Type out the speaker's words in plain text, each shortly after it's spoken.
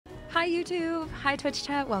Hi YouTube, hi Twitch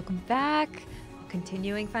chat, welcome back.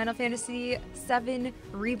 Continuing Final Fantasy VII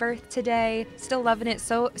Rebirth today. Still loving it.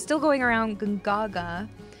 So still going around Gongaga.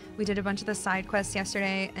 We did a bunch of the side quests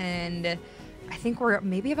yesterday, and I think we're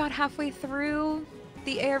maybe about halfway through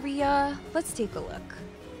the area. Let's take a look.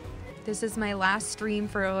 This is my last stream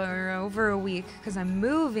for over a week because I'm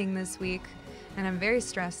moving this week and I'm very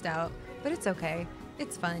stressed out, but it's okay.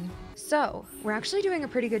 It's fun. So we're actually doing a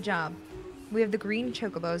pretty good job. We have the green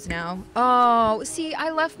chocobos now. Oh, see, I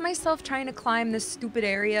left myself trying to climb this stupid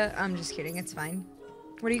area. I'm just kidding. It's fine.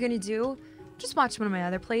 What are you gonna do? Just watch one of my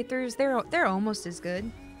other playthroughs. They're almost as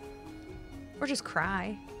good. Or just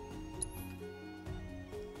cry.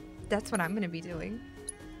 That's what I'm gonna be doing.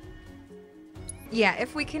 Yeah,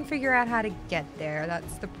 if we can figure out how to get there,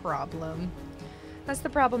 that's the problem. That's the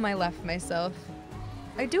problem I left myself.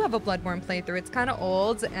 I do have a Bloodborne playthrough. It's kind of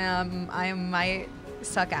old. I might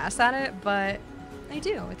suck ass at it, but I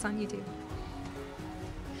do. It's on YouTube.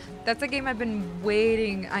 That's a game I've been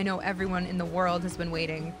waiting. I know everyone in the world has been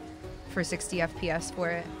waiting for 60 FPS for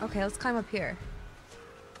it. Okay, let's climb up here.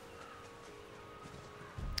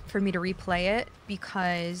 For me to replay it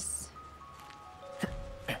because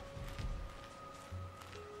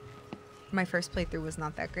my first playthrough was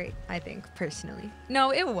not that great, I think, personally.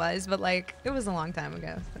 No, it was, but like, it was a long time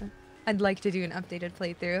ago. So I'd like to do an updated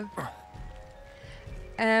playthrough.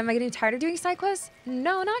 Am I getting tired of doing side quests?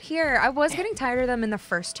 No, not here. I was getting tired of them in the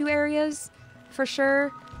first two areas, for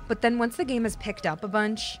sure. But then once the game has picked up a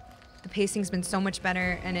bunch, the pacing's been so much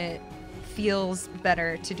better, and it feels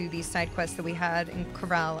better to do these side quests that we had in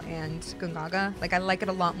Corral and Gongaga. Like, I like it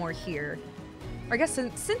a lot more here. Or I guess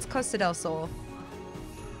since Costa del Sol,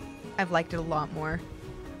 I've liked it a lot more.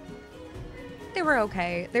 They were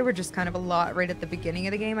okay. They were just kind of a lot right at the beginning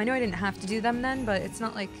of the game. I know I didn't have to do them then, but it's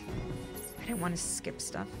not like I didn't want to skip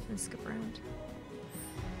stuff and skip around.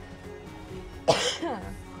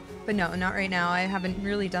 But no, not right now. I haven't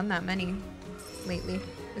really done that many lately.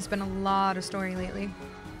 There's been a lot of story lately.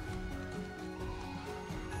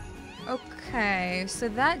 Okay, so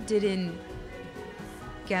that didn't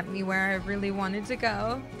get me where I really wanted to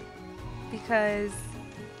go. Because...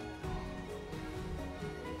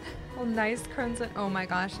 oh, nice Crimson. Oh my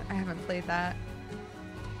gosh, I haven't played that.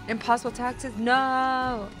 Impossible Taxes?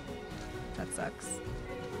 No! That sucks.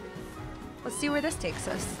 Let's see where this takes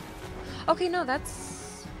us. Okay, no,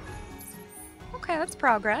 that's... okay, that's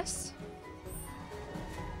progress.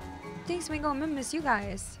 Thanks, Mingo. I'm gonna miss you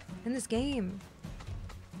guys in this game.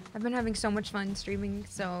 I've been having so much fun streaming,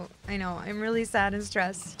 so I know I'm really sad and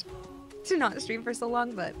stressed to not stream for so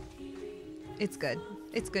long, but it's good.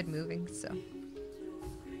 It's good moving, so.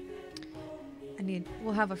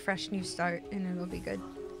 We'll have a fresh new start and it'll be good.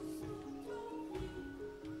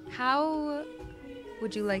 How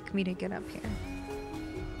would you like me to get up here?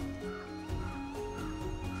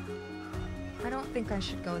 I don't think I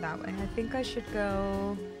should go that way. I think I should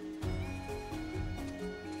go...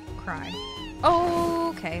 cry.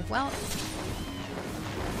 Oh, okay, well...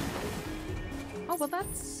 oh, well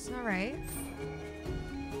that's alright.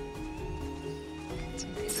 It's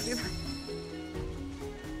amazing to do that.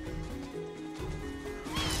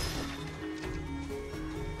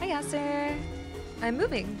 Hi, Yasser. I'm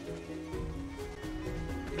moving.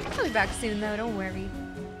 I'll be back soon, though. Don't worry.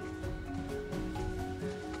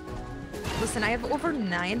 Listen, I have over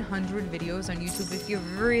 900 videos on YouTube. If you're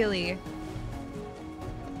really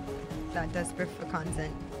that desperate for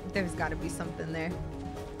content, there's got to be something there.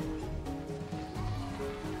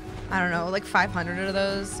 I don't know, like 500 of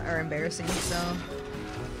those are embarrassing, so...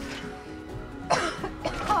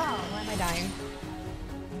 oh, why am I dying?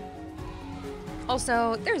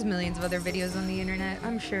 Also, there's millions of other videos on the internet.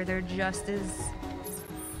 I'm sure they're just as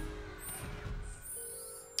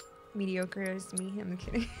mediocre as me. I'm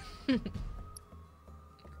kidding.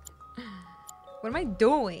 What am I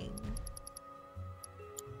doing?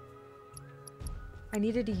 I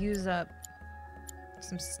needed to use up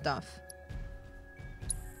some stuff.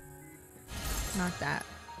 Not that.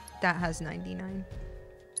 That has 99.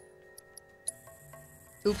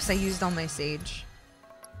 Oops, I used all my sage.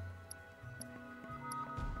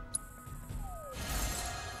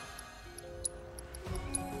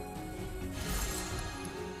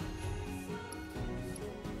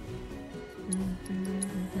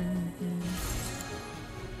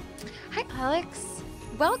 Hi, Alex.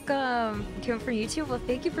 Welcome. Came from YouTube. Well,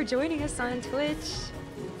 thank you for joining us on Twitch.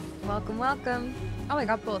 Welcome, welcome. Oh, I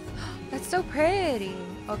got both. That's so pretty.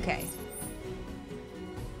 Okay.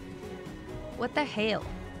 What the hell?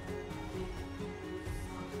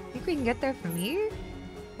 Think we can get there from here?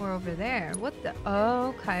 Or over there? What the?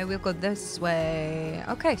 Oh, okay, we'll go this way.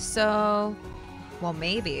 Okay, so... well,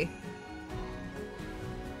 maybe.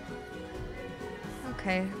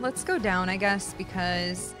 Okay, let's go down, I guess,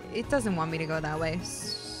 because it doesn't want me to go that way.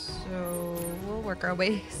 So we'll work our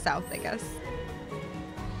way south, I guess.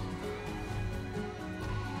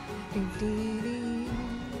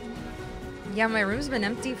 Yeah, my room's been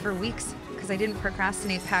empty for weeks because I didn't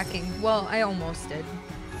procrastinate packing. Well, I almost did.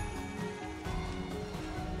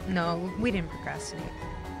 No, we didn't procrastinate.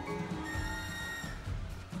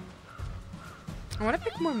 I want to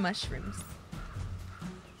pick more mushrooms.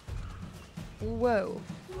 Whoa.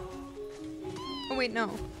 Oh, wait,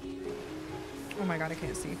 no. Oh my god, I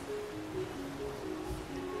can't see.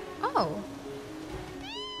 Oh.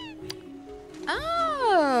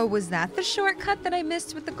 Oh, was that the shortcut that I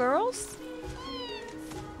missed with the girls?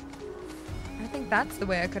 I think that's the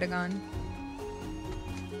way I could have gone.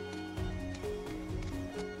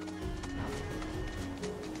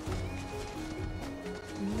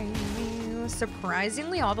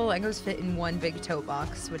 Surprisingly, all the Legos fit in one big tote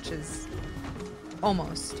box, which is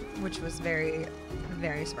which was very,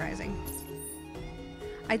 very surprising.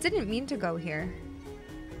 I didn't mean to go here.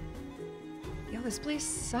 Yo, this place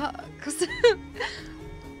sucks.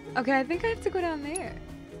 Okay, I think I have to go down there.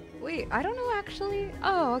 Wait, I don't know actually.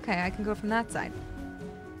 Oh, okay, I can go from that side.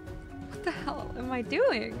 What the hell am I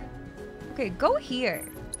doing? Okay, go here.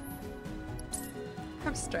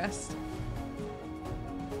 I'm stressed.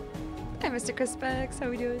 Hi, Mr. Crispex.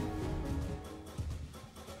 How we doing?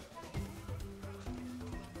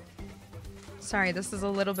 Sorry, this is a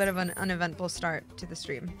little bit of an uneventful start to the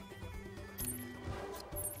stream.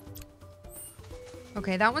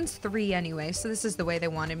 Okay, that one's 3 anyway, so this is the way they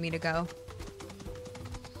wanted me to go.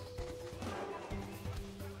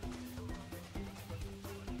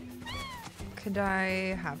 Could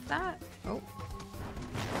I have that? Oh.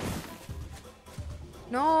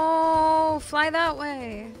 No, fly that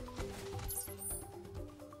way.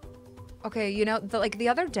 Okay, you know, the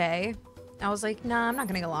other day, I was like, nah, I'm not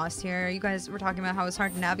gonna get lost here. You guys were talking about how it's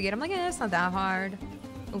hard to navigate. I'm like, it's not that hard.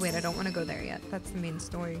 Oh wait, I don't want to go there yet. That's the main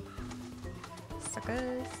story.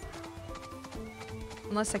 Suckers.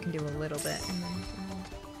 Unless I can do a little bit. And then,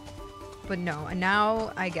 but no, and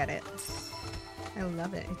now I get it. I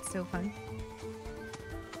love it. It's so fun.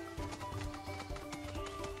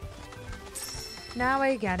 Now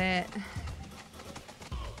I get it.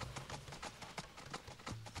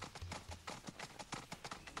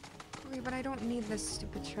 But I don't need this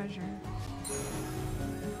stupid treasure.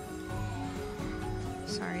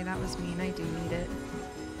 Sorry, that was mean. I do need it.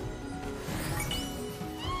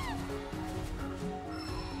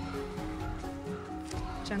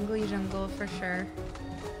 Jungly jungle for sure.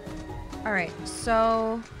 Alright,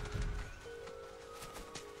 so...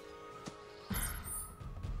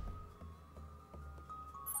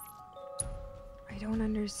 I don't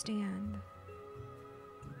understand.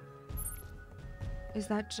 Is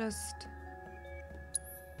that just...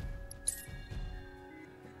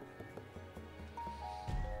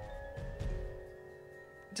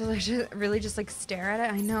 Delicious, really just like stare at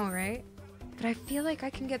it? I know, right? But I feel like I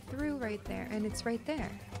can get through right there, and it's right there.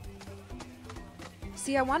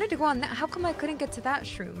 See, I wanted to go on that. How come I couldn't get to that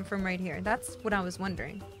shroom from right here? That's what I was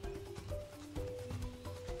wondering.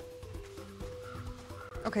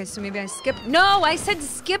 Okay, so maybe I skip. No, I said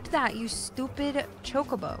skip that, you stupid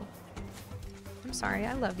chocobo. I'm sorry,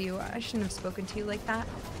 I love you. I shouldn't have spoken to you like that.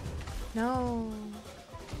 No.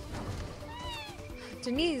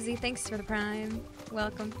 Denise, thanks for the prime.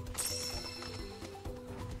 Welcome.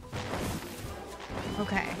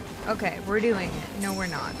 Okay, okay, we're doing it. No, we're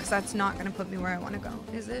not, because that's not going to put me where I want to go,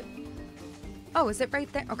 is it? Oh, is it right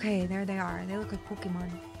there? Okay, there they are. They look like Pokemon.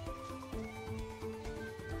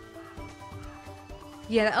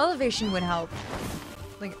 Yeah, the elevation would help.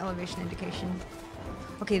 Like, elevation indication.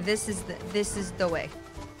 Okay, this is the way.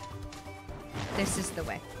 This is the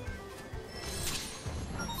way.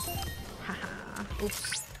 Haha.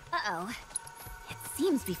 Oops. Uh-oh. It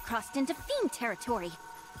seems we've crossed into fiend territory.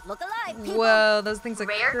 Look alive, people! Whoa, those things are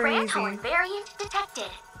Rare crazy. Grandhorn variant detected.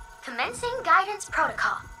 Commencing guidance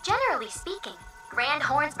protocol. Generally speaking,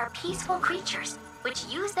 Grandhorns are peaceful creatures, which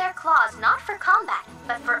use their claws not for combat,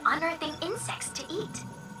 but for unearthing insects to eat.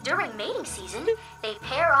 During mating season, they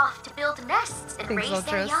pair off to build nests and raise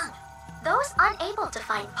their young. Those unable to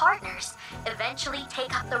find partners eventually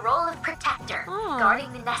take up the role of protector,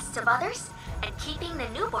 guarding the nests of others and keeping the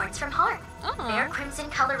newborns from harm. Their crimson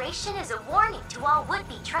coloration is a warning to all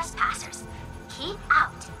would-be trespassers. Keep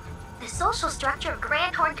out. The social structure of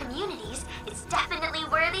Grandhorn communities is definitely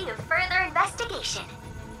worthy of further investigation.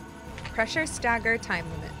 Pressure, stagger, time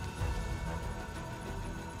limit.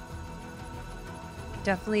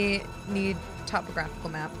 Definitely need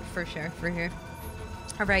topographical map for sure for here.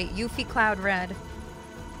 All right, Yuffie Cloud Red.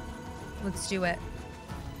 Let's do it.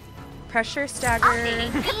 Pressure, stagger.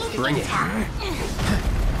 Bring it.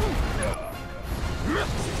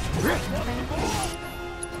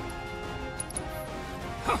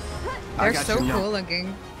 They're so cool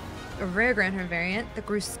looking. A rare Grandhorn variant that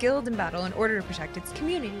grew skilled in battle in order to protect its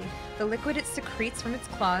community. The liquid it secretes from its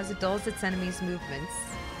claws dulls its enemies' movements.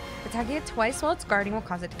 Attacking it twice while it's guarding will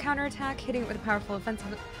cause it to counterattack. Hitting it with powerful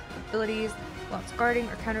offensive abilities while it's guarding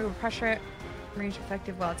or counter will pressure it. Range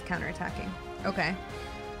effective while it's counterattacking. Okay.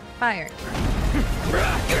 Fire.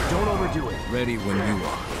 Don't overdo it. Ready when you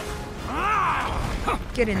are.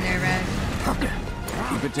 Get in there, Red.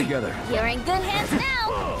 Keep it together. You're in good hands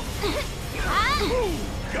now.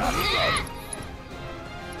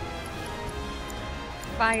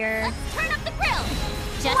 Fire. Let's turn up the grill.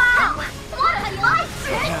 Just Wow! What a fight!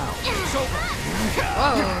 Now, it's over.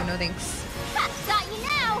 Oh, no thanks. got you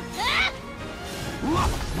now.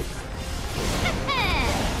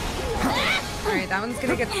 Alright, that one's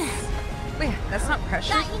gonna get... Wait, that's not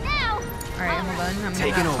pressure. Got you now. Alright, hold on. I'm gonna Take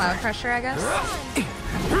it have over. cloud pressure, I guess.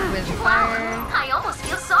 With fire. I almost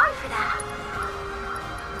feel sorry for that.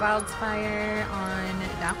 Wildfire on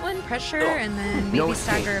that one. Pressure, and then maybe No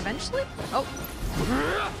escape. stagger eventually. Oh.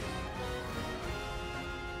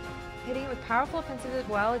 Hitting it with powerful offensive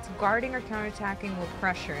while it's guarding or counterattacking will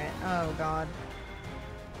pressure it. Oh god.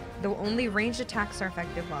 Though only ranged attacks are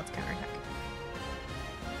effective while it's counterattacking.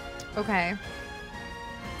 Okay.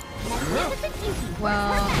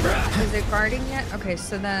 Well, is it guarding yet? Okay,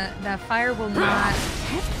 so that fire will not...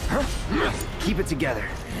 Keep it together.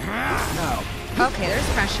 Now. Okay, there's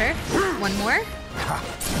pressure. One more.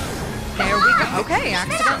 There we go. Okay,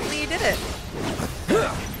 accidentally did it.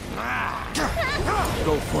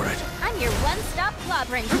 Go for it. I'm your one-stop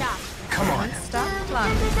clobbering shop. Come on. Stop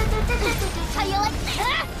blocking. How you like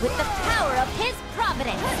that? With the power of his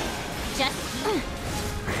providence. Just...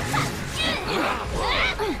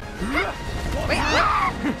 Wait,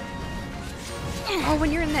 what? Oh,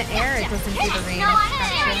 when you're in the air, it doesn't do the range. No, I'm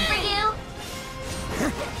cheering for Gotcha. you.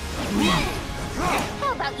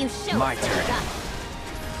 How about you show My us turn. what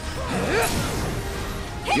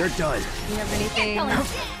you got? You're done. Do you have anything?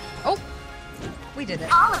 Oh, we did it.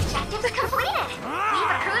 All objectives completed.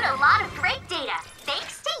 We've accrued a lot of great data,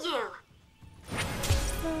 thanks to you.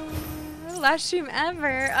 Last stream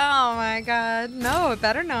ever. Oh my god. No, it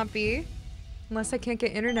better not be. Unless I can't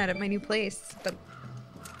get internet at my new place. But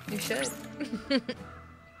you should.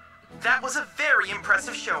 That was a very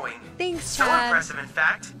impressive showing. Thanks, So Chad. impressive, in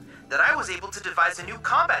fact, that I was able to devise a new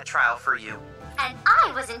combat trial for you. And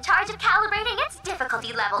I was in charge of calibrating its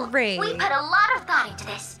difficulty level. Great. We put a lot of thought into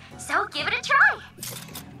this, so give it a try.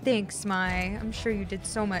 Thanks, Mai. I'm sure you did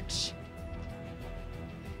so much.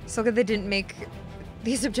 So good they didn't make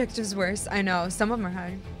these objectives worse. I know, some of them are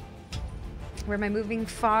hard. Where am I moving?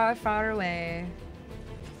 Far, far away.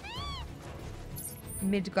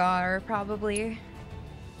 Midgar, probably.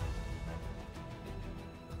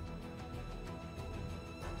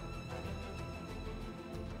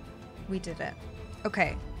 We did it.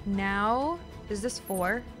 Okay, now, is this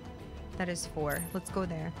 4? That is 4. Let's go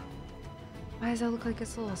there. Why does that look like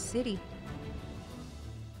it's a little city?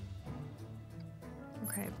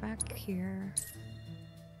 Okay, back here.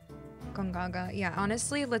 Gongaga. Yeah,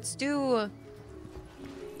 honestly, let's do...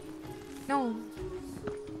 No.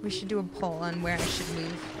 We should do a poll on where I should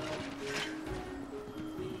move.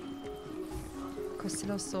 Costa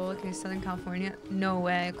del Sol, okay, Southern California. No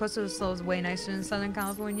way. Costa del Sol is way nicer than Southern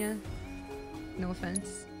California. No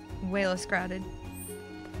offense. Way less crowded.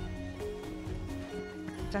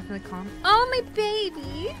 Definitely calm. Oh, my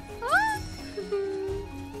baby! Ah.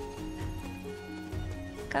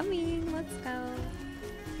 Coming, let's go.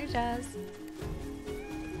 Here, Jazz.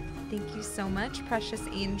 Thank you so much, precious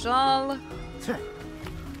angel.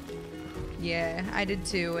 Yeah, I did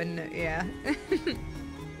too, and yeah.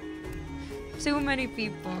 Too many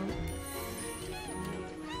people.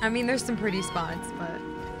 I mean, there's some pretty spots, but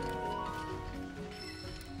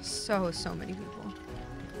so many people.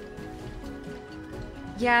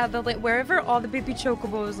 Yeah, wherever all the baby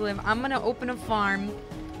chocobos live, I'm gonna open a farm.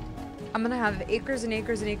 I'm gonna have acres and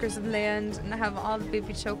acres and acres of land, and I have all the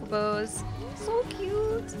baby chocobos. So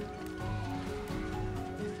cute.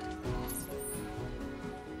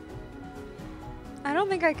 I don't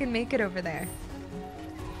think I can make it over there.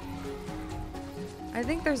 I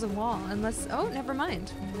think there's a wall, unless... Oh, never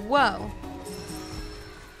mind. Whoa.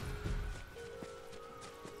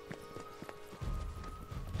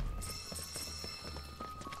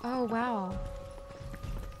 Oh, wow.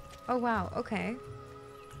 Oh, wow. Okay.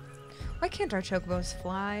 Why can't our chocobos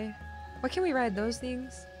fly? Why can't we ride those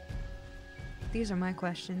things? These are my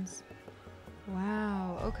questions.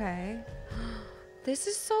 Wow. Okay. This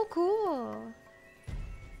is so cool.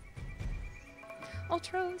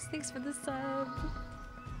 Ultros, thanks for the sub.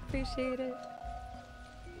 Appreciate it.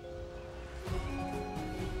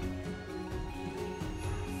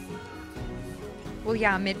 Well,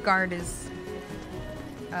 yeah, Midgard is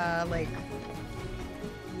like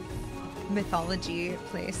mythology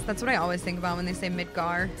place. That's what I always think about when they say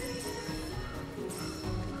Midgar.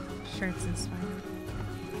 Sure, it's inspired.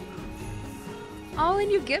 Oh,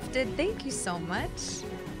 and you gifted. Thank you so much.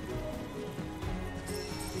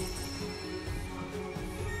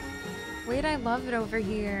 Wait, I love it over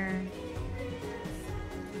here.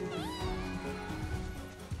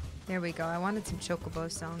 There we go. I wanted some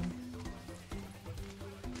Chocobo song.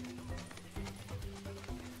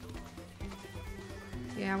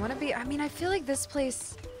 Yeah, I want to be... I mean, I feel like this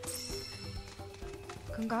place...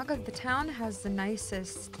 Gongaga, the town, has the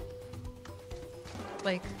nicest...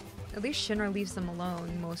 Like, at least Shinra leaves them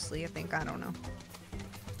alone, mostly, I think. I don't know.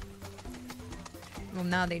 Well,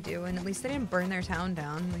 now they do, and at least they didn't burn their town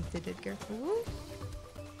down like they did Garrett. Ooh.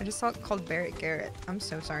 I just saw it called Barrett Garrett. I'm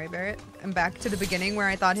so sorry, Barrett. I'm back to the beginning where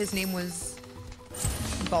I thought his name was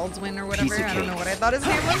Baldwin or whatever. I don't know what I thought his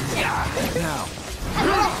name was. Now.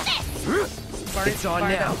 It's on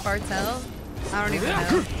now. Bartel? I don't even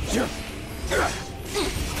know.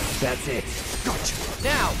 That's it. Gotcha.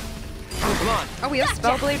 Now. Come on. Oh, we have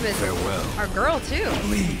Spellblade with Farewell. our girl too.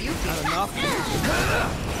 Leave. You Not enough.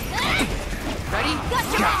 Ready?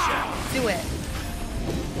 Gotcha. do it.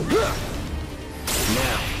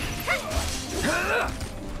 Now.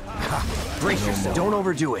 Brace yourself. Don't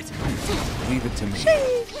overdo it. Leave it to me.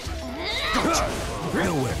 Gotcha.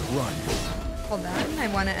 Nowhere to run. Hold on, I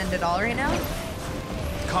want to end it all right now.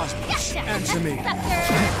 Cosmos. Answer me. Is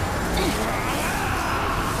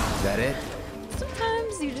that it?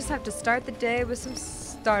 Sometimes you just have to start the day with some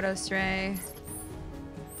Stardust Ray.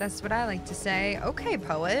 That's what I like to say. Okay,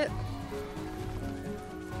 poet.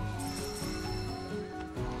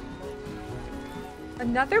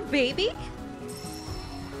 Another baby?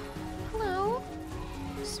 Hello,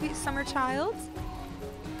 sweet summer child.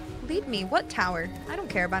 Lead me. What tower? I don't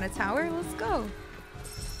care about a tower. Let's go.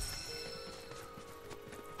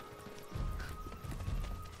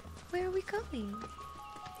 Where are we going?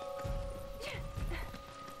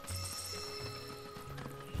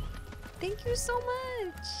 Thank you so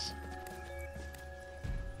much.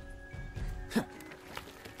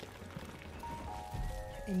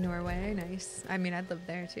 In Norway, nice. I mean, I'd live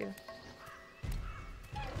there too.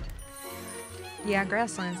 Yeah,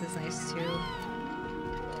 Grasslands is nice too.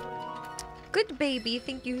 Good baby,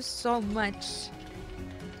 thank you so much.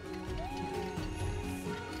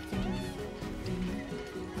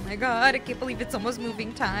 Oh my god, I can't believe it's almost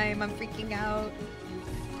moving time. I'm freaking out.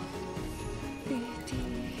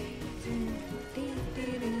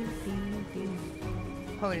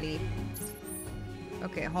 Holy.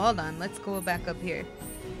 Okay, hold on. Let's go back up here.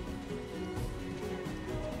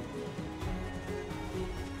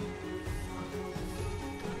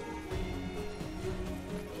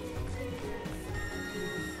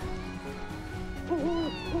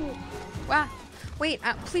 Wow. Wait,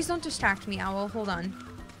 please don't distract me, Owl. Hold on.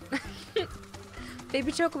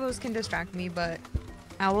 Baby Chocobos can distract me, but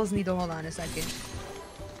owls need to hold on a second.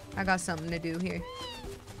 I got something to do here.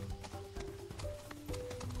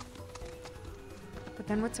 But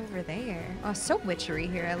then what's over there? Oh, so witchery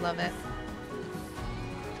here. I love it.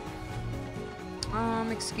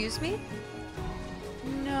 Excuse me?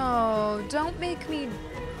 No, don't make me...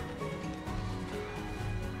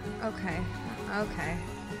 Okay. Okay.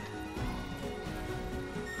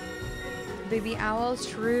 Baby owl,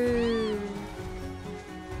 true.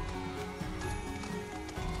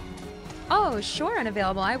 Oh, sure,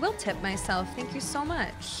 unavailable. I will tip myself. Thank you so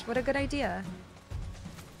much. What a good idea.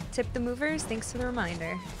 Tip the movers. Thanks for the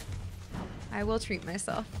reminder. I will treat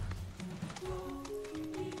myself.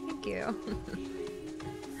 Thank you.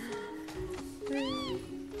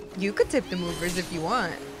 You could tip the movers if you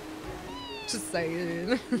want. Just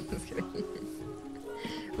saying. Just kidding.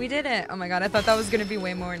 We did it. Oh my god, I thought that was gonna be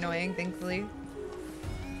way more annoying, thankfully.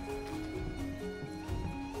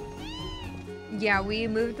 Yeah, we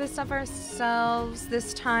moved the stuff ourselves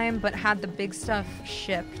this time, but had the big stuff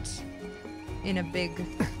shipped in a big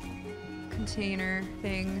container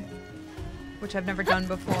thing, which I've never done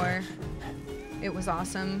before. It was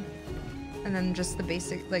awesome. And then just the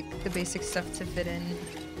basic, like, the basic stuff to fit in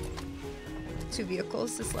 2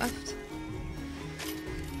 vehicles is left.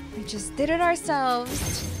 We just did it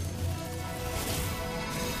ourselves.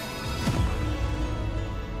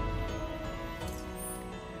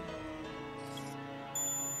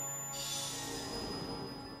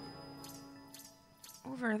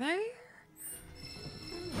 Over there?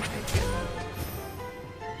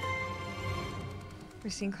 We're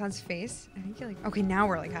seeing Cloud's face. I think you're like, okay, now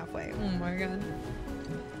we're like halfway. Oh my god.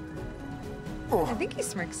 I think he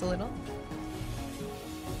smirks a little.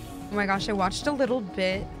 Oh my gosh, I watched a little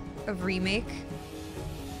bit of Remake.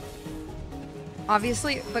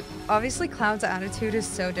 Obviously Cloud's attitude is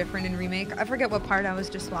so different in Remake. I forget what part I was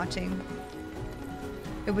just watching.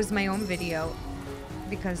 It was my own video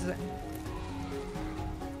because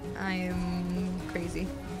I am crazy.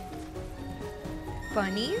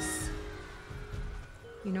 Bunnies?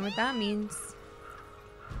 You know what that means.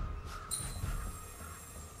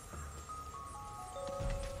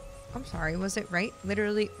 I'm sorry, was it right?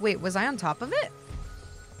 Literally, wait, was I on top of it?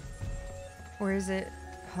 Or is it,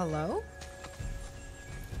 hello?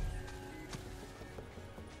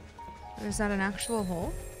 Or is that an actual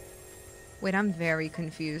hole? Wait, I'm very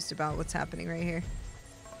confused about what's happening right here.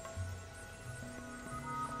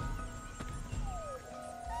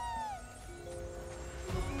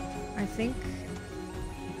 I think...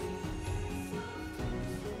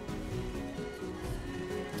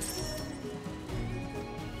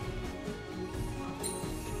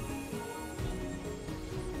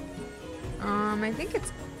 I think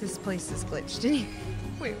it's... This place is glitched.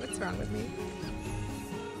 Wait, what's wrong with me?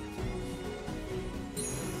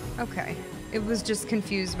 Okay. It was just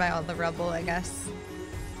confused by all the rubble, I guess.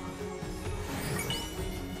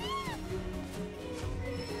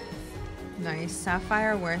 Nice.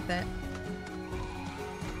 Sapphire, worth it.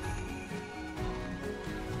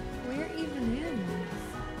 Where even in?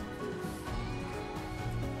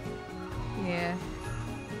 Yeah.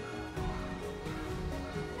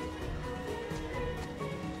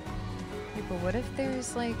 Yeah, but what if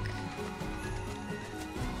there's like...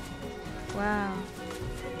 Wow.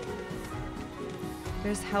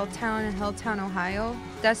 There's Helltown in Helltown, Ohio.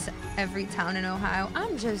 That's every town in Ohio.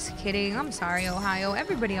 I'm just kidding. I'm sorry, Ohio.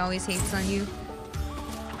 Everybody always hates on you.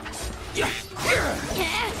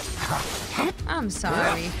 I'm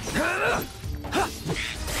sorry.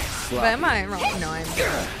 But am I wrong? No, I'm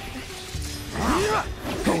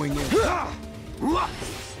Going in.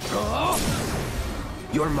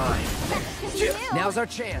 You're mine. Now's our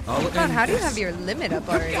chance. God, how do you have your limit up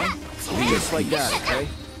already? Just like that, okay?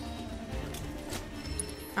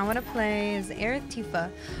 I want to play as Air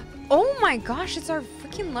Tifa. Oh my gosh, it's our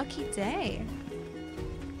freaking lucky day.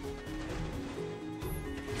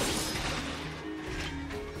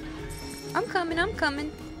 I'm coming, I'm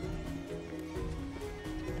coming.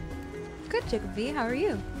 Good, Jacob V, how are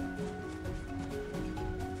you?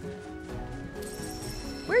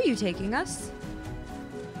 Where are you taking us?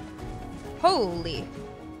 Holy.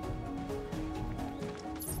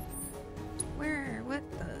 Where, what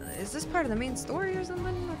the, is this part of the main story or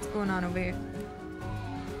something? What's going on over here?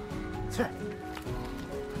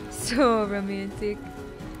 So romantic.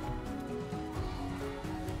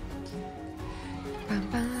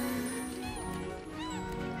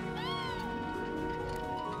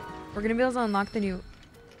 We're gonna be able to unlock the new,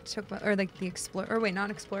 or like the explorer, or wait, not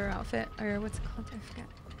explorer outfit, or what's it called? I forget.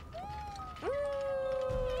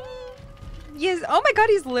 Yes. Oh my god,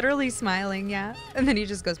 he's literally smiling. Yeah, and then he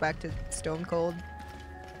just goes back to stone cold.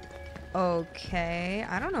 Okay,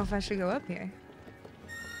 I don't know if I should go up here.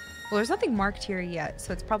 Well, there's nothing marked here yet,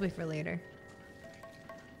 so it's probably for later.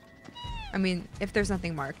 I mean, if there's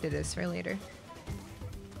nothing marked, it is for later.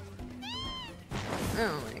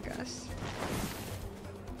 Oh my gosh.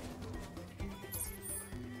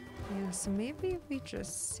 Yeah, so maybe we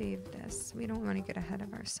just save this. We don't want to get ahead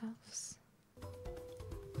of ourselves.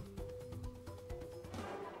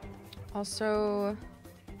 Also...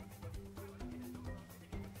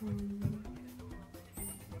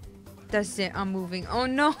 That's it, I'm moving. Oh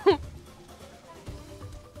no!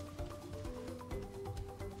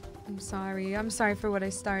 I'm sorry for what I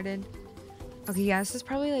started. Okay, yeah, this is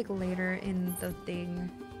probably like later in the thing.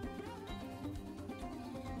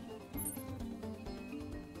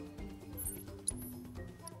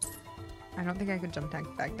 I don't think I could jump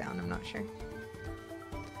back down, I'm not sure.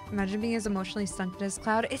 Imagine being as emotionally stunted as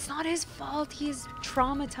Cloud. It's not his fault, he's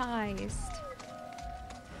traumatized.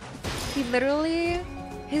 He literally,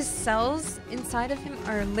 his cells inside of him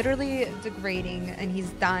are literally degrading and he's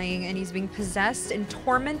dying and he's being possessed and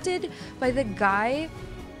tormented by the guy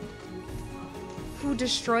who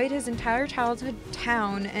destroyed his entire childhood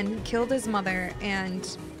town and killed his mother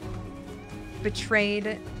and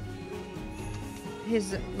betrayed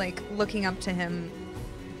his, like, looking up to him.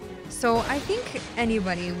 So I think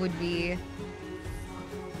anybody would be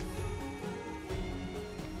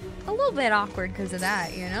a little bit awkward because of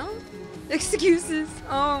that, you know? Excuses.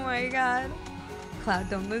 Oh my god. Cloud,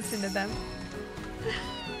 don't listen to them.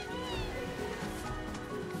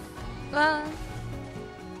 Well,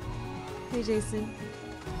 Hey, Jason.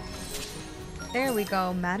 There we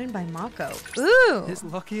go. Maddened by Mako. Ooh! It's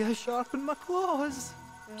lucky I sharpened my claws.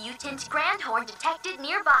 Mutant Grandhorn detected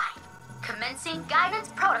nearby. Commencing guidance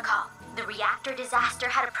protocol. The reactor disaster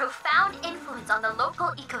had a profound influence on the local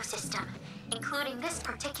ecosystem, including this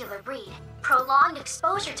particular breed. Prolonged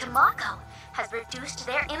exposure to Mako has reduced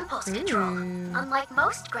their impulse control. Unlike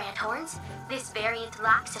most Grandhorns, this variant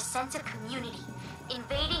lacks a sense of community,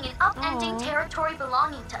 invading and upending territory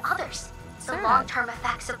belonging to others. The long-term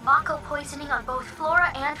effects of Mako poisoning on both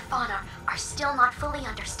flora and fauna are still not fully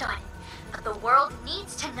understood, but the world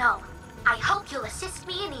needs to know. I hope you'll assist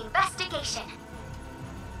me in the investigation.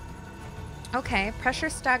 Okay, pressure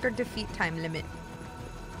staggered defeat time limit.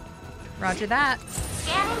 Roger that.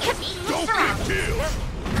 Scanning immediate surroundings.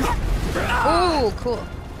 Oh, cool.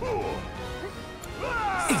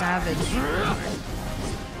 Savage.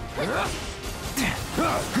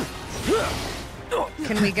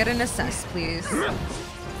 Can we get an assess, please?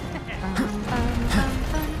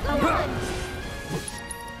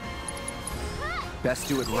 Best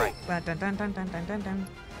do it right. Dun, dun, dun, dun, dun, dun, dun.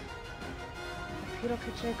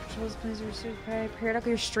 Creature controls planes or prey.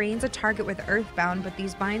 Periodically restrains a target with Earthbound, but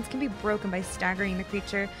these binds can be broken by staggering the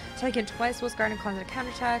creature. Attacking twice will guard and cause a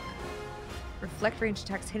counterattack. Reflect range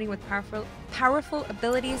attacks hitting with powerful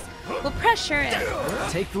abilities will pressure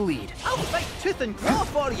and Take the lead. I'll fight tooth and claw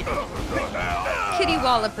for you. kitty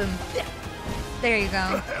wallop him. There you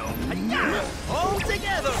go. All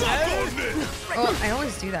together now. Oh, I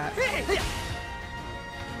always do that.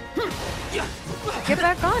 Get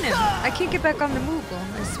back on him. I can't get back on the Moogle,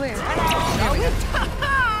 I swear. There we go.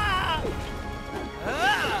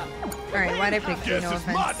 Alright, why'd I pick you? No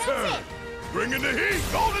offense. Turn. Bring in the heat.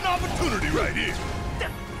 Golden opportunity right here.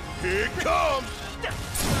 Here it comes.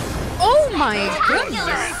 Oh my goodness!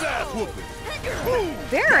 Serious ass whooping.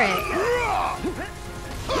 Barrett!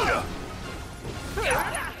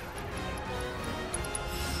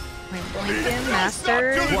 My blinking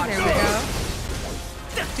master. There we go.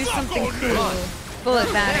 Do something cool.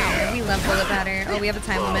 Bullet batter. We love bullet batter. Oh, we have a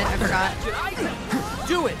time limit. I forgot.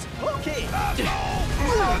 Do it. Okay.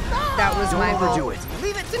 That was my Don't overdo fault. it.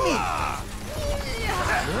 Leave it to me.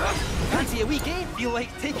 Fancy a wee game? Feel like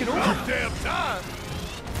taking over? Damn time.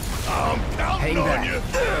 I'm counting Hang on back. you.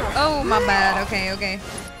 Oh, my bad. Okay, okay.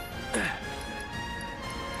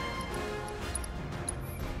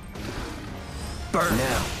 Burn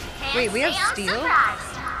now. Wait, we have Stay steel?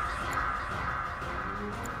 unsurprised.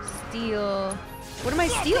 Steal. What am I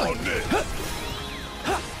stealing?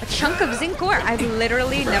 A chunk of zinc ore. I've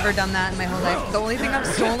literally never done that in my whole life. The only thing I've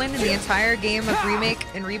stolen in the entire game of Remake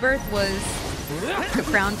and Rebirth was the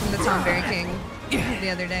crown from the Tomberry King the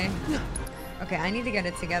other day. Okay, I need to get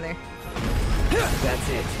it together. That's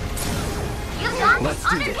it. You've got Let's this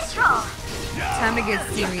do under this. control. Time to get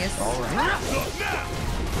serious. All right.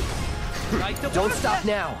 Don't stop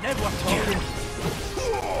now. Now we're talking.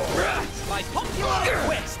 By popular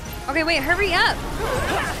request. Okay, wait, hurry up.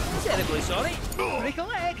 Terribly sorry. Break a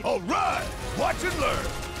leg. All right. Watch and learn.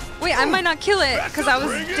 Wait, I might not kill it because I was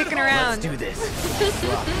Bring it dicking on. around. Let's do this.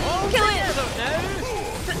 All Kill it. together now.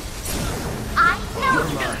 I know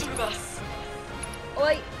you can do this.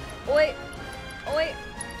 Oi, oi, oi.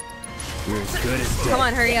 You're as good as dead. Come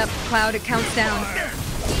on, hurry up, Cloud. It counts down.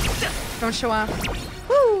 Don't show off.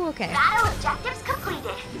 Woo, okay. Battle objectives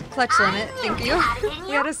completed. Clutch limit, thank you. had it in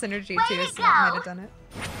We had a you. synergy Way too, to so I might go. have done it.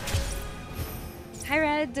 Hi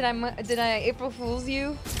Red, did I April Fool's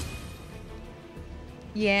you?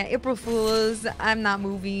 Yeah, April Fools. I'm not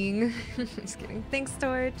moving. Just kidding. Thanks,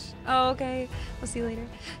 Torch. Oh, okay. We'll see you later.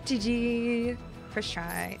 GG. First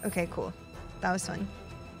try. Okay, cool. That was fun.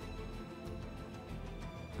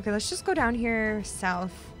 Okay, let's just go down here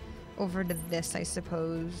south over to this, I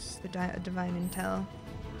suppose. The Divine Intel.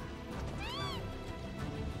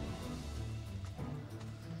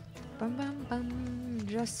 Bum bum bum.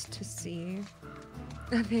 Just to see.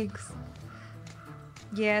 Thanks.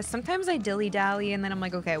 Yeah, sometimes I dilly-dally and then I'm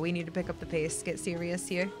like, okay, we need to pick up the pace, get serious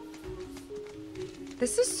here.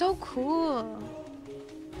 This is so cool.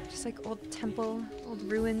 Just like old temple, old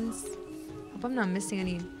ruins. Hope I'm not missing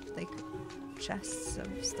any, like, chests of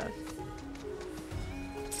stuff.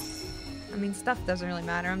 I mean, stuff doesn't really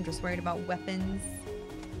matter. I'm just worried about weapons.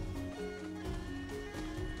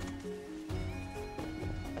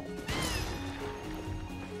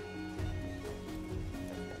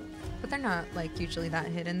 But they're not, like, usually that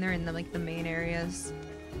hidden. They're in the, like, the main areas.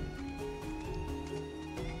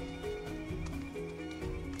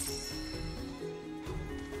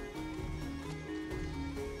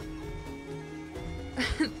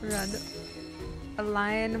 Run. A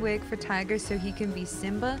lion wig for Tiger so he can be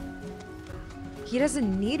Simba? He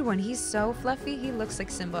doesn't need one. He's so fluffy. He looks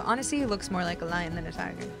like Simba. Honestly, he looks more like a lion than a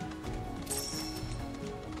tiger.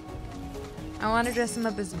 I want to dress him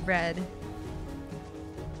up as red.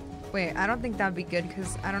 Wait, I don't think that would be good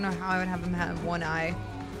because I don't know how I would have him have one eye.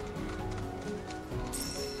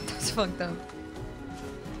 That's fucked up.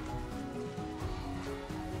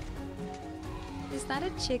 Is that a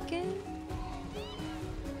chicken?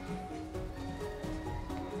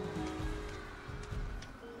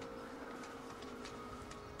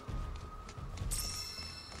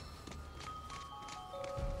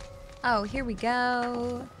 Oh, here we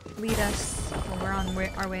go. Lead us. Well, we're on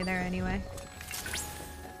our way there anyway.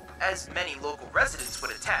 As many local residents would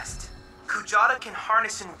attest, Kujata can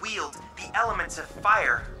harness and wield the elements of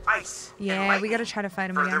fire, ice, and Yeah, lightning. we gotta try to fight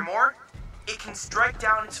him again. Furthermore, it can strike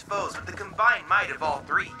down its foes with the combined might of all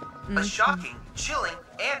three. A shocking, chilling,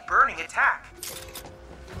 and burning attack.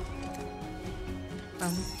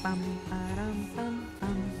 Bum, bum, ba-dum, bum,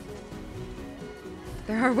 bum.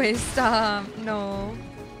 There are ways. Stop. No.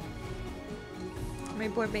 My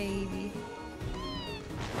poor baby.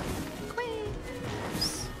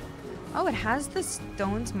 Queens. Oh, it has the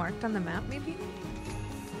stones marked on the map, maybe?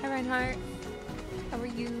 Hi, Reinhardt. How are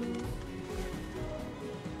you?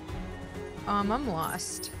 I'm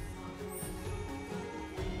lost.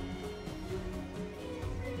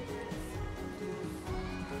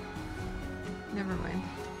 Never mind.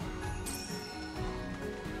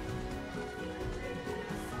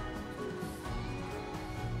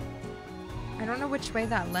 I don't know which way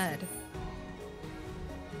that led.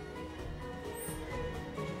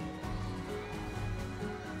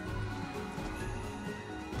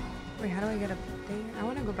 Wait, how do I get up there? I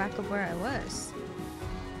want to go back up where I was.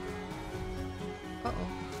 Uh-oh.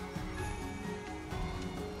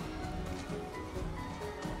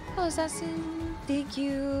 Hello, Assassin. Thank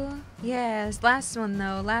you. Yes, last one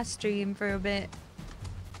though. Last stream for a bit.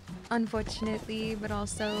 Unfortunately, but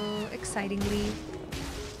also excitingly.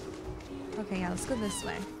 Okay, yeah, let's go this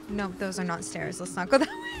way. Nope, those are not stairs. Let's not go that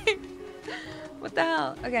way. What the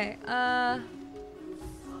hell? Okay,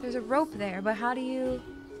 there's a rope there, but how do you...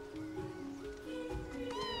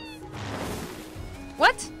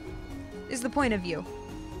 What is the point of view?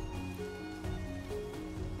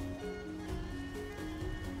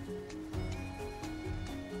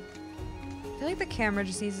 I feel like the camera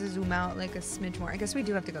just needs to zoom out like a smidge more. I guess we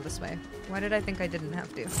do have to go this way. Why did I think I didn't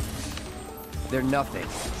have to? They're nothing.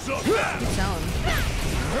 Keep telling.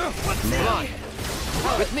 Come on.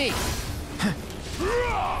 With me.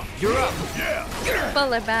 You're up.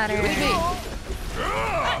 Bullet batter. With me.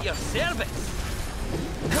 At your service.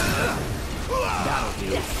 That'll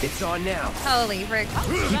do. It's on now. Holy frick.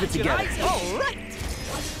 Keep it together. All right.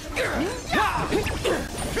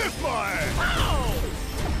 Kiss my ass!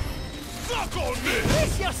 Suck on this!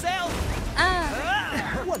 Brace yourself.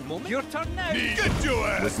 Ah. One moment. Your turn now. Get your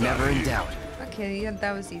ass Was never out in here. doubt. Okay, yeah,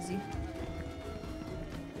 that was easy.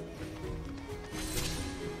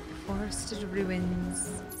 Forested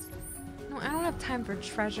ruins. No, I don't have time for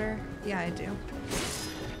treasure. Yeah, I do.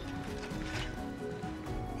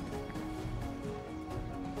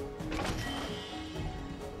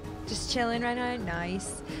 Just chilling right now.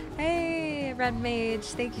 Nice. Hey, Red Mage.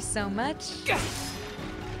 Thank you so much.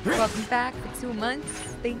 Welcome back for 2 months.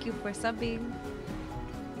 Thank you for subbing.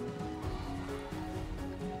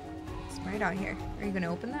 It's right out here. Are you gonna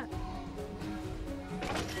open that?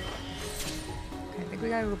 Okay, I think we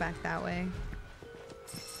gotta go back that way.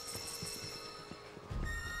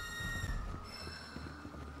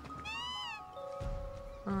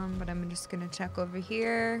 But I'm just gonna check over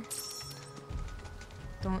here.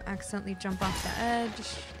 Don't accidentally jump off the edge.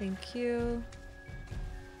 Thank you.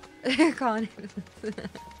 Colin.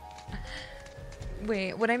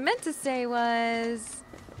 Wait, what I meant to say was...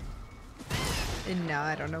 No,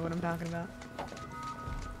 I don't know what I'm talking about.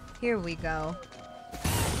 Here we go.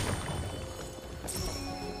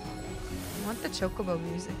 I want the chocobo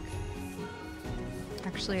music.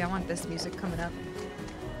 Actually, I want this music coming up.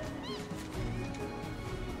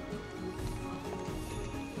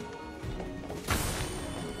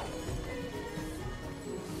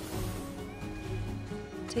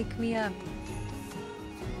 Take me up.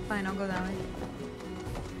 Fine, I'll go that way.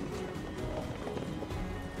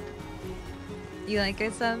 You like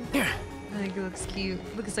it, Sam? I think it looks cute.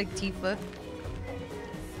 Looks like Tifa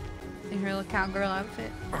in her little cowgirl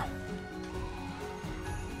outfit. Oh,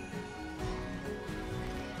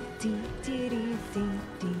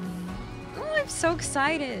 I'm so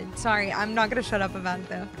excited. Sorry, I'm not gonna shut up about it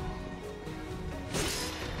though.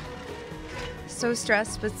 So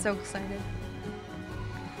stressed, but so excited.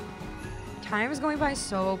 Time is going by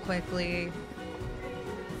so quickly.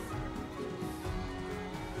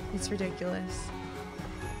 It's ridiculous.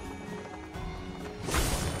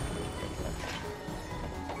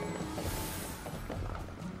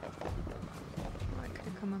 I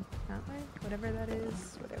could come up that way. Whatever that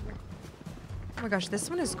is. Whatever. Oh my gosh, this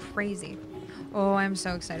one is crazy. Oh, I'm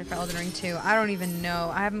so excited for Elden Ring 2. I don't even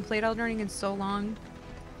know. I haven't played Elden Ring in so long.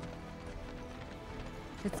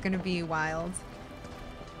 It's gonna be wild.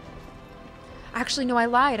 Actually, no, I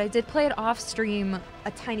lied. I did play it off stream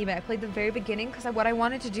a tiny bit. I played the very beginning because what I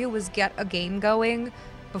wanted to do was get a game going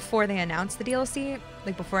before they announced the DLC.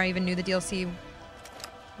 Like, before I even knew the DLC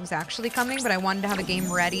was actually coming. But I wanted to have a game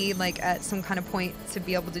ready, like, at some kind of point to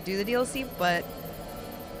be able to do the DLC. But,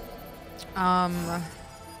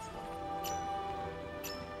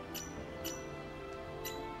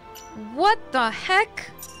 what the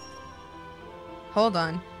heck? Hold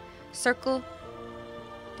on. Circle.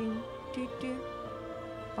 Ding. Do, do.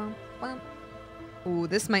 Bum, bum. Ooh,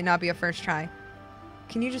 this might not be a first try.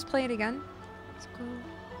 Can you just play it again? Let's go.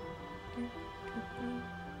 Do, do, do.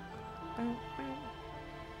 Bum, bum.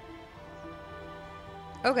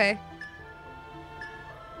 Okay.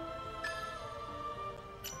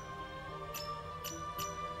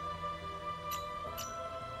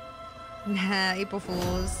 Nah, April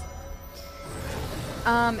Fools.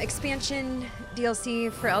 Expansion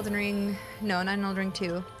DLC for Elden Ring. No, not Elden Ring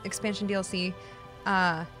 2. Expansion DLC.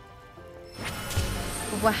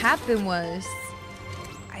 What happened was,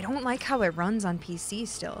 I don't like how it runs on PC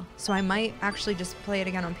still. So I might actually just play it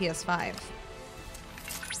again on PS5.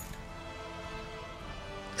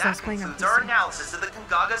 That concludes our analysis of the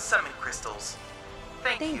Gongaga Summon Crystals.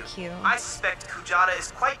 Thank you. I suspect Kujata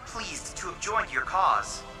is quite pleased to have joined your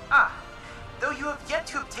cause. Though you have yet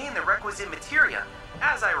to obtain the requisite materia,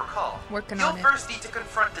 as I recall, you'll first need to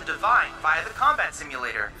confront the Divine via the combat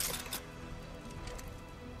simulator.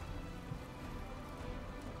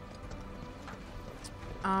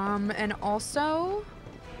 And also,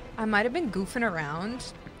 I might have been goofing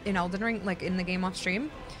around in Elden Ring, like in the game off stream,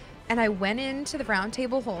 and I went into the round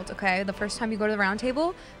table hold, okay, the first time you go to the round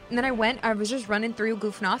table, and then I was just running through,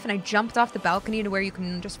 goofing off, and I jumped off the balcony to where you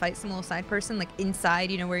can just fight some little side person, like inside,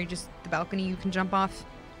 you know, where you just, the balcony you can jump off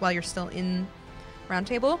while you're still in round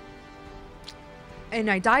table. And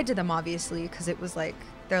I died to them, obviously, because it was like,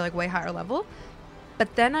 they're like way higher level.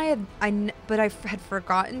 But then I had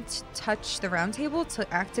forgotten to touch the round table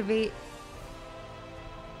to activate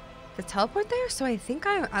the teleport there, so I think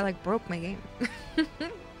I like broke my game.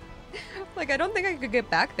 Like, I don't think I could get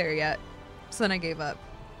back there yet. So then I gave up.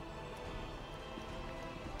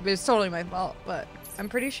 But it's totally my fault, but I'm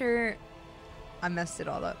pretty sure I messed it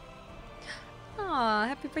all up. Aw,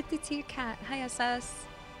 happy birthday to your cat. Hi, SS.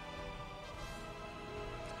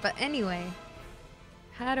 But anyway,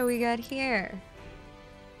 how do we get here?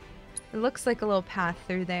 It looks like a little path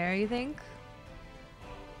through there, you think?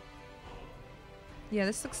 Yeah,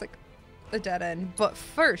 this looks like a dead end. But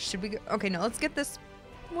first, should we go? Okay, no, let's get this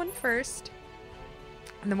one first.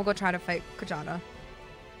 And then we'll go try to fight Kujata.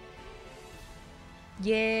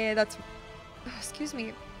 Yeah, that's... Oh, excuse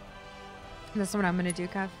me. That's what I'm gonna do,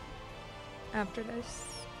 Kev. After this.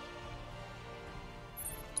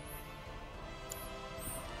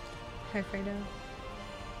 Hi, Fredo.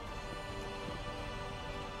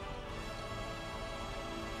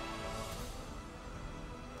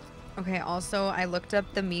 Okay, also, I looked up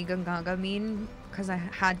the me Gongaga meme because I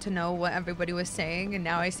had to know what everybody was saying, and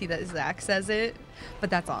now I see that Zach says it, but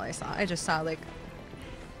that's all I saw. I just saw, like,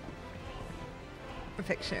 a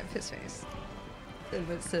picture of his face.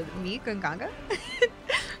 It said, me Gongaga?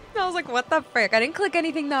 I was like, what the frick? I didn't click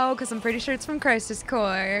anything, though, because I'm pretty sure it's from Crisis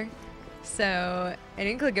Core. So, I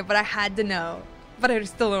didn't click it, but I had to know. But I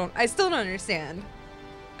still don't understand.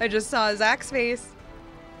 I just saw Zach's face.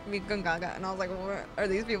 Meet Gongaga, and I was like, what are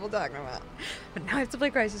these people talking about? But now I have to play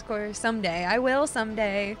Crisis Core someday. I will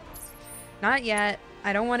someday. Not yet.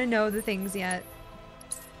 I don't want to know the things yet.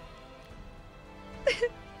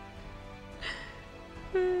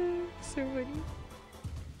 So funny.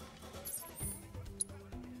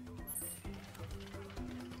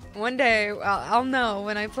 One day, I'll know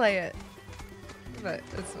when I play it. But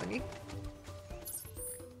that's funny.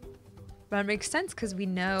 But it makes sense because we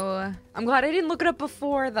know... I'm glad I didn't look it up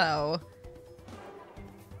before, though.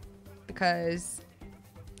 Because...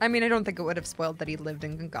 I mean, I don't think it would have spoiled that he lived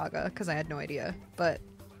in Gongaga, because I had no idea. But...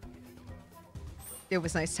 it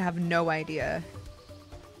was nice to have no idea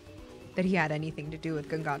that he had anything to do with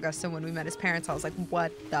Gongaga. So when we met his parents, I was like,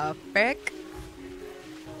 what the frick?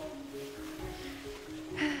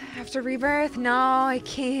 After Rebirth? No, I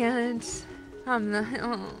can't. I'm not...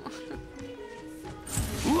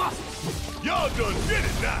 Oh. Y'all done did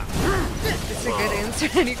it now. It's a good answer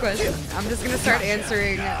to any question. I'm just gonna start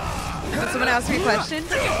answering. When someone asks me a question.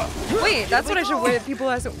 Wait, that's what I should. Where people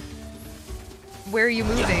ask. Where are you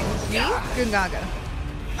moving? Me? Gongaga.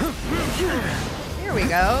 There we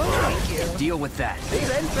go. Thank you. Deal with that.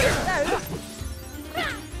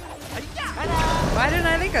 Why didn't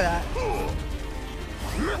I think of that?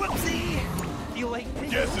 Whoopsie! You like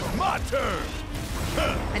this? Guess it's my turn.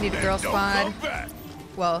 I need a girl Don't squad. come back.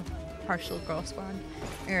 Well, partial girl squad.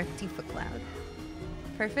 Or a Tifa cloud.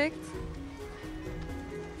 Perfect.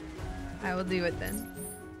 I will do it then.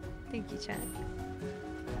 Thank you, chat.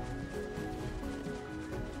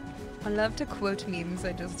 I love to quote memes,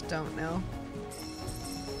 I just don't know.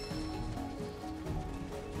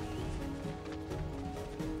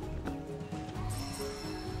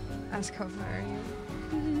 Ask how far are you?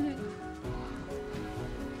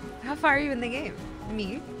 How far are you in the game?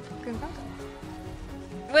 Me? Gongaga.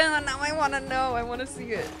 Well, now I want to know. I want to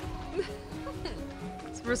see it.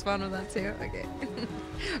 Let's respond with that too. Okay.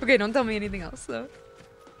 Okay, don't tell me anything else though.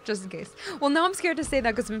 Just in case. Well, now I'm scared to say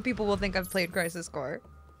that because some people will think I've played Crisis Core.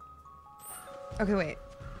 Okay, wait.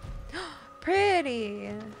 Pretty.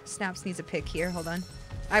 Snaps needs a pick here. Hold on.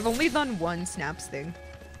 I've only done one Snaps thing.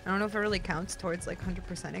 I don't know if it really counts towards like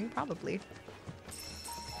 100%ing. Probably.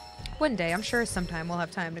 One day. I'm sure sometime we'll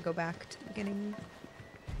have time to go back to the beginning.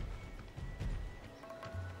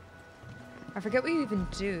 I forget what you even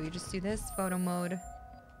do. You just do this photo mode.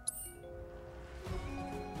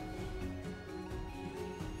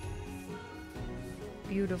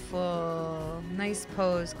 Beautiful. Nice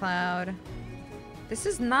pose, Cloud. This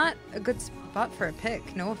is not a good spot for a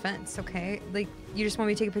pic. No offense, okay? Like, you just want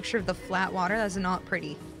me to take a picture of the flat water? That's not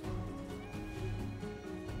pretty.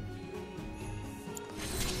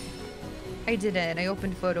 I did it. I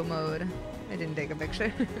opened photo mode. I didn't take a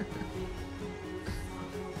picture.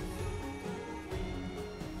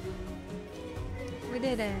 We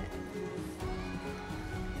did it.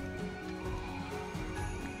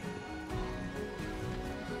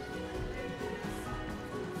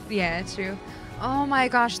 Yeah, it's true. Oh my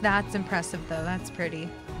gosh, that's impressive though. That's pretty.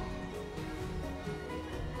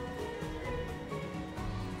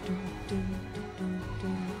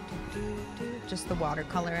 Just the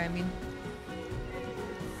watercolor, I mean.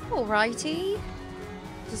 Alrighty.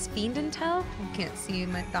 Does Fiend Intel? I can't see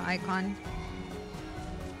the icon.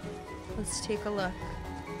 Let's take a look.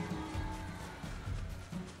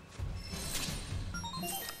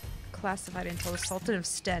 Classified intel, Sultan of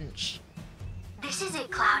Stench. This is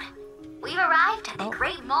it, Cloud. We've arrived at the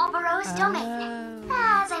Great Marlboro's domain.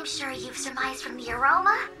 As I'm sure you've surmised from the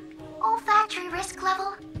aroma, olfactory risk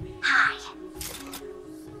level high.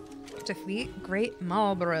 Defeat Great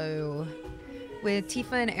Marlboro. With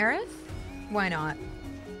Tifa and Aerith? Why not?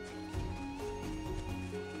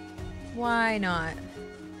 Why not?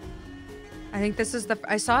 I think this is the...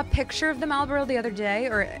 I saw a picture of the Marlboro the other day,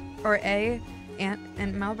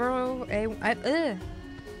 and Marlboro, a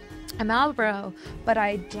Marlboro, but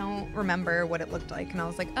I don't remember what it looked like, and I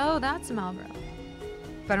was like, oh, that's a Marlboro.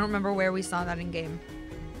 But I don't remember where we saw that in game.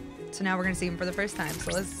 So now we're gonna see him for the first time,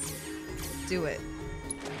 so let's do it.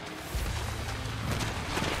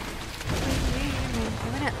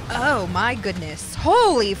 Oh my goodness.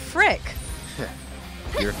 Holy frick!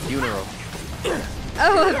 Your funeral.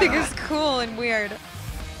 Oh, that thing is cool and weird.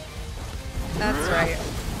 That's right.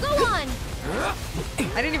 Go on!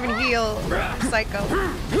 I didn't even heal. Psycho.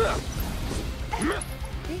 What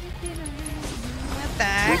the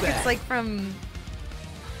heck? It's like from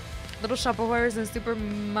Little Shop of Horrors and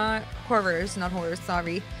Horrors, not horrors,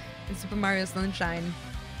 sorry. And Super Mario Sunshine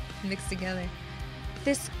mixed together.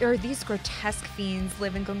 These grotesque fiends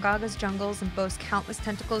live in Gongaga's jungles and boast countless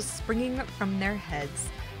tentacles springing from their heads.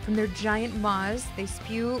 From their giant maws, they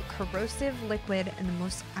spew corrosive liquid and the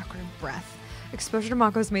most acrid breath. Exposure to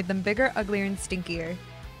Makos made them bigger, uglier, and stinkier.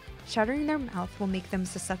 Shattering their mouth will make them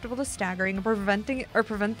susceptible to staggering or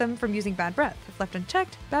prevent them from using bad breath. If left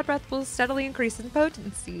unchecked, bad breath will steadily increase in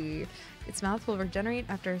potency. Its mouth will regenerate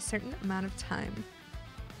after a certain amount of time.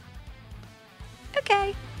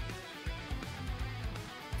 Okay.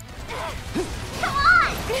 Come on!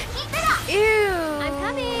 Keep it up! Ew! I'm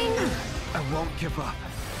coming! I won't give up.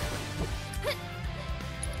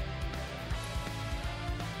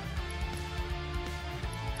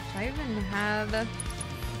 Do I even have...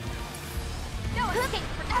 No escape!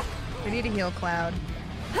 I need to heal Cloud.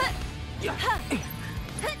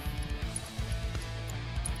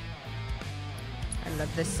 I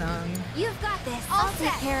love this song. You've got this. I'll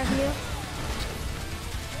take care of you.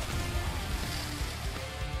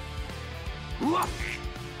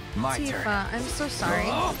 My turn. Tifa, I'm so sorry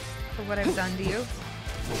for what I've done to you.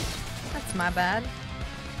 That's my bad.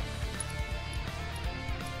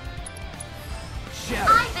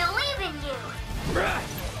 I believe in you.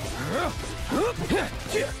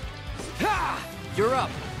 You're up.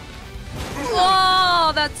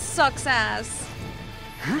 Oh, that sucks ass.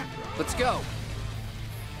 Let's go.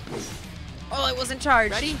 Oh, it wasn't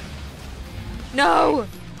charged. Ready? No!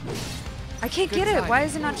 I can't Good get it. timing. Why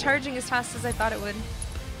is it not charging as fast as I thought it would?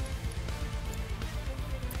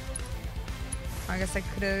 I guess I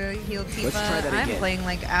could have healed Tifa. Let's try that I'm again. playing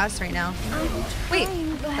like ass right now. Wait,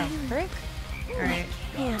 what the frick? Alright.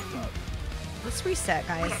 Let's reset,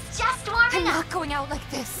 guys. Just warming I'm up. not going out like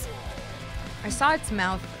this. I saw its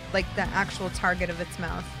mouth, like the actual target of its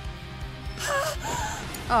mouth.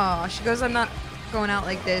 Oh, she goes, I'm not going out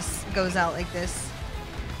like this, goes out like this.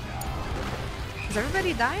 Is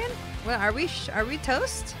everybody dying? What, are we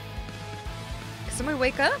toast? Can someone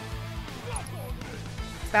wake up?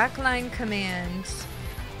 Backline command.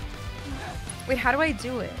 Wait, how do I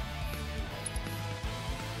do it?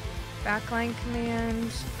 Backline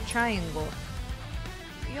command, triangle.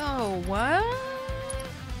 Yo, what?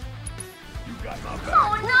 You got my back.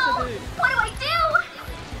 Oh no! What do I do?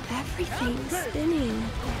 Everything's spinning.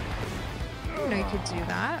 I didn't know you could do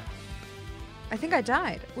that. I think I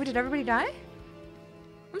died. Wait, did everybody die?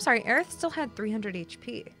 I'm sorry, Aerith still had 300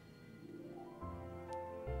 HP.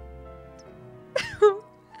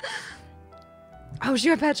 Oh, she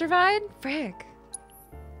got petrified? Frick.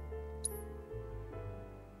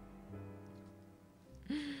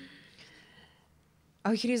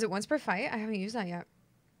 Oh, you can use it once per fight? I haven't used that yet.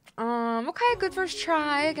 Okay, good first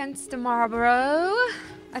try against the Marlboro.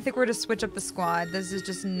 I think we're to switch up the squad. This is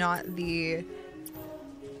just not the... I'm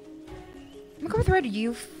gonna go with Red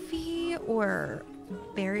Yuffie or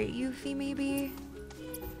Barret Yuffie, maybe?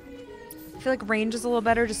 I feel like range is a little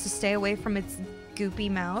better just to stay away from its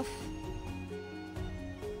goopy mouth.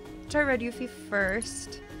 Try Red Yuffie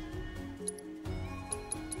first.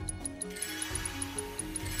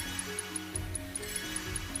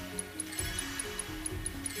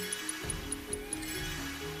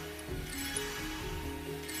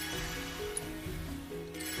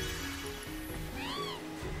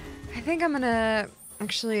 I think I'm gonna...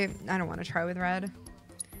 Actually, I don't want to try with Red. I'm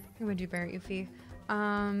gonna do Barret Yuffie.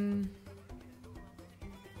 I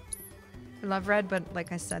love Red, but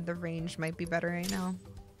like I said, the range might be better right now.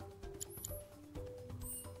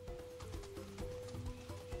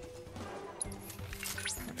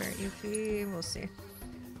 Barret Yuffie, we'll see.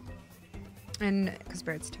 And because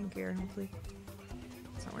Barret's tankier, hopefully.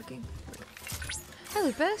 It's not working. Hi,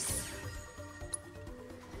 Lupus.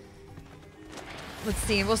 Let's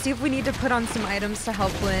see. We'll see if we need to put on some items to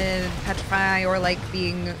help with petrify or like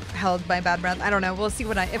being held by bad breath. I don't know. We'll see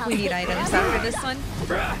what if we need items after this one.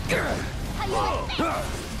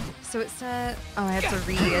 So it said, oh, I have to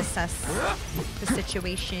reassess the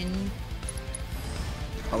situation.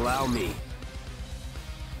 Allow me.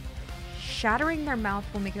 Shattering their mouth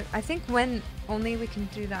will make it. I think when only we can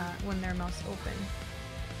do that when their mouth's open.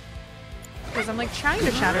 Because I'm like trying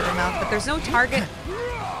to shatter their mouth, but there's no target.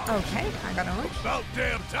 Okay, I got owned. About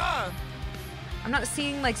damn time. I'm not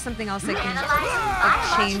seeing like something else I can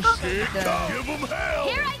like, change the. Give 'em hell.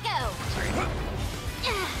 Here I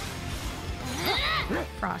go.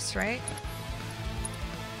 Frost, right?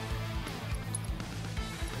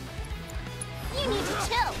 You need to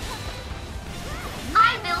chill.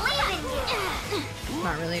 I believe in you.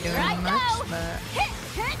 Not really doing Right much, now. but.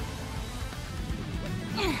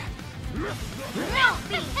 No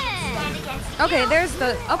feet stand against you. Okay, there's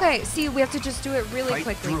the. Okay, see, we have to just do it really Fight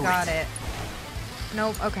quickly. through Got it. it.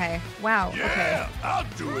 Nope. Okay. Wow. Okay. Yeah, I'll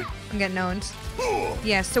do it. I'm getting owned.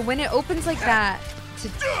 Yeah. So when it opens like that to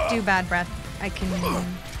do bad breath, I can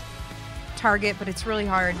target, but it's really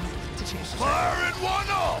hard to change the target. Fire at one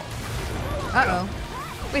off. Uh oh.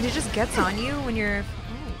 Wait, it just gets on you when you're. Oh,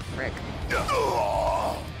 frick.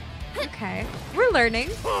 Okay. We're learning.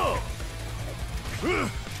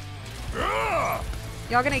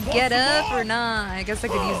 Y'all gonna get up or not? I guess I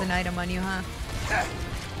could use an item on you, huh?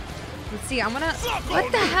 Let's see. I'm gonna.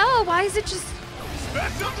 What the hell? Why is it just.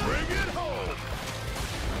 Back to bring it home.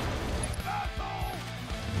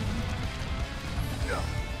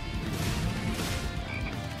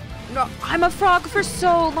 No, I'm a frog for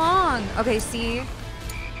so long. Okay, see?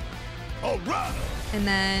 All right. And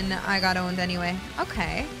then I got owned anyway.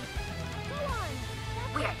 Okay.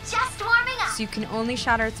 We're just warming up. So you can only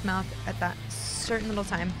shatter its mouth at that certain little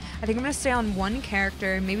time. I think I'm gonna stay on one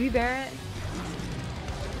character, maybe Barret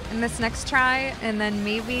in this next try, and then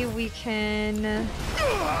maybe we can.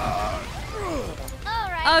 All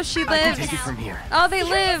right. Oh, she I can lives. take it from here. Oh, they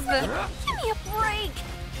live. Give me a break.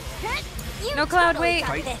 You No, Cloud, wait.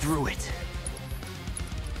 Fight through it.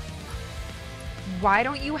 Why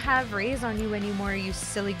don't you have Rays on you anymore, you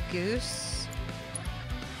silly goose?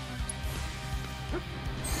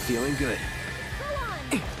 Feeling good.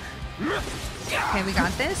 Okay, we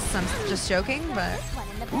got this. I'm just joking, but...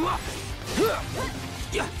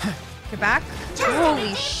 Get back.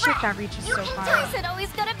 Holy shit, that reaches so far. Is it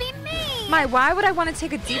always gonna be me? Why would I want to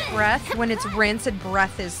take a deep breath when its rancid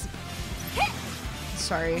breath is...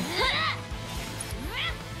 Sorry.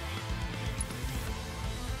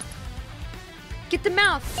 Get the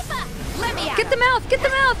mouth! Let me Get the mouth! Get the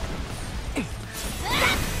mouth!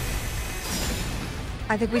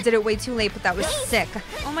 I think we did it way too late, but that was sick.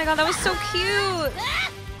 Oh my god, that was so cute!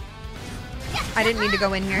 I didn't mean to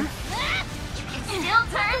go in here. Still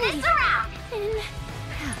turn this around.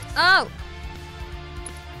 Oh!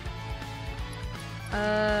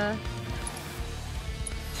 At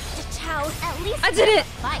least I did it!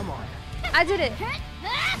 Come on. I did it!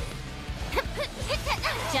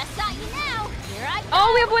 Just got you now. Here I go.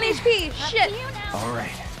 Oh, we have 1 HP! Shit!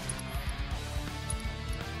 Alright.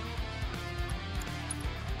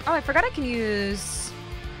 Oh, I forgot I can use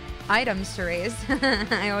items to raise.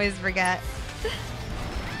 I always forget.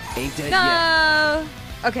 Ain't dead yet. No!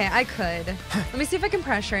 Okay, I could. Let me see if I can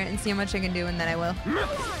pressure it and see how much I can do, and then I will.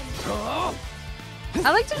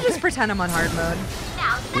 I like to just pretend I'm on hard mode.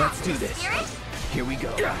 Let's do this. Here we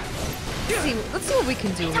go. Let's see what we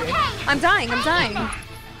can do here. I'm dying, I'm dying.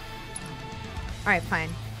 Alright, fine.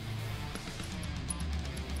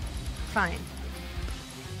 Fine.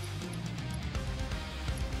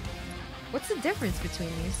 What's the difference between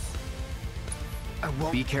these? I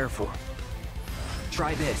won't. Be careful.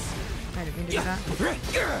 Try this. I didn't mean to do that.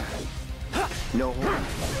 No.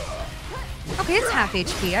 Okay, it's half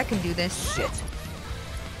HP. I can do this. Shit.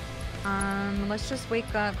 Let's just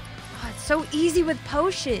wake up. Oh, it's so easy with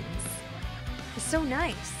potions. It's so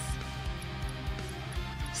nice.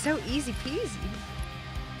 So easy peasy.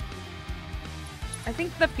 I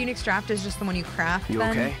think the Phoenix Draft is just the one you craft. You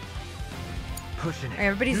then. okay? Pushing it.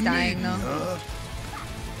 Everybody's dying though.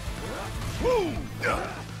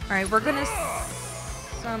 Alright, we're gonna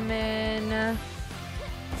summon...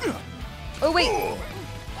 Oh wait!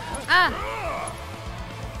 Ah!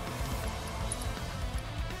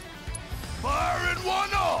 Fire in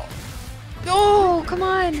one off! Oh, come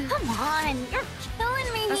on! Come on, you're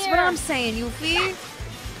killing me That's here. what I'm saying, Yuffie.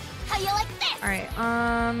 How you like this? Alright,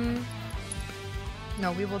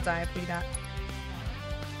 no, we will die if we do that.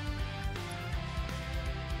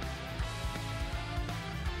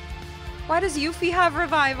 Why does Yuffie have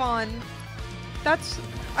revive on? That's...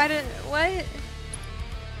 I didn't... What?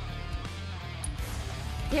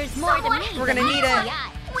 There's more to me. We're gonna need it.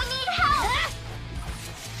 We need help.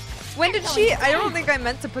 When did she... I don't think I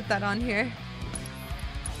meant to put that on here.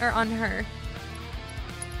 Or on her.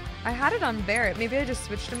 I had it on Barrett. Maybe I just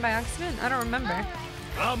switched him by accident. I don't remember.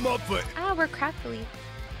 I'm up for it. Ah, we're crackly.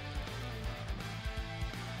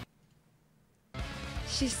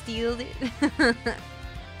 She stealed it.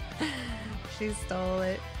 She stole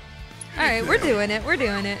it. Alright, we're doing it. We're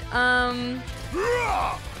doing it. I'm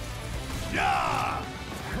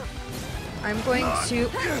going to...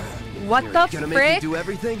 What the Gonna make frick? you do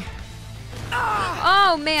everything?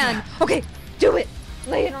 Oh, man. Okay, do it.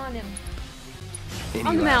 Lay it on him. Any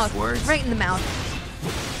On the last mouth. words? Right in the mouth.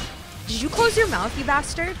 Did you close your mouth, you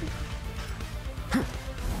bastard?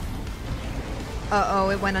 Uh-oh,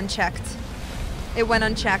 it went unchecked. It went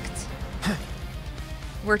unchecked.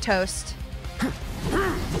 We're toast.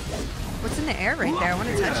 What's in the air right there? I want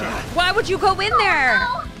to touch it. Why would you go in there?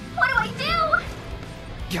 Oh, no. What do I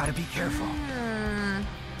do? Gotta be careful.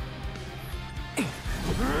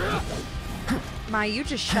 Ma, you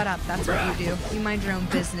just shut up. That's what you do. You mind your own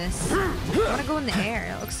business. I want to go in the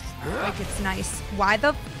air. It looks like it's nice. Why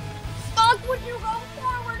the fuck would you go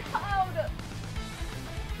forward, Cloud?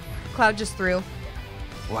 Cloud just threw.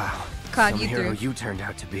 Wow. Cloud, Some you hero threw. you turned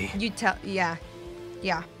out to be. You tell, yeah.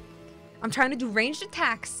 Yeah. I'm trying to do ranged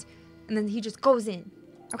attacks, and then he just goes in.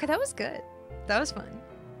 Okay, that was good. That was fun.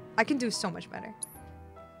 I can do so much better.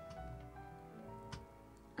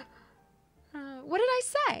 What did I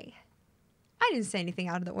say? I didn't say anything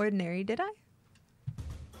out of the ordinary, did I?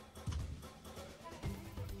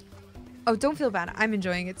 Oh, don't feel bad. I'm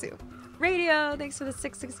enjoying it too. Radio, thanks for the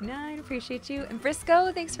 669. Appreciate you. And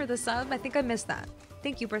Briscoe, thanks for the sub. I think I missed that.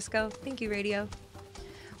 Thank you, Briscoe. Thank you, Radio.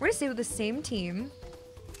 We're gonna stay with the same team.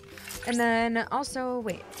 And then also,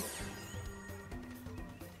 wait.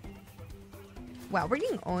 Wow, we're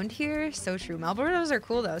getting owned here. So true. Malboros are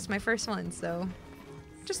cool though. It's my first one, so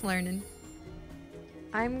just learning.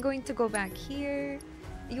 I'm going to go back here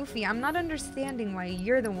Yuffie, I'm not understanding why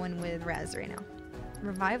you're the one with Res right now.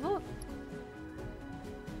 Revival?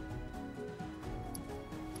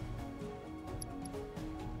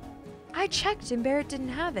 I checked and Barrett didn't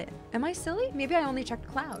have it. Am I silly? Maybe I only checked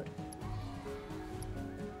Cloud.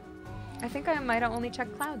 I think I might have only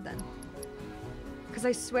checked Cloud then. Because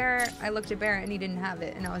I swear I looked at Barrett and he didn't have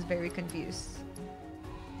it and I was very confused.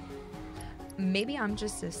 Maybe I'm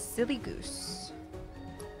just a silly goose.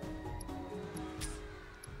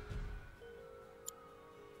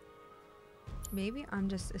 Maybe I'm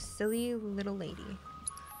just a silly little lady.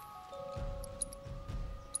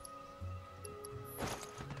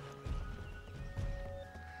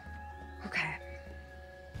 Okay.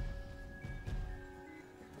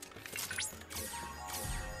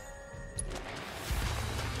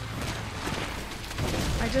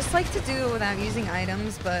 I just like to do it without using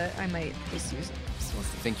items, but I might just use them. So we'll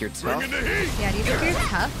see. Think you're tough? Yeah, do you think you're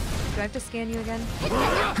tough? Do I have to scan you again?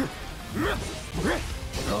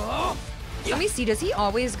 Let me see, does he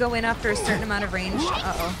always go in after a certain amount of range?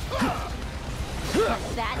 Uh-oh.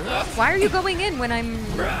 Why are you going in when I'm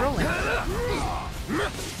rolling?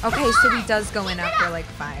 Okay, so he does go in after like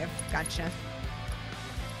 5. Gotcha.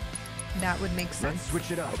 That would make sense. Let's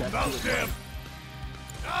switch it up.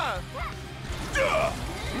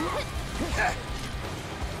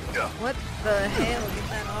 What the hell? Get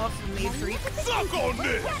that off of me, freak. Suck on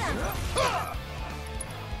this!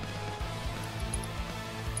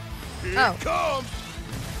 Oh. Comes.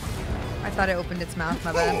 I thought it opened its mouth,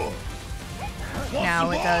 my bad. Now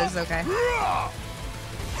it does, okay.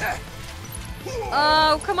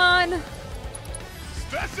 Oh, come on!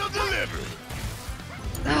 Special delivery.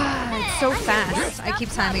 Ah, it's so fast. I keep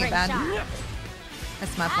timing it bad.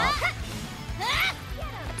 That's my fault.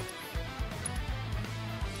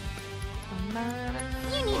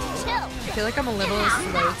 You need to chill. I feel like I'm a little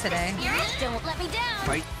slow today. Don't let me down.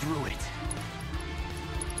 Fight through it.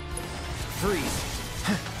 Freeze.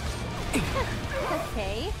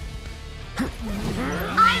 Okay.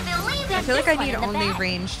 I feel like I need only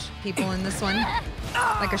ranged people in this one.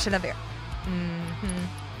 Like I should have air.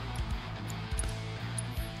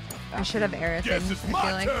 I should have Aerith in, I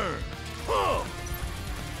feel like.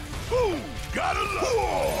 Gotta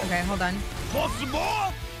love. Okay, hold on. Want some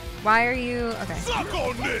more? Why are you... Okay. Suck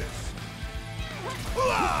on this.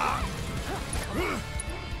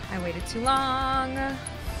 I waited too long.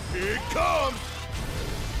 Here it comes.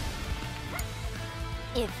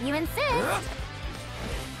 If you insist.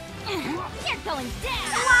 You're going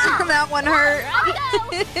down. That one hurt.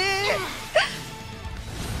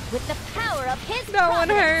 With the power of his That one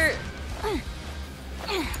hurt.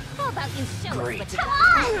 How about you show us what you Come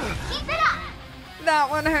got? on! Keep it up! That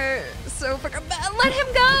one hurt so fucking bad. Let him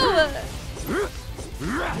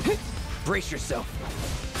go! Brace yourself.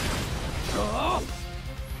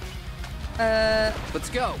 Let's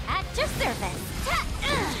go. At your service.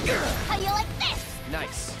 How you like this?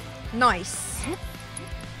 Nice. Nice.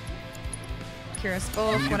 Cure us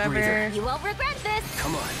both, whatever. You won't regret this.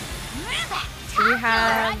 Come on. Do we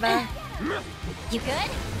have... You good?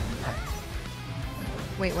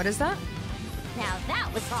 Wait, what is that? Now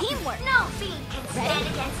that was teamwork. No fiend can stand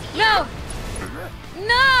against you! No!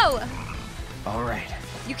 No! All right.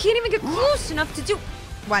 You can't even get close enough to do...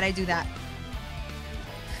 Why'd I do that?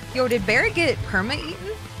 Yo, did Barrett get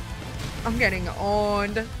perma-eaten? I'm getting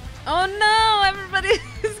owned. Oh no! Everybody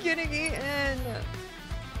is getting eaten.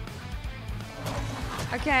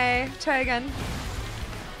 Okay, try again.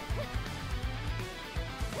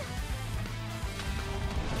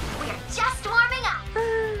 We're just warming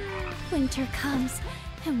up! Winter comes,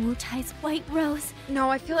 and Wu Tai's white rose No,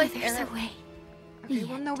 I feel like... withers away. Okay,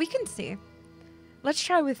 well, no, we can see. Let's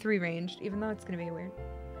try with 3 ranged, even though it's gonna be weird.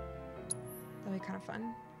 That'll be kind of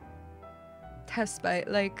fun. Test bite,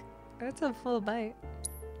 like, that's a full bite.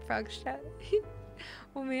 Frog chat.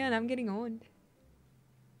 Oh man, I'm getting owned.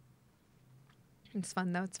 It's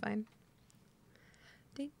fun though, it's fine.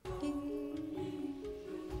 Ding, ding.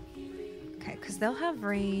 Okay, because they'll have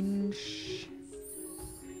range.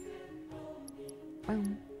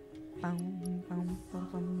 Boom, boom, boom, boom,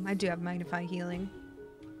 boom. I do have Magnify healing.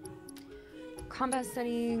 Combat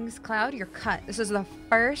settings. Cloud, you're cut. This is the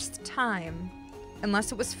first time,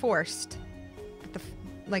 unless it was forced,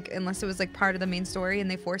 unless it was like part of the main story and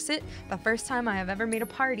they force it, the first time I have ever made a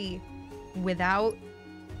party without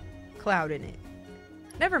Cloud in it.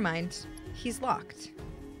 Never mind. He's locked.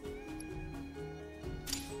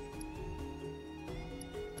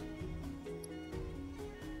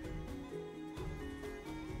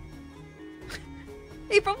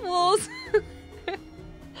 April Fools!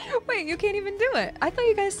 Wait, you can't even do it. I thought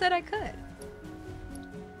you guys said I could.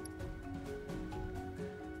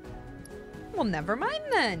 Well, never mind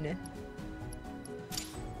then.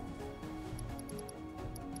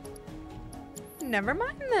 Never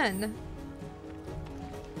mind then.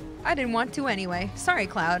 I didn't want to anyway. Sorry,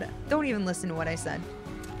 Cloud. Don't even listen to what I said.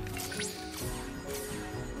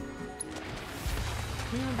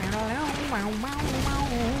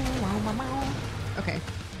 Okay,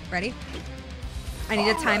 ready? I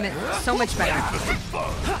need to time it so much better.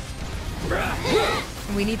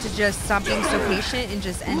 And we need to just stop being so patient and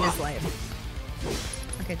just end his life.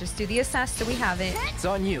 Okay, just do the assess so we have it. It's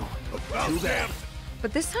on you. Too bad.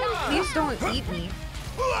 But this time, please don't eat me.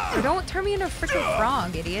 Or don't turn me into a freaking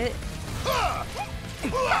frog, idiot. Come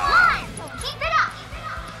on! Keep it up!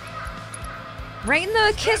 Right in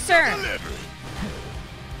the kisser!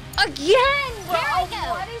 Again! Bro,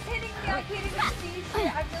 What is hitting me? I can't even see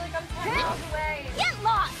shit. I feel like I'm 10 miles away. Get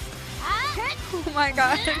lost! Oh my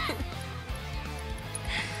god.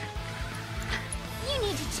 You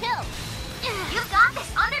need to chill. You've got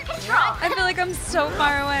this under control! I feel like I'm so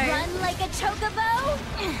far away. Run like a chocobo.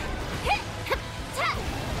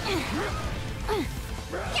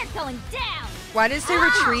 You're going down. Why did it say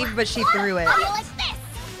retrieve, but she threw it? You like this?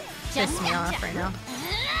 Piss me off right now.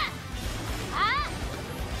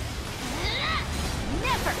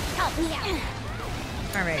 Never help me out.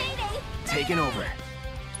 Alright. Taking over.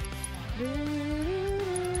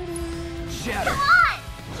 Shatter. Come on!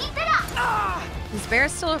 Keep it up! Is Bear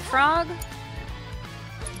still a frog?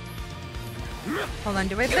 Hold on,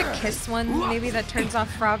 do I have the kiss one? Maybe that turns off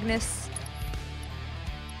frogness.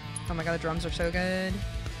 Oh my god, the drums are so good.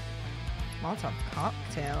 Molotov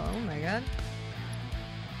cocktail, oh my god.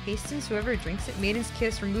 Hastens whoever drinks it. Maiden's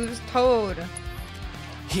kiss removes toad.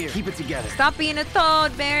 Here, keep it together. Stop being a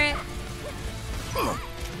toad, Barrett.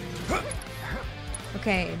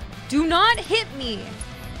 Okay, do not hit me.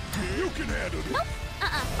 You can handle it. Nope.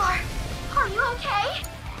 Are you okay?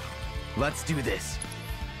 Let's do this.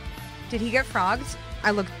 Did he get frogged?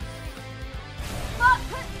 I look.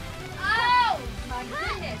 Oh! My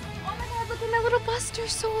goodness. Oh my god, look at my little Buster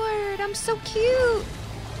sword. I'm so cute.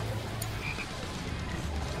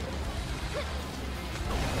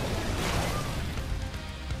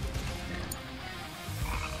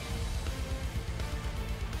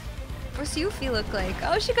 What's Yuffie look like?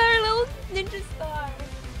 Oh, she got her little ninja star.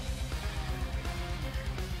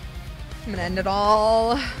 I'm gonna end it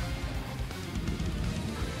all.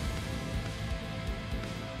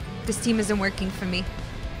 This team isn't working for me.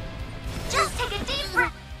 Just take a deep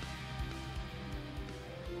breath.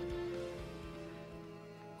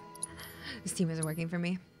 This team isn't working for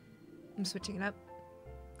me. I'm switching it up.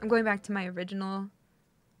 I'm going back to my original.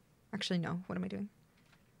 Actually, no. What am I doing?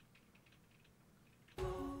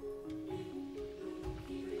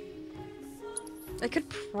 I could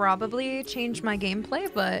probably change my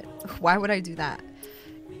gameplay, but why would I do that?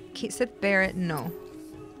 Sith Barrett, no.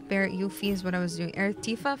 Barrett Yuffie is what I was doing. Aerith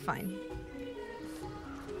Tifa, fine.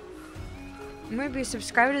 I'm gonna be a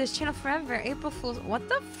subscriber to this channel forever. April Fool's. What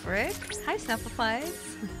the frick? Hi, Snaplifies.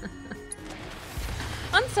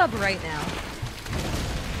 Unsub right now.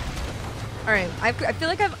 Alright, I feel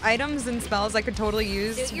like I have items and spells I could totally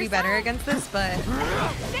use to be better against this, but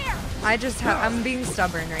I just have. I'm being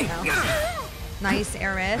stubborn right now. Nice,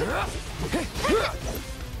 Aerith.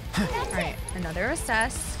 Alright, another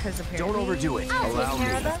assess, because apparently... Don't overdo it. Allow me.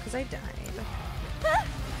 Because I died.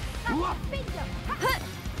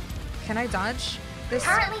 Can I dodge this?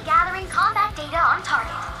 Currently gathering combat data on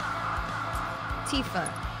target.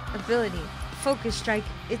 Tifa, ability, focus strike,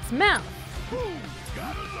 its mouth.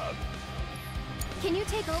 Can you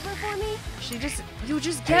take over for me? You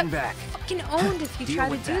just get back. fucking owned if you try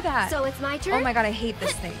to do that. So it's my turn? Oh my god, I hate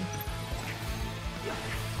this thing.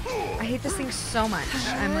 I hate this thing so much.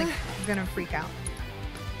 I'm like gonna freak out.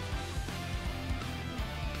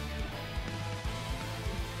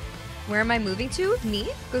 Where am I moving to? Me?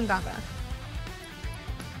 Gongaga.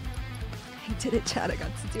 I did it, Chad. I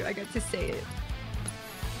got to say it.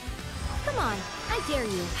 Come on, I dare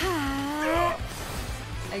you.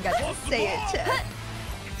 I got to say it, Chad.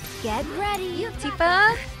 Get ready.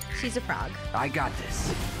 Tifa, she's a frog. I got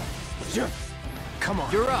this. Come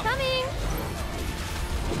on. You're up. Coming.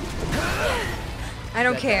 I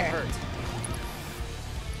don't care. Hurt.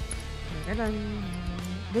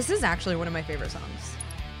 This is actually one of my favorite songs.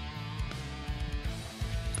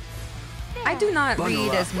 I do not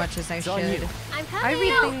read as much as I should. I'm coming. I read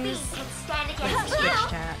No things beast can stand like against Twitch you.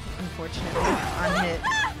 chat, unfortunately, on hit.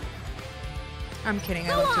 I'm kidding,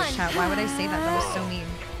 I love Twitch chat. Why would I say that? That was so mean.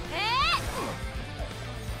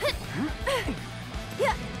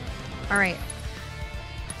 Alright.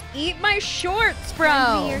 Eat my shorts, bro!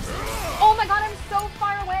 Oh my god, I'm so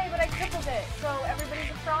far away, but I crippled it. So everybody's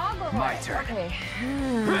a frog? My turn. Okay.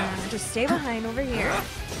 Just stay behind over here.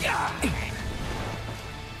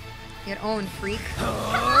 Get owned, freak.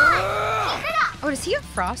 Oh, does he have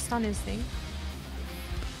frost on his thing?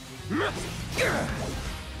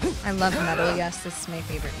 I love metal. Yes, this is my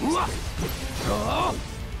favorite music.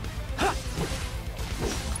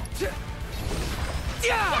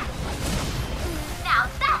 Now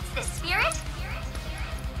that's the spirit.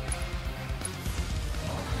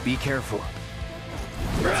 Be careful.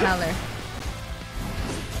 Tell her.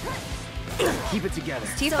 Keep it together.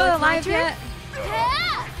 Is Tifa alive yet?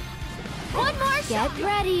 One more shot. Get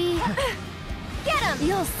ready. Get him.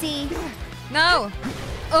 You'll see. No.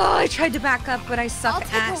 Oh, I tried to back up, but I suck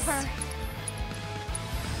ass.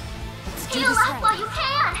 Heal up while you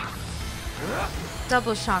can.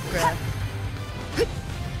 Double chakra.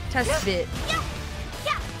 Test bit.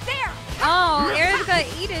 Yeah, there. Oh, Aerith got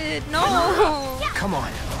eaten. No. Come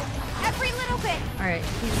on. Every little bit. All right,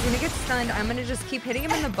 he's gonna get stunned. I'm gonna just keep hitting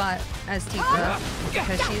him in the butt as Tifa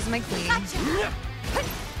because she's my queen.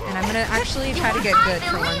 And I'm gonna actually try to get good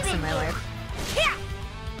for once in my life. Yeah.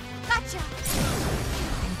 Gotcha.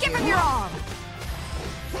 Thank Give you. him your arm.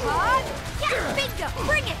 Yeah, bingo.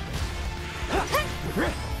 Bring it.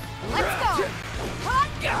 Let's go.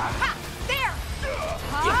 There.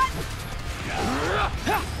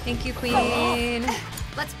 Thank you, queen.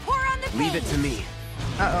 Let's pour on the pain. Leave it to me.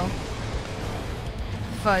 Uh-oh.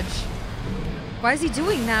 Fudge. Why is he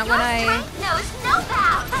doing that when I... Knows no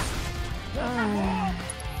bounds.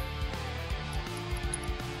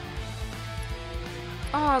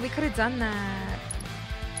 Oh, we could have done that.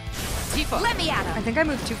 Tifa. Let me at him. I think I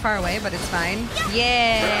moved too far away, but it's fine.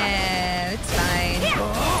 Yeah, it's fine.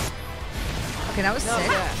 Okay, that was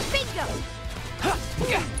sick. Bingo.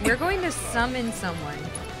 We're going to summon someone.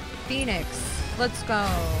 Phoenix, let's go.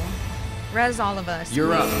 Res all of us.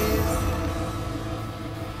 You're up.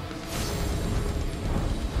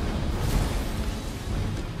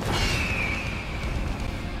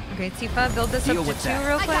 Okay, Tifa, build this Deal up to with 2 that.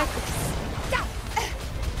 real quick.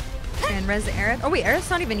 And res Aerith. Oh wait, Aerith's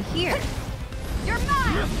not even here. You're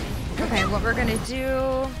mine. Okay, what we're gonna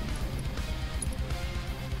do...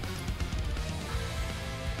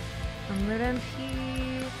 100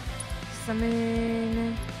 MP.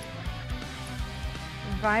 Summon...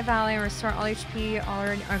 Revive ally, restore all HP,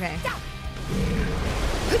 already... Okay.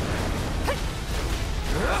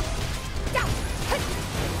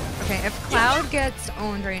 Okay, if Cloud gets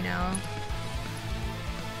owned right now,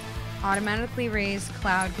 automatically raise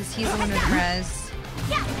Cloud because he's the one with res.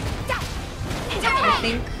 I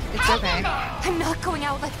think it's okay. I'm not going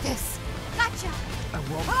out like this. Gotcha. I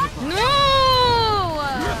won't keep No!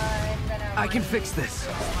 I can fix this.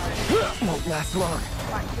 Won't last long.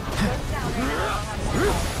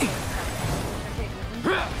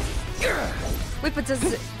 Wait, but does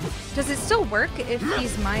it still work if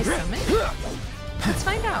he's my summon? Let's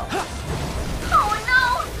find out. Oh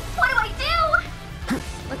no! What do I do?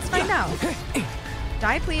 Let's find out.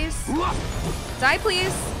 Die, please. Die,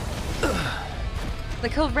 please.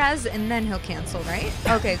 Like, he'll res and then he'll cancel, right?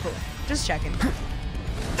 Okay, cool. Just checking.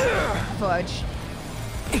 Fudge.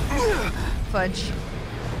 Fudge.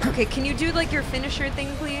 Okay, can you do, like, your finisher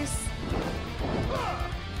thing, please?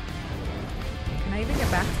 Can I even get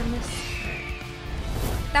back from this?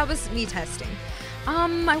 That was me testing.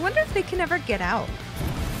 I wonder if they can ever get out.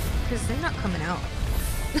 Because they're not coming out.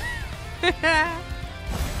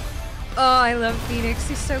 Oh, I love Phoenix.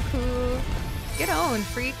 He's so cool. Get on,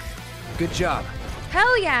 freak. Good job.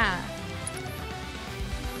 Hell yeah!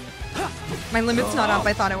 My limit's not up.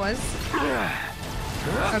 I thought it was.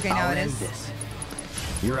 Okay, now I'll it end is. this.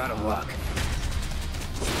 You're out of luck.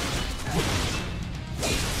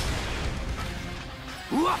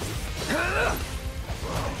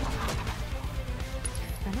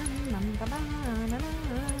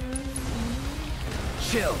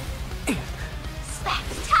 Chill.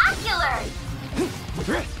 Spectacular!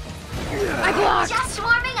 I blocked! Just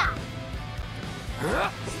warming up.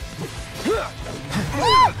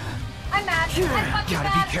 I'm mad.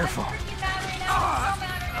 Gotta be careful. I'm mad right now. I'm so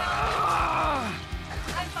mad right now.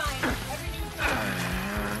 I'm fine. Everything's fine.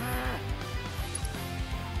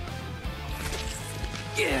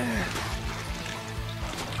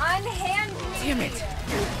 Unhand me. Damn it.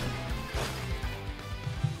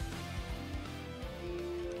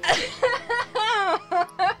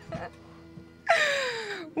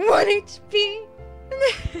 1 HP.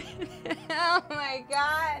 Oh my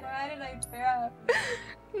god, why did I throw?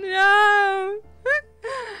 No.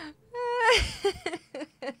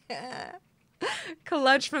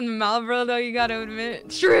 Clutch from the Marlboro though, you gotta admit.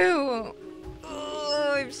 True.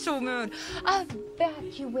 Oh, I'm so mad.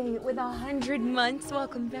 Evacuate with 100 months.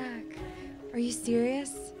 Welcome back. Are you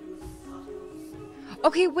serious?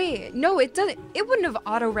 Okay, wait. No, it doesn't. It wouldn't have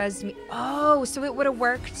auto-res me. Oh, so it would have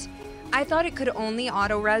worked. I thought it could only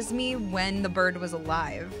auto-res me when the bird was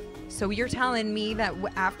alive. So you're telling me that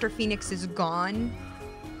after Phoenix is gone,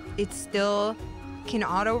 it still can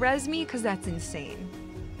auto-res me? Because that's insane.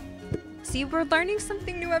 See, we're learning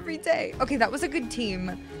something new every day. Okay, that was a good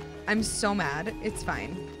team. I'm so mad. It's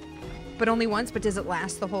fine. But only once, but does it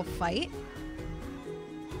last the whole fight?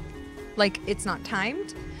 Like, it's not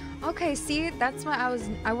timed? Okay, see, that's why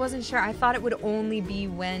I wasn't sure. I thought it would only be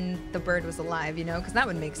when the bird was alive, you know? Because that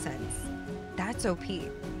would make sense. That's OP.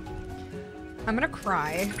 I'm gonna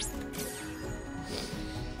cry.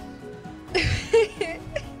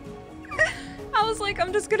 I was like,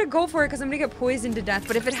 I'm just gonna go for it because I'm gonna get poisoned to death.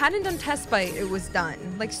 But if it hadn't done test bite, it was done.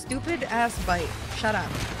 Like, stupid ass bite. Shut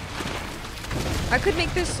up. I could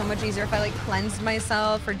make this so much easier if I like cleansed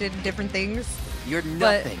myself or did different things. You're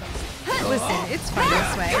nothing. But listen, it's fun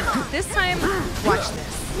this way. This time, watch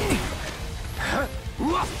this.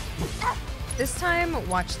 This time,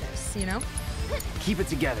 watch this, you know? Keep it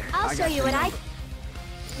together. I'll show you what I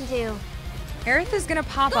can do. Aerith is gonna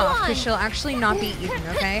pop off because she'll actually not be eaten,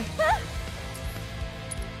 okay?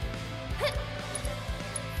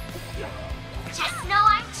 Just know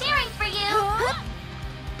I'm cheering for you.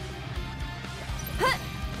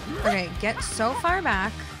 Okay, get so far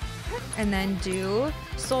back and then do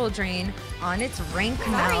Soul Drain on its rank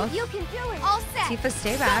mouth. You can do it. All set. Tifa,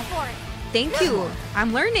 stay back. Go for it. Thank you.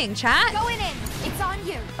 I'm learning, chat. Going in. It's on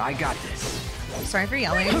you. I got this. Sorry for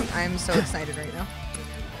yelling. I'm so excited right now.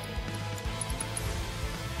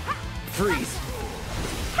 Freeze.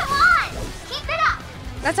 Come on, keep it up.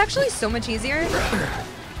 That's actually so much easier.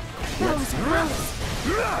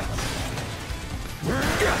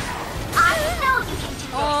 I know you can do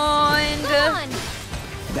this. And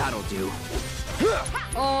That'll do.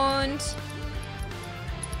 and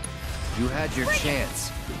You had your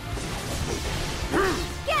chance.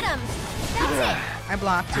 Get him. That's I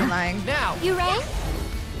blocked. You're lying. Now. it. You ready?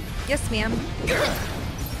 Yes, ma'am.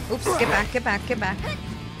 Oops. Get back. Get back. Get back.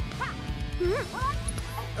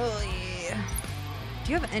 Oh yeah.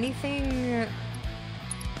 Do you have anything? Yeah,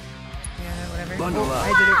 whatever. Bundle up.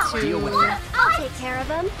 I did it Deal with too. it. I'll take care of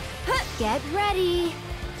him. Get ready.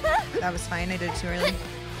 That was fine. I did it too early.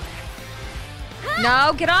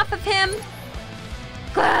 No, get off of him.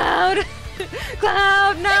 Cloud.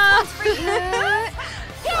 Cloud, no.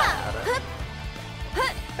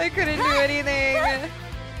 I couldn't do anything.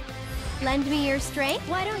 Lend me your strength.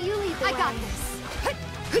 Why don't you lead the way? I got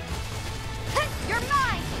this. You're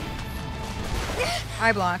mine.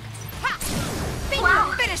 I blocked.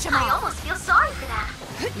 Wow, Finish him I off. almost feel sorry for that.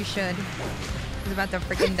 You should. He's about to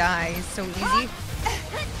freaking die. He's so easy.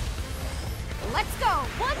 Let's go.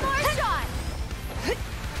 One more shot.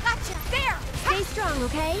 Gotcha. There. Stay strong,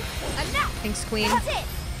 okay? Enough. Thanks, Queen. That's it.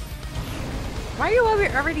 Why are you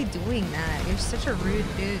already doing that? You're such a rude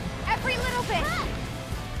dude. Every little bit.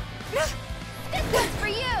 This one's for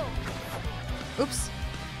you. Oops.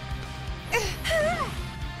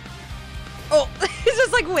 Oh, he's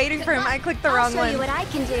just like waiting for him. I clicked the wrong I'll show one. you what I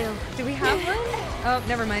can do. Do we have one? Oh,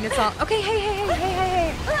 never mind. It's all. Okay,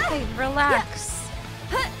 hey, relax.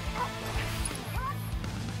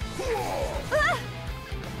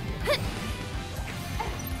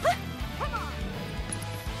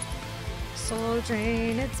 Soul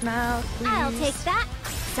drain its mouth, please. I'll take that.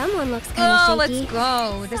 Someone looks kind of Oh, shaky. let's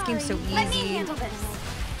go. This game's so Let me easy. handle this.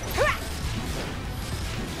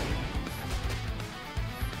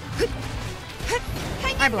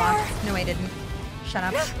 I blocked. No, I didn't. Shut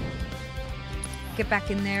up. Get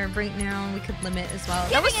back in there right now. We could limit as well.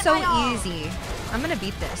 That was so easy. I'm gonna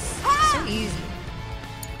beat this. So easy.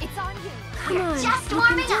 It's on you. Come on, Just you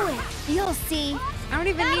warming can do up. it. You'll see. I don't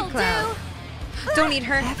even That'll need Cloud. Don't need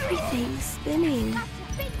her. Everything's spinning.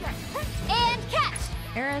 And catch.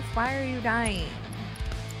 Aerith, why are you dying?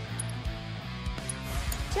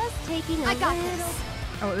 Just taking a little.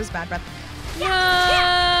 Oh, it was bad breath.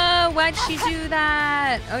 No! Why'd she do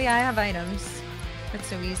that? Oh yeah, I have items. That's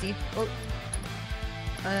so easy. Oh.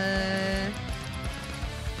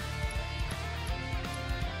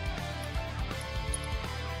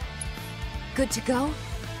 Good to go?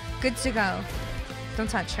 Good to go. Don't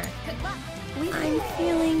touch her. I'm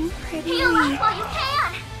feeling pretty Heal weak. up while you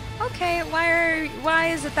can. Okay, why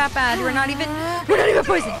is it that bad? We're not even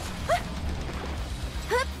poisoned.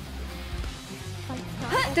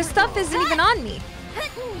 The stuff isn't even on me.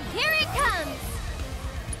 Here it comes.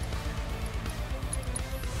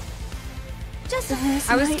 Just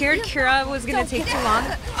I was scared Kira was gonna take too long.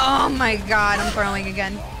 Oh my god, I'm throwing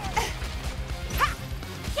again.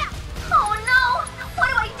 Oh no! What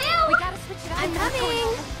do I do? We gotta switch it up. I'm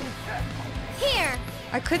coming. Here.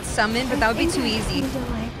 I could summon, but that would be too easy.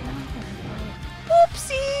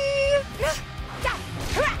 Oopsie!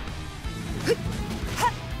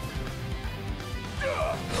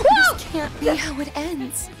 This can't be how it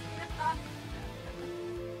ends.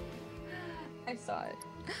 I saw it.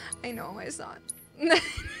 I know, I saw it.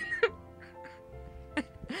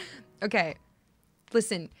 Okay,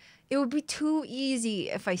 listen. It would be too easy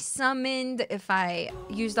if I summoned, if I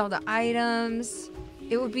used all the items.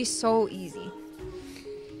 It would be so easy.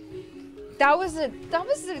 That was a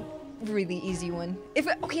really easy one. If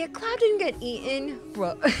Cloud didn't get eaten,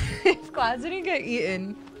 bro. If Cloud didn't get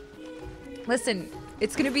eaten, listen,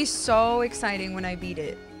 it's gonna be so exciting when I beat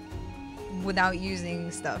it without using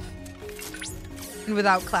stuff and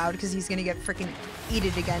without Cloud, because he's gonna get freaking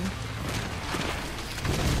eaten again.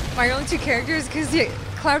 My only two characters, because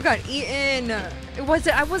Cloud got eaten. I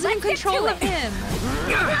wasn't in control of him.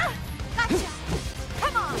 Gotcha.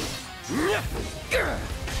 Come on.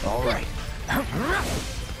 All right.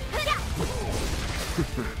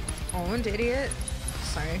 Oh, idiot.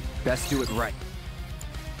 Sorry. Best do it right.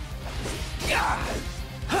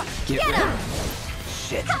 Get him!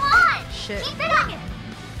 Shit. Come on! Shit. Keep it up!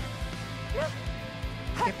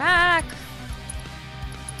 Get back.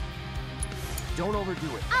 Don't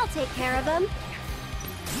overdo it. I'll take care of them.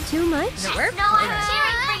 Too much? Does it work? No, I'm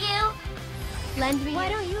cheering for you! Lend me. Why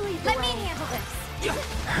don't you lead the Let way? me handle this.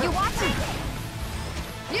 You watching?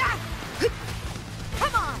 Yeah.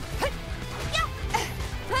 Come on.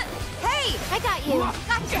 Hey, I got you.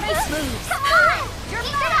 gotcha. Nice moves. Come on!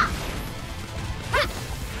 Keep it up!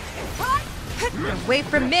 Wait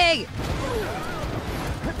for me.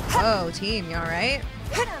 Oh, team, you alright?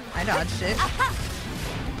 I dodged it.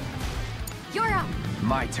 You're up.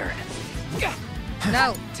 My turn.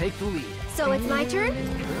 No. Take the lead. So it's my turn?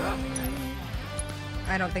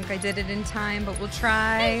 I don't think I did it in time, but we'll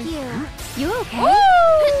try. Thank you. You okay?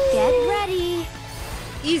 Woo! Get ready.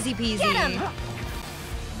 Easy peasy. Get him.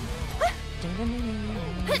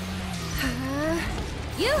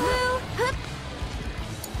 Yoo-hoo.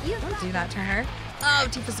 Don't do that to her. Oh,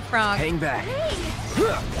 Tifa's a frog. Hang back.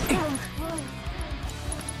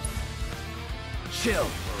 Chill.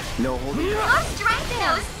 No holding Your strength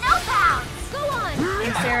knows no bounds! Go on.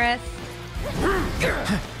 Thanks, Aerith.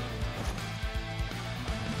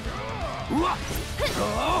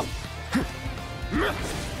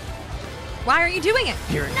 Why are you doing it?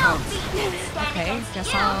 Here it No comes. beat can stand Okay, against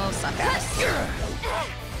guess you! I'll suck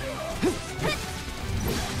ass.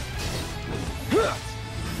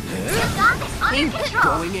 You've got this under control!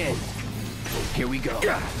 Going in. Here we go.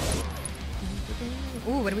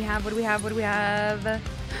 Ooh, what do we have? What do we have? What do we have?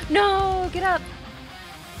 No, get up.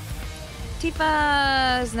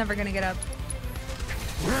 Tifa's never gonna get up.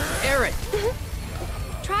 Aaron.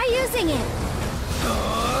 Try using it.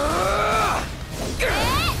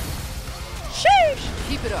 Sheesh!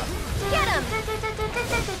 Keep it up. Get him.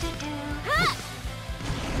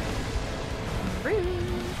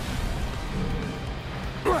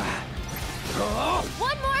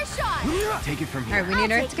 One more shot. Take it from All right, here. we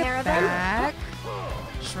need her take to care get of him. back.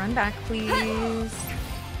 Just run back, please.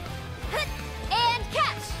 And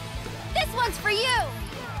catch. This one's for you.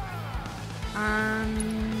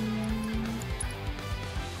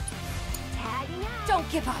 Tagging out. Don't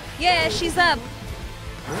give up. Yeah, she's up.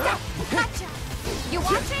 Gotcha. You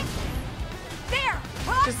watching? There.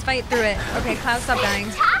 Just fight through it. Okay, Cloud, stop dying.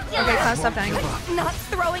 Okay, Cloud, stop dying. Not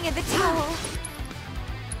throwing in the towel.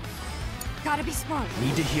 Gotta be smart.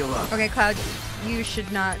 Need to heal up. Okay, Cloud, you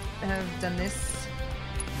should not have done this.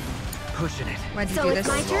 Pushing it. Why'd you So do it's this?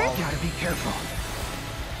 my turn? Gotta be careful.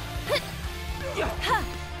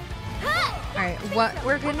 All right, what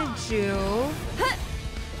we're gonna do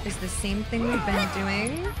is the same thing we've been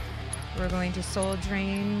doing. We're going to soul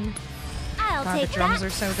drain. I'll God, the take drums that. are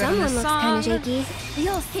so good Someone in this looks song. kind of shaky.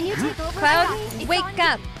 Wheels, can you take over? Cloud, It's wake on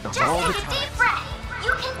up. Just All the take a time. deep breath.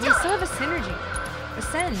 You can We do still it. have a synergy.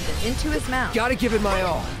 Ascend into his mouth. Gotta give it my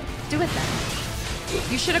all. Do it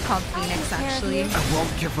then. You should have called Phoenix, actually. I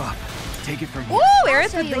won't give up. Take it from here. Ooh,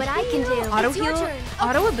 Aerith show with you the what I can do. auto It's your heal, turn.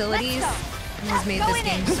 auto Okay, abilities let's has made Go this in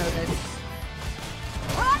game it. so good.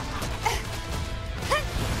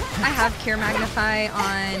 I have Cure Magnify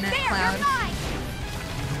on There, Cloud. you're mine.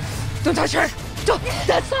 Don't touch her! Don't,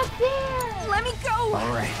 that's not fair! Let me go.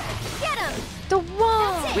 All right. Get him. The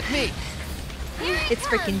wall! With me. It's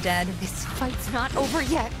freaking dead. This fight's not over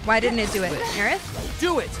yet. Why didn't it do it? Aerith?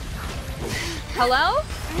 Do it. Hello?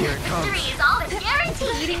 Here it comes. Victory is all but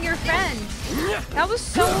guaranteed. Eating your friend. That was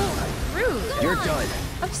so rude. You're done.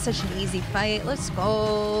 That was such an easy fight. Let's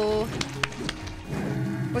go.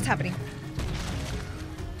 What's happening?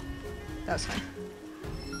 That was fine.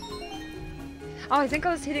 Oh, I think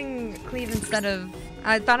I was hitting Cleve instead of...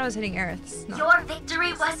 I thought I was hitting Aerith's. No. Your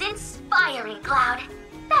victory was inspiring, Cloud.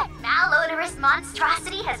 That malodorous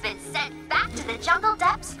monstrosity has been sent back to the jungle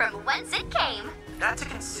depths from whence it came. That's a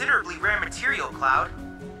considerably rare material, Cloud.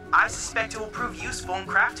 I suspect it will prove useful in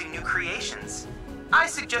crafting new creations. I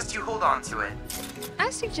suggest you hold on to it. I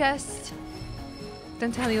suggest...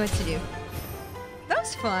 Don't tell me what to do. That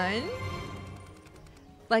was fun.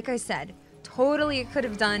 Like I said, totally could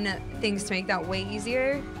have done things to make that way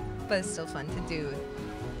easier, but it's still fun to do.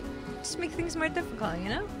 Just make things more difficult, you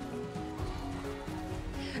know?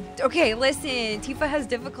 Okay, listen. Tifa has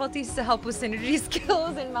difficulties to help with synergy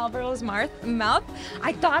skills in Malboro's mouth.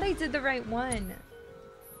 I thought I did the right one.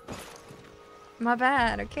 My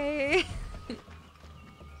bad, okay? Oh,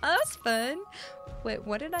 that was fun. Wait,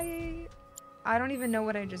 what did I don't even know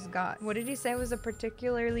what I just got. What did he say was a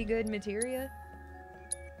particularly good materia?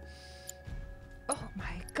 Oh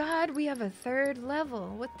my god, we have a 3rd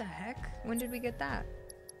level. What the heck? When did we get that?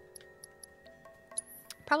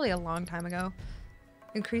 Probably a long time ago.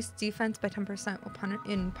 Increased defense by 10% while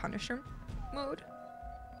in Punisher mode.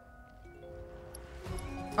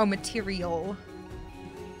 Oh, material.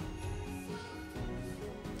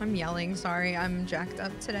 I'm yelling, sorry. I'm jacked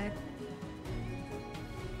up today.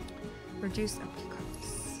 Reduce MP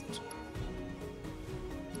cost.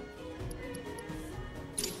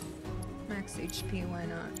 Max HP, why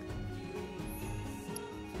not?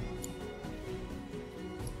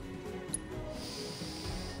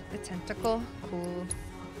 The tentacle, cool.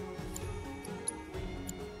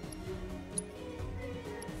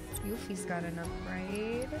 Yuffie's got an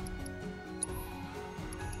upgrade.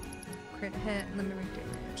 Crit hit, limit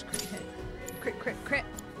damage, crit hit. Crit, crit, crit!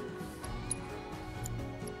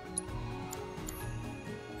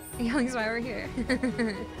 Yelling's why we're here.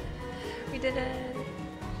 We did it!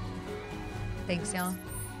 Thanks, y'all.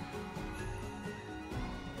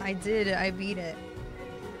 I did it, I beat it.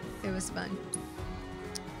 It was fun.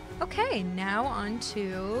 Okay, now on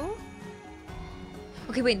to...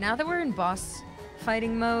 Okay, wait, now that we're in boss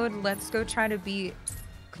fighting mode, let's go try to beat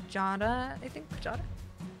Kujata. I think Kujata?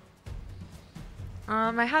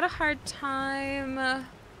 I had a hard time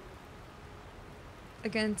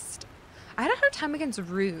against... I had a hard time against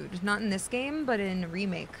Rude. Not in this game, but in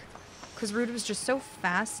Remake. Because Rude was just so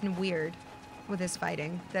fast and weird with his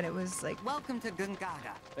fighting that it was like... Welcome to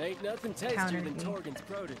Gongaga. Ain't nothing tastier than Torgan's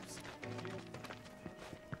produce.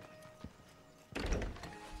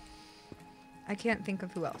 I can't think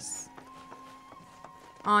of who else.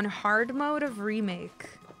 On hard mode of Remake,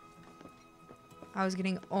 I was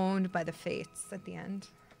getting owned by the Fates at the end.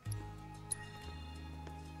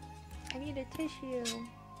 I need a tissue.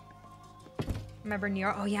 Remember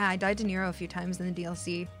Nero? Oh yeah, I died to Nero a few times in the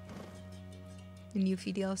DLC. In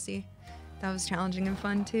Yuffie DLC. That was challenging and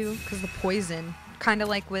fun too, because the poison. Kinda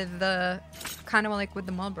like with the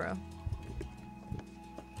Marlboro.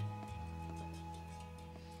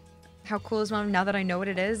 How cool is Mom? Now that I know what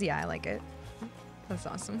it is, yeah, I like it. That's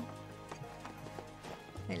awesome.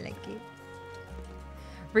 I like it.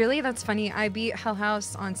 Really? That's funny. I beat Hell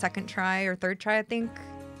House on 2nd try or 3rd try, I think.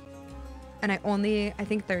 And I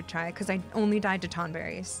think 3rd try, because I only died to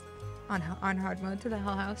Tonberries on hard mode to the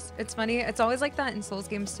Hell House. It's funny. It's always like that in Souls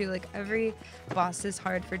games too. Like every boss is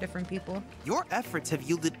hard for different people. Your efforts have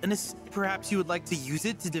yielded perhaps you would like to use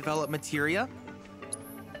it to develop materia?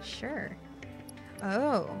 Sure.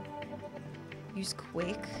 Oh. Use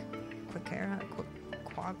Quake.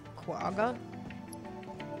 Quagga.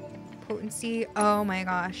 Potency. Oh my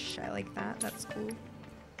gosh. I like that. That's cool.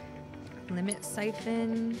 Limit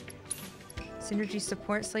Siphon. Synergy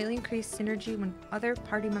support. Slightly increased synergy when other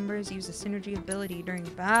party members use a synergy ability during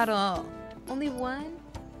battle. Only one?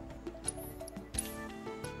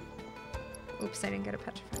 Oops, I didn't get a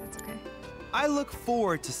petrified. It's okay. I look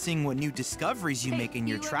forward to seeing what new discoveries you make in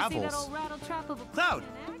your travels. Cloud,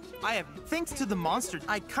 thanks to the monster,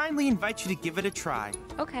 I kindly invite you to give it a try.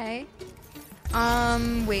 Okay.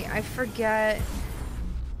 Wait, I forget.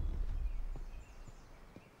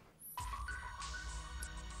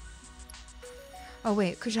 Oh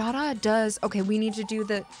wait, Kujata does... Okay, we need to do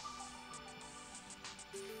the...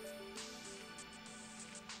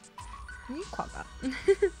 I need Quagga.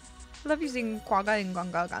 I love using Quagga and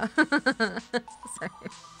Gongaga.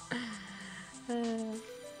 Sorry.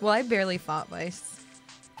 Well, I barely fought Vice.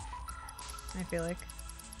 I feel like.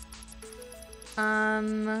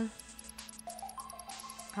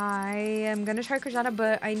 I am gonna try Kujata,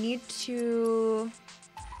 but I need to...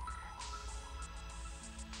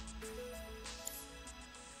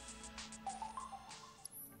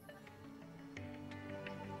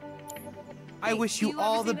 I wish you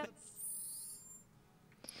all the...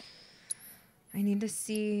 I need to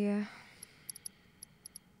see...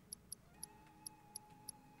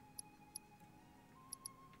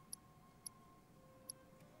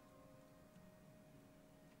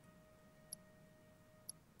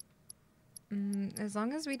 As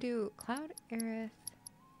long as we do Cloud, Aerith,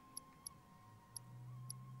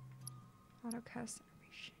 Autocast,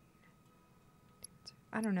 Animation.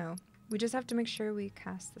 I don't know. We just have to make sure we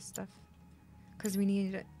cast the stuff. Because we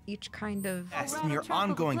need each kind of In your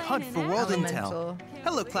ongoing hunt for world intel.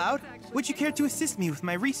 Hello, Cloud. Would you care to assist me with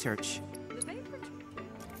my research?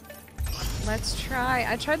 Let's try.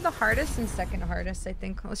 I tried the hardest and second hardest, I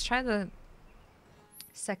think. Let's try the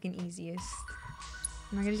second easiest.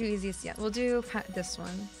 I'm not gonna do easiest yet. We'll do this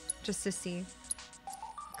one just to see.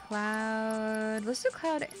 Cloud. Let's do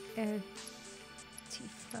Cloud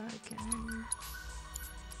Tifa again.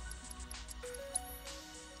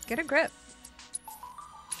 Get a grip.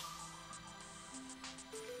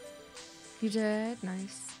 You did?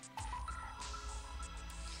 Nice.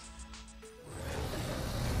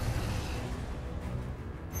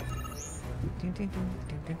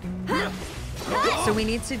 So we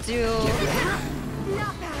need to do...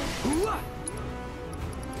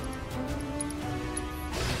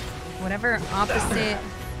 whatever opposite...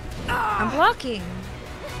 I'm blocking!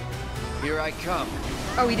 Here I come.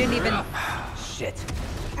 Oh, we didn't even... Shit.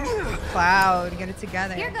 Cloud, get it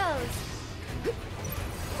together. Here goes.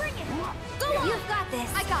 Bring it. Go on. You've got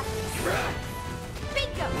this. I got this.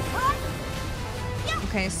 Bingo.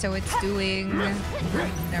 Okay, so it's doing...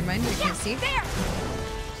 Never mind, we can't see. There.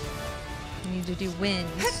 We need to do wind.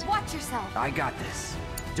 Watch yourself. I got this.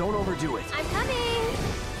 Don't overdo it. I'm coming.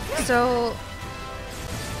 So...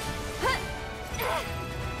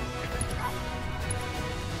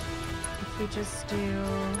 if we just do...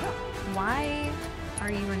 Why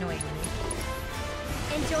are you annoying me?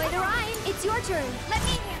 Enjoy the ride. It's your turn. Let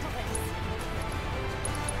me handle this.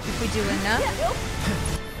 If we do enough...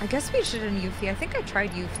 I guess we should in Yuffie. I think I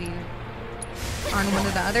tried Yuffie on one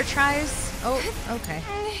of the other tries. Oh, okay.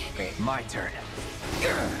 Great. My turn.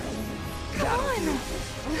 Come on.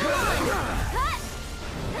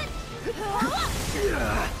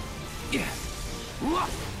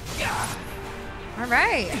 All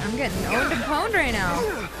right, I'm getting owned and pwned right now.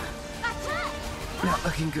 Not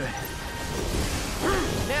looking good.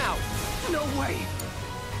 Now! No way!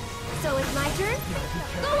 So it's my turn?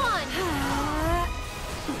 Go on!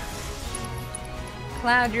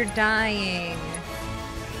 Cloud, you're dying.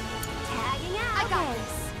 Tagging out. I got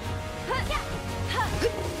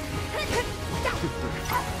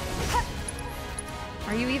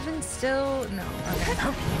Are you even still? No. Okay.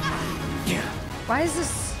 Why is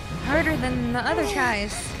this harder than the other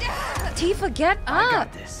tries? Tifa, get up! I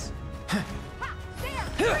got this.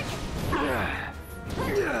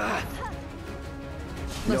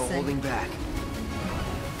 No Listen. holding back.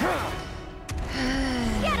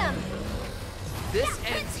 Get him! This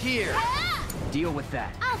ends here. Deal with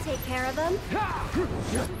that. I'll take care of him.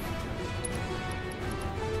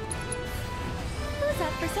 Who's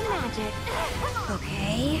up for some magic?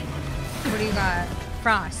 Okay. What do you got?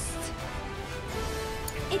 Frost.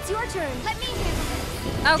 It's your turn. Let me handle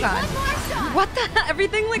this. Oh god. One more shot. What the?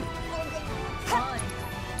 Everything like...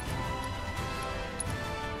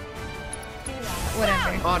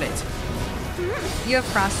 Whatever. On it. You have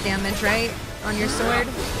frost damage, right? On your sword?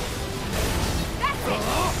 That's it.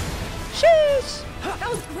 Sheesh! That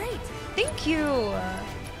was great. Thank you!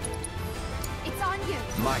 It's on you.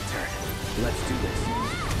 My turn. Let's do this.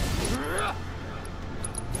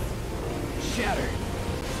 Shatter.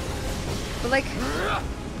 But like...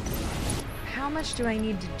 how much do I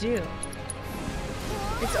need to do?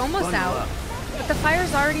 It's almost out. But the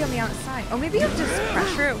fire's already on the outside. Oh, maybe you have to just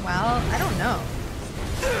pressure it well? I don't know.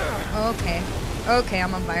 Okay. Okay,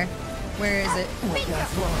 I'm on fire. Where is it? Let's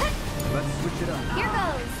switch it up. Here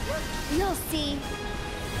goes. You'll see.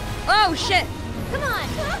 Oh, shit! Come on.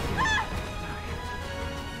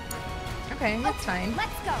 Okay, that's fine.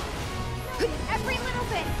 Let's go. Every little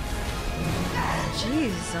bit.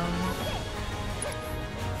 Jeez,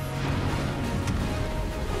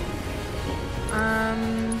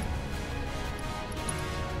 I'm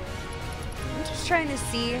just trying to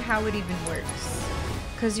see how it even works.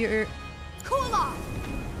 Cause you're... Cool off.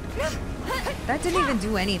 That didn't even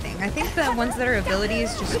do anything. I think the ones that are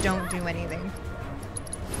abilities just don't do anything.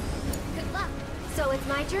 Good luck. So it's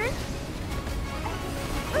my turn?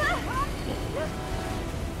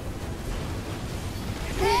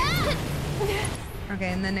 Okay,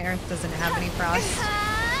 and then Aerith doesn't have any frost.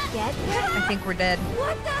 I think we're dead.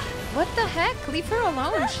 What the heck? Leave her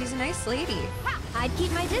alone. She's a nice lady. I'd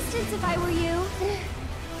keep my distance if I were you.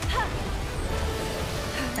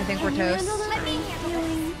 I think we're toast. Let me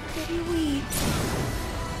feeling pretty weak.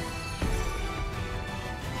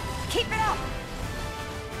 Keep it up.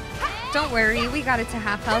 Don't worry, we got it to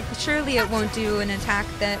half health. Surely it won't do an attack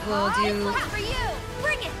that will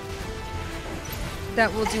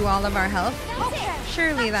do all of our health.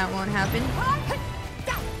 Surely that won't happen.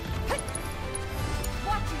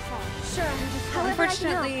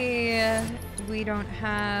 Unfortunately, we don't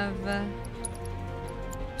have...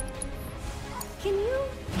 Can you?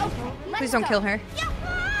 Okay, Please don't kill her.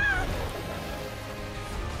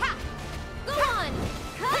 Go on.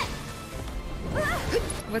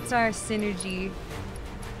 What's our synergy?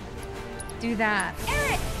 Do that.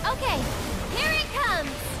 Eric, okay. Here it comes.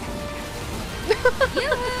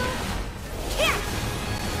 Here.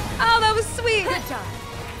 Oh, that was sweet. Good job.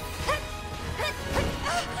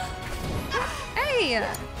 Hey.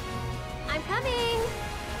 I'm coming.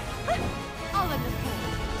 All of the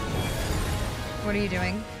pain. What are you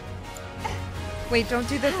doing? Wait, don't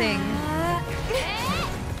do the thing.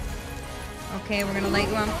 Okay, we're gonna light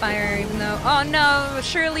you on fire even though... Oh no!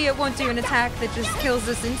 Surely it won't do an attack that just kills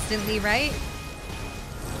us instantly, right?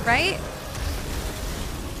 Right?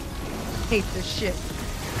 Hate this shit.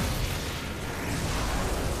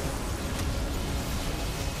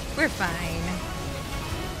 We're fine.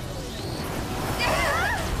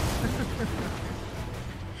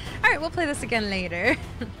 Alright, we'll play this again later.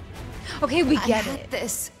 Okay, we get it.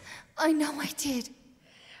 This. I know I did.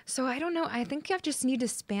 So I don't know. I think I just need to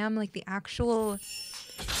spam like the actual,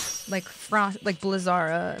 like frost, like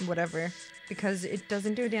Blizzara, whatever, because it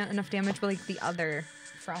doesn't do enough damage with like the other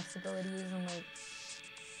frost abilities and like,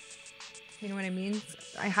 you know what I mean?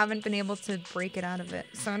 I haven't been able to break it out of it,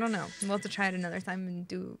 so I don't know. We'll have to try it another time and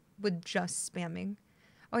do with just spamming.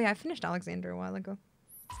 Oh yeah, I finished Alexander a while ago.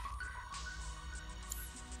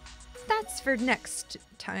 That's for next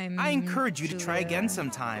time. I encourage you to try again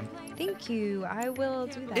sometime. Thank you. I will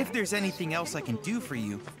do that. If there's anything else I can do for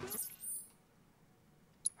you.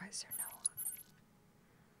 Why is there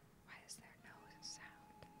no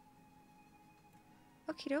sound?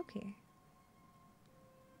 Okie dokie.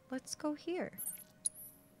 Let's go here.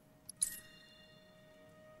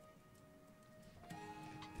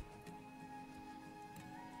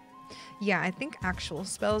 Yeah, I think actual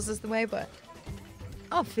spells is the way, but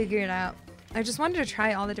I'll figure it out. I just wanted to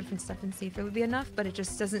try all the different stuff and see if it would be enough, but it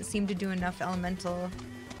just doesn't seem to do enough elemental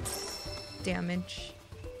damage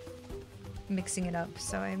mixing it up,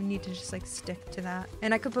 so I need to just like stick to that.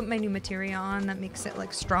 And I could put my new materia on that makes it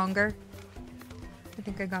like stronger. I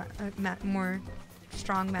think I got more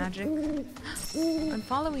strong magic. I'm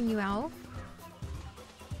following you, Owl.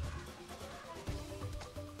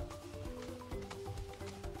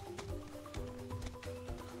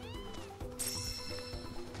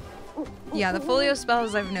 Yeah, the folio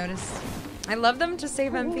spells I've noticed. I love them to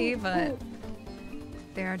save MP, but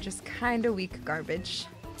they're just kind of weak garbage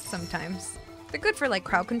sometimes. They're good for like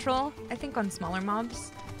crowd control, I think, on smaller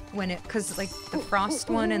mobs. Cause like the frost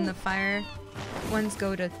one and the fire ones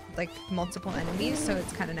go to like multiple enemies, so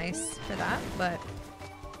it's kind of nice for that, but...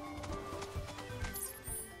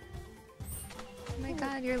 Oh my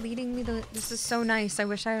god, you're leading me to... This is so nice. I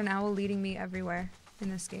wish I had an owl leading me everywhere in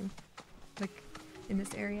this game. Like, in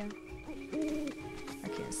this area. I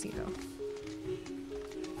can't see though.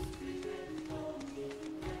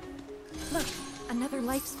 Look, another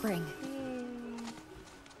life spring.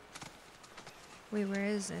 Wait, where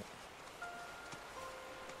is it?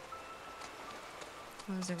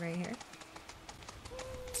 Oh, is it right here?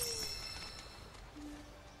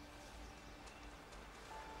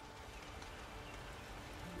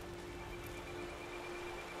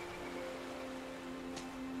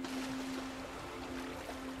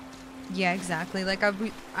 Yeah, exactly. Like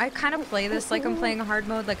I kind of play this like I'm playing a hard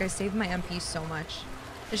mode. Like I save my MP so much.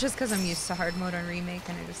 It's just because I'm used to hard mode on Remake,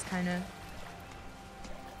 and I just kind of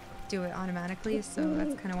do it automatically. So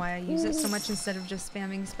that's kind of why I use it so much instead of just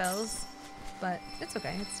spamming spells. But it's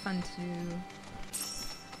okay. It's fun to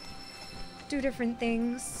do different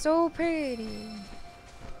things. So pretty.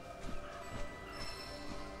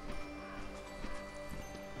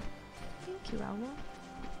 Thank you, Owl.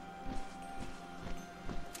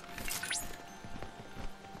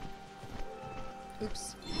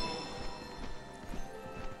 Oops.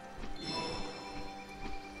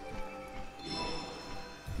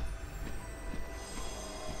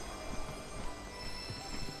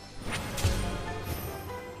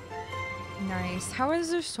 Nice. Jeez, how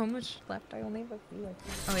is there so much left? I only have a few.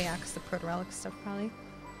 Oh yeah, because the proto relic stuff probably.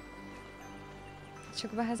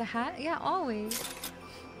 Chocobo has a hat? Yeah, always.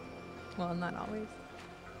 Well, not always.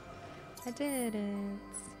 I did it.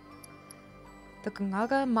 The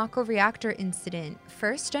Gongaga Mako reactor incident.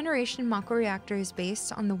 First generation Mako reactors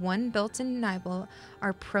based on the one built in Nibel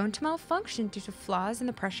are prone to malfunction due to flaws in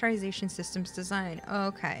the pressurization system's design.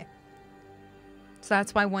 Okay. So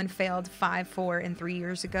that's why one failed 5, 4, and 3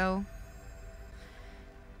 years ago.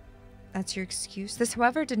 That's your excuse? This,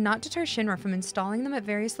 however, did not deter Shinra from installing them at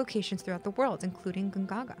various locations throughout the world, including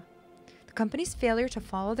Gongaga. The company's failure to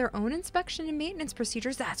follow their own inspection and maintenance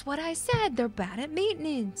procedures, that's what I said, they're bad at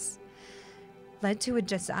maintenance, led to a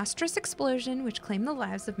disastrous explosion which claimed the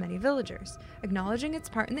lives of many villagers. Acknowledging its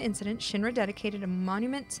part in the incident, Shinra dedicated a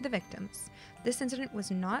monument to the victims. This incident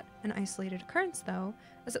was not an isolated occurrence, though,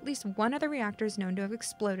 as at least one other reactor is known to have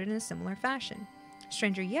exploded in a similar fashion.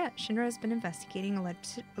 Stranger yet, Shinra has been investigating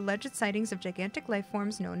alleged sightings of gigantic life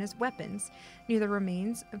forms known as weapons near the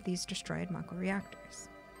remains of these destroyed Mako reactors.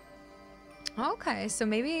 Okay, so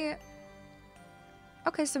maybe...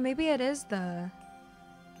 Okay, so maybe it is the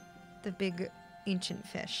big ancient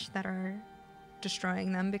fish that are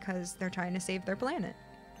destroying them because they're trying to save their planet.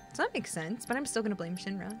 So that makes sense, but I'm still going to blame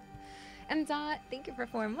Shinra. And Dot, thank you for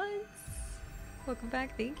 4 months. Welcome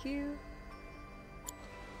back, thank you.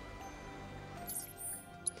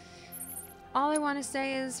 All I want to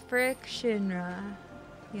say is frick Shinra,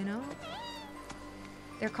 you know?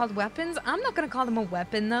 They're called weapons? I'm not going to call them a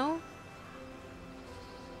weapon, though.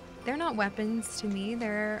 They're not weapons to me.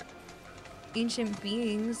 They're ancient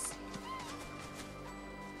beings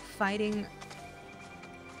fighting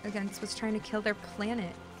against what's trying to kill their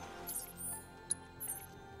planet.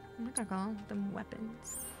 I'm not going to call them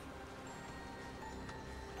weapons.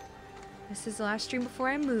 This is the last stream before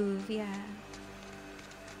I move, yeah.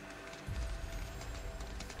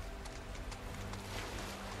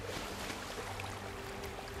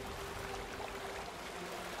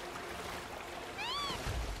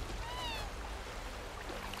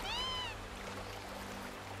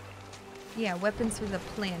 Yeah, weapons for the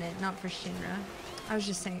planet, not for Shinra. I was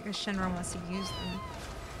just saying, Shinra wants to use them.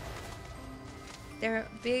 They're a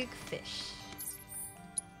big fish.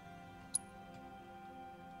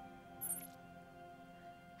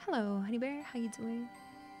 Hello, honey bear. How you doing?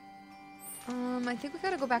 I think we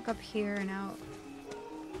gotta go back up here and out.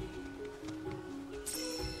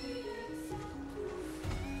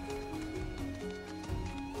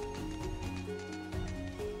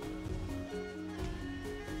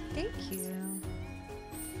 Thank you.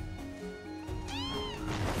 I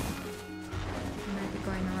might be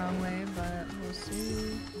going the wrong way, but we'll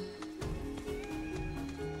see.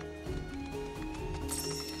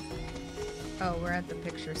 Oh, we're at the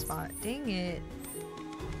picture spot. Dang it.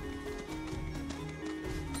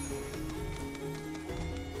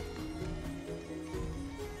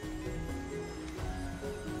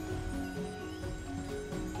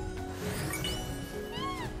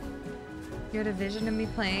 You had a vision of me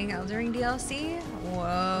playing Elden Ring DLC?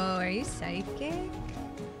 Whoa, are you psychic?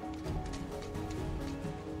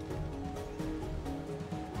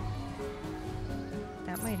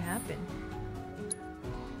 That might happen.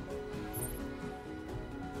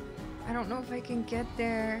 I don't know if I can get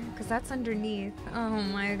there, because that's underneath. Oh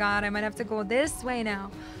my god, I might have to go this way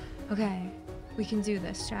now. Okay, we can do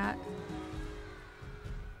this, chat.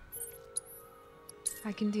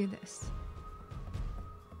 I can do this.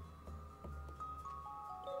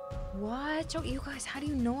 What? Oh, you guys, how do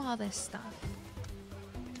you know all this stuff?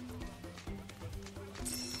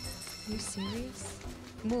 Are you serious?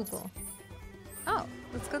 Moogle. Oh,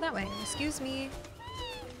 let's go that way. Excuse me.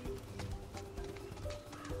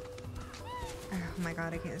 Oh my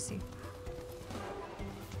god, I can't see.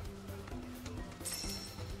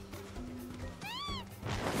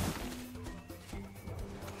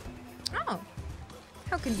 Oh,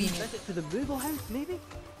 how convenient. Send it to the Moogle house, maybe?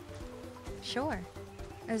 Sure.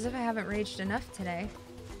 As if I haven't raged enough today.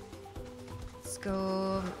 Let's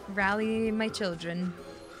go rally my children.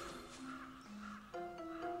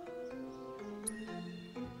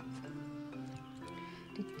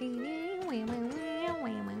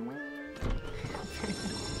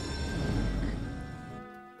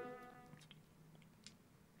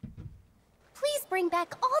 Please bring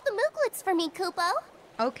back all the Mooglets for me, Kupo.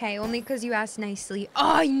 Okay, only because you asked nicely.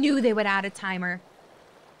 Oh, I knew they would add a timer.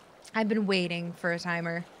 I've been waiting for a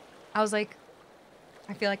timer. I was like,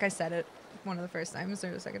 I feel like I said it one of the first times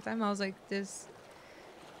or the second time. I was like, this.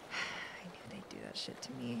 I knew they'd do that shit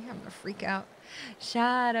to me. I'm gonna freak out.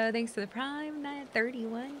 Shadow, thanks to the Prime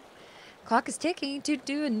 931. Clock is ticking due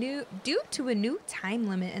to a new time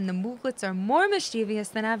limit, and the Mooglets are more mischievous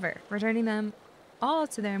than ever. Returning them all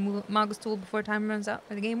to their Moggle stool before time runs out,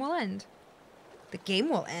 or the game will end. The game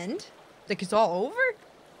will end? Like it's all over?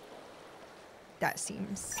 That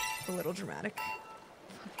seems a little dramatic.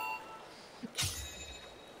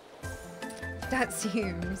 That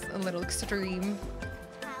seems a little extreme.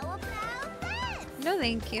 How about this? No,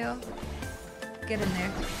 thank you. Get in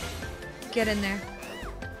there. Get in there.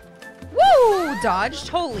 Woo! Dodged.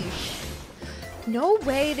 Holy sh... No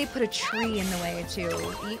way they put a tree in the way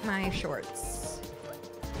to eat my shorts.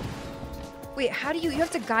 Wait, how do you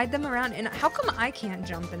have to guide them around? And how come I can't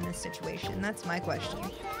jump in this situation? That's my question.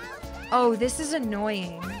 Oh, this is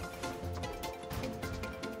annoying.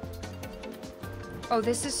 Oh,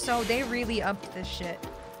 this is so... They really upped this shit.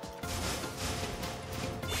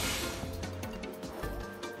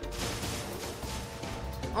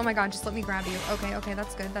 Oh my god, just let me grab you. Okay, okay,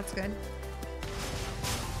 that's good, that's good.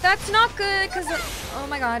 That's not good, because... Oh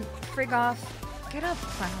my god, frig off. Get up,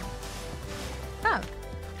 Cloud. Oh.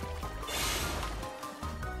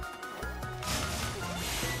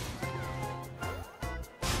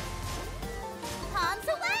 Palms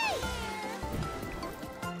away!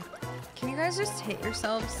 Can you guys just hit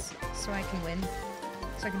yourselves so I can win?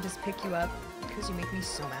 So I can just pick you up, because you make me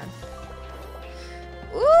so mad.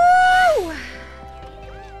 Ooh!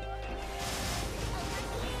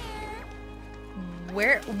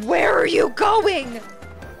 Where are you going?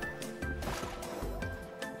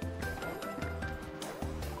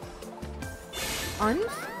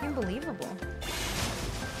 Unbelievable.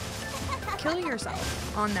 Kill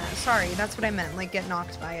yourself on that. Sorry, that's what I meant. Like, get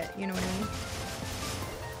knocked by it. You know what I mean?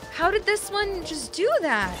 How did this one just do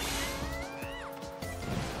that?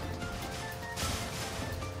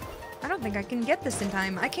 I don't think I can get this in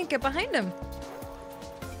time. I can't get behind him.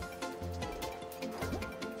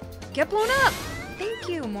 Get blown up. Thank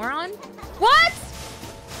you, moron. What?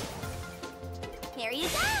 Here you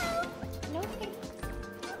go. No thanks.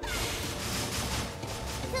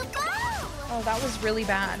 Kaboom! Oh, that was really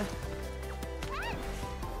bad.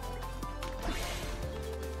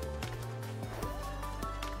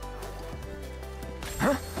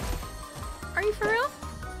 Huh? Are you for real?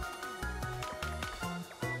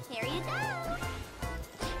 Here you go.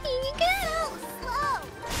 Here you go. Slow.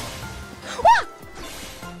 Ah!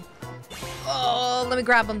 Oh, let me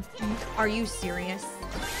grab him. Are you serious?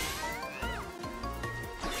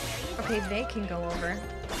 Okay, they can go over.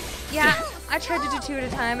 Yeah, I tried to do 2 at a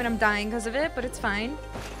time and I'm dying because of it, but it's fine.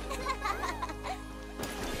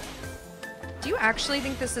 Do you actually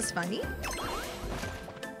think this is funny?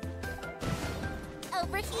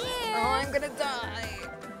 Over here. Oh, I'm gonna die.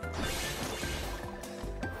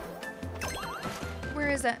 Where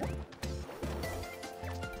is it?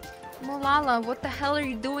 Malala, what the hell are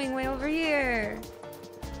you doing way over here?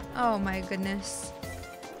 Oh my goodness.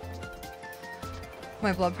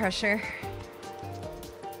 My blood pressure.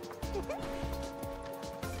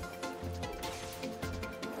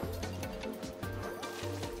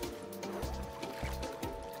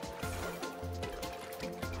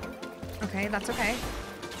 Okay, that's okay.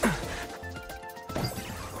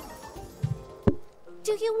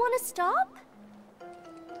 Do you want to stop?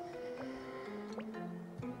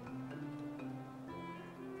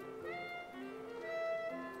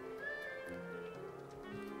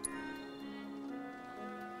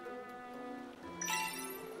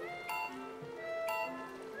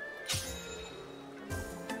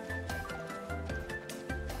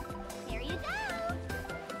 Here you go.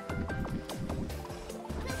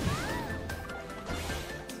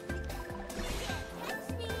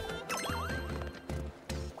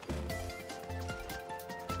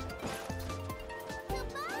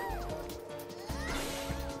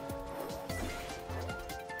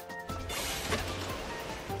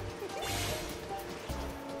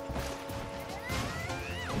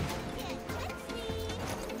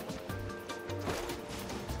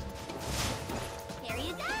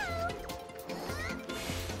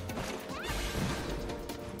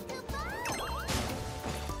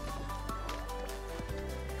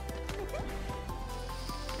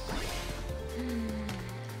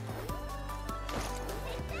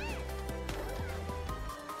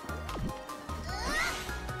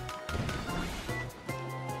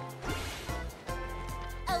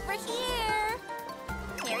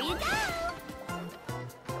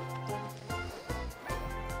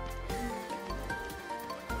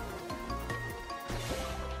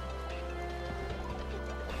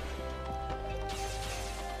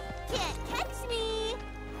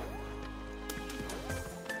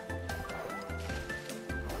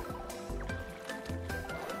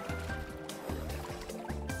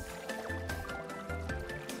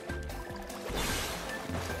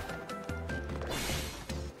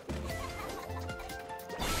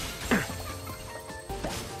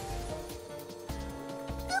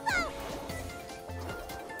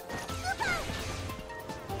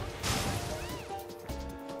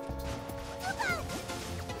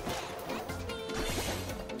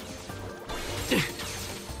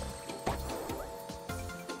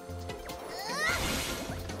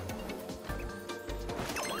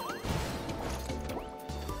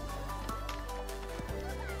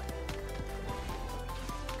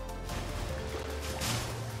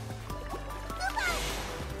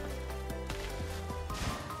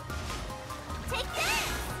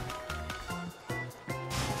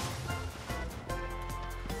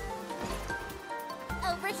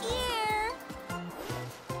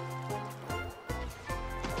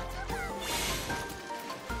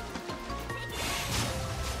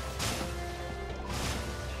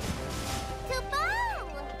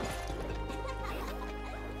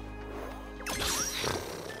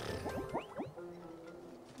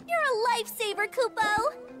 lifesaver, Kupo!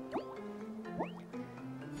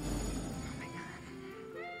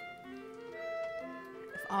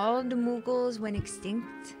 If all the Moogles went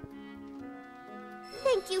extinct...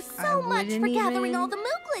 Thank you so much for gathering all the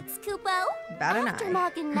Mooglets, Kupo! After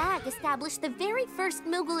Mog and Mag established the very first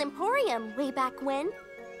Moogle Emporium way back when,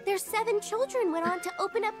 their 7 children went on to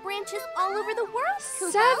open up branches all over the world,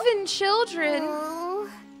 Kupo! 7 children? Oh,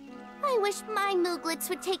 I wish my Mooglets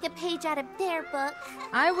would take a page out of their book.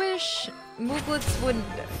 I wish Mooglets would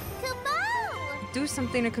Kupo! do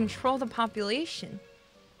something to control the population.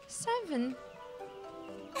 7?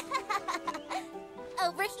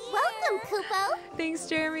 Over here! Welcome, Kupo! Thanks,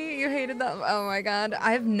 Jeremy. You hated that. Oh my god.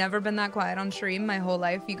 I've never been that quiet on stream my whole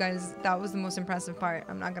life. You guys, that was the most impressive part.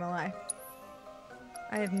 I'm not gonna lie.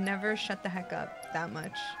 I have never shut the heck up that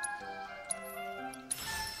much.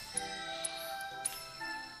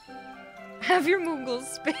 Have your Moogles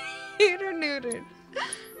spayed or neutered.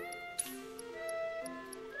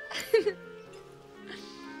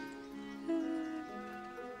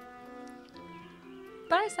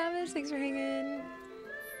 Bye, Savage. Thanks for hanging.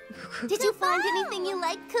 Did you find anything you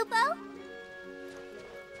like, Kupo?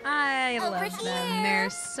 I love them. They're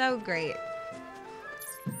so great.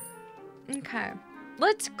 Okay.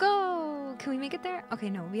 Let's go. Can we make it there? Okay,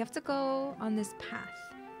 no. We have to go on this path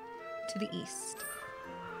to the east.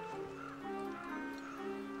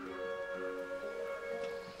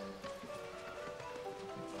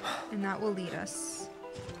 And that will lead us.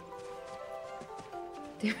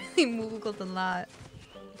 They really Moogled a lot.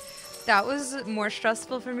 That was more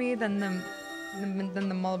stressful for me than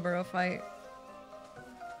the Marlboro fight.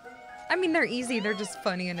 I mean, they're easy. They're just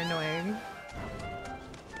funny and annoying.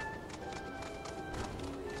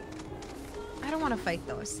 I don't want to fight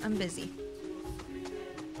those. I'm busy.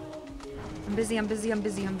 I'm busy.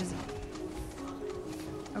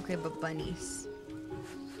 Okay, but bunnies.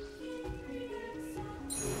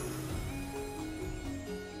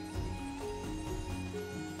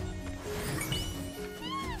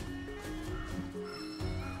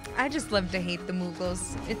 I just love to hate the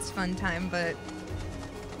Moogles. It's fun time, but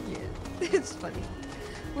yeah, it's funny.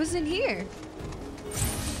 What's in here?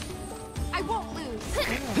 I won't lose.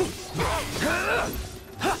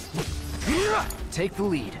 Take the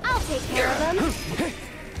lead. I'll take care of them.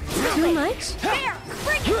 Too much? There!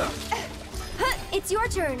 Bring it! It's your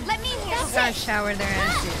turn. Let me hear. Gotta shower their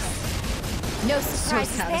asses. No So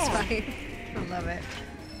surprises there. satisfying. I love it.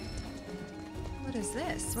 What is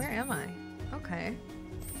this? Where am I? Okay.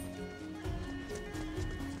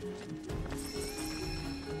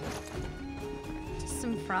 Just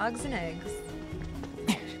some frogs and eggs.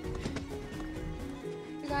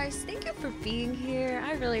 You guys, thank you for being here.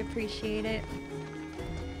 I really appreciate it.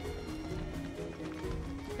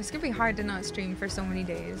 It's gonna be hard to not stream for so many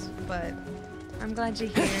days, but I'm glad you're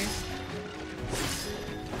here.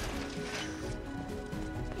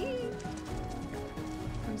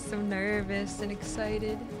 I'm so nervous and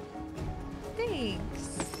excited.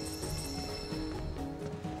 Thanks.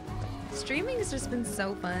 Streaming has just been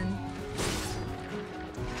so fun.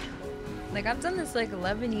 Like, I've done this like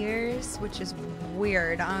 11 years, which is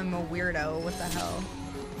weird. I'm a weirdo. What the hell?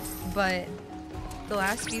 But the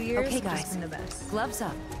last few years have just been the best. Gloves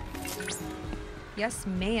up. Yes,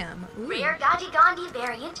 ma'am. Rare Gajigandi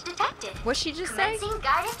variant detected. What'd she just say? Commencing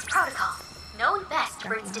guidance protocol. Known best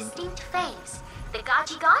for its distinct fangs, the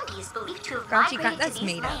Gajigandi is believed to have migrated to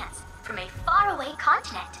these lands from a faraway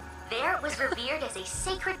continent. There it was revered as a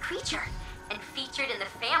sacred creature and featured in the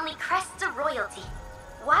family crests of royalty.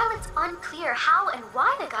 While it's unclear how and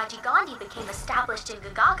why the Gajigandi became established in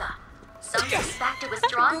Gongaga, some suspect it was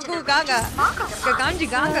drawn to the region's Mako deposits.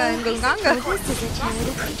 Gongaga and Gongaga.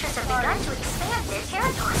 Creatures have begun to expand their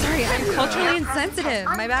territory. Sorry, I'm culturally insensitive.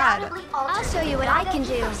 My bad. I'll show you what I can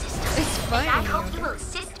do. It's funny. I hope you will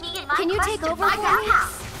assist me in my Can you quest take to over find for out me? how.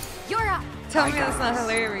 You're up. Tell me that's not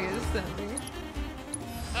hilarious.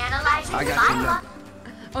 Analyzing I got you. lava.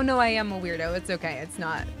 Oh no, I am a weirdo. It's okay. It's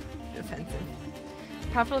not offensive.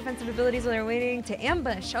 Powerful offensive abilities while they're waiting to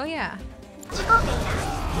ambush. Oh yeah.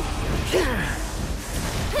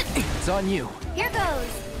 It's on you. Here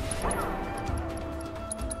goes.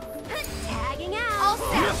 Tagging out. All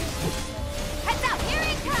set. Heads up. Here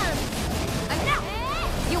he comes. Enough.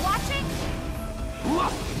 You watching?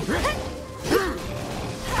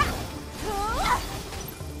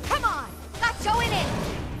 Come on. Not going in.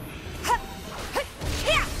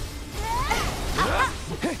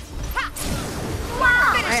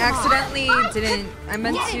 I accidentally didn't. I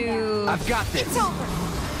meant to I've got this.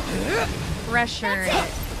 pressure it.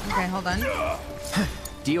 Okay, hold on.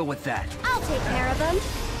 Deal with that. I'll take care of them.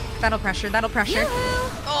 That'll pressure. That'll pressure.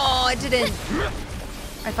 Oh, it didn't.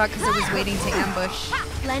 I thought because it was waiting to ambush.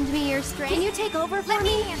 Lend me your strength. Can you take over for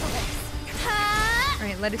me? Handle this.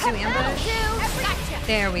 Alright, let it do ambush. Gotcha.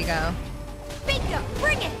 There we go. Bingo.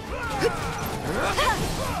 Bring it.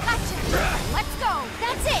 Gotcha. Let's go.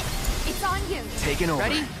 That's it. It's on you. Taking over.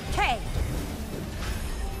 Ready? Okay.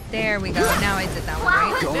 There we go. Now I did that one,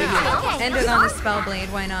 right? Going in. Okay. End it on the spell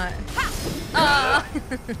blade, why not?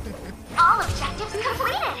 All objectives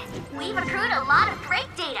completed. We've accrued a lot of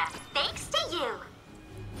great data, thanks to you.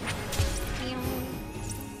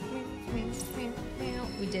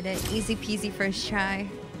 We did it. Easy peasy first try.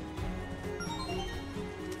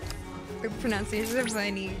 The pronunciations are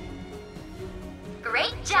funny.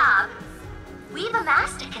 Great job. We've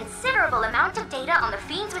amassed a considerable amount of data on the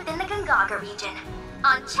fiends within the Gongaga region.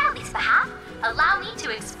 On Charlie's behalf, allow me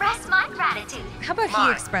to express my gratitude. How about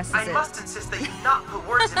he expresses I it? must insist that you not put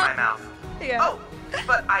words in my mouth. Yeah. Oh,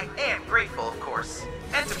 but I am grateful, of course.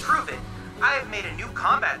 And to prove it, I have made a new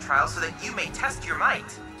combat trial so that you may test your might.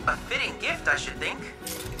 A fitting gift, I should think.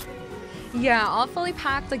 Yeah, all fully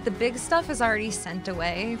packed. Like the big stuff is already sent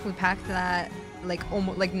away. We packed that like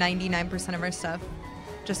almost like 99% of our stuff.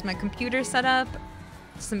 Just my computer setup,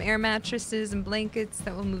 some air mattresses and blankets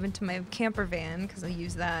that will move into my camper van because I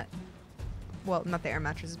use that. Well, not the air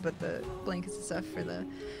mattresses, but the blankets and stuff for the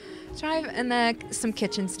drive, and then some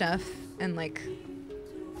kitchen stuff and like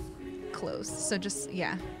clothes. So just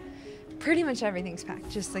yeah, pretty much everything's packed.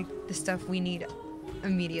 Just like the stuff we need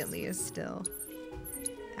immediately is still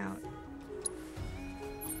out.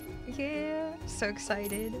 Yeah, so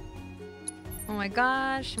excited. Oh my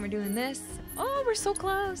gosh, we're doing this. Oh, we're so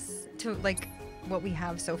close to like what we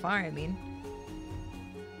have so far, I mean.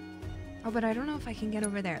 Oh, but I don't know if I can get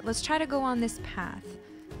over there. Let's try to go on this path.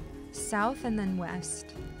 South and then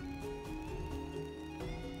west.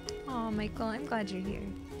 Oh, Michael, I'm glad you're here.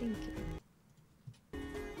 Thank you.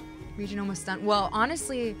 Region almost done. Well,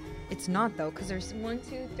 honestly, it's not though, because there's 1,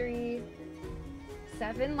 2, 3,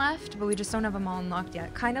 7 left, but we just don't have them all unlocked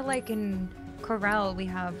yet. Kind of like in Corel, we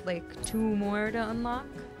have like 2 more to unlock.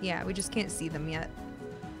 Yeah, we just can't see them yet.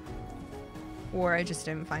 Or I just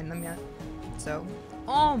didn't find them yet. So,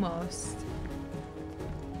 almost.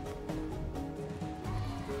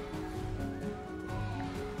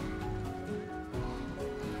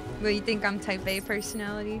 Well, you think I'm type A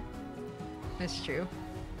personality? That's true.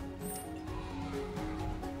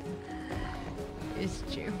 It's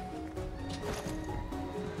true.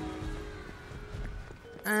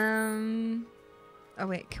 Oh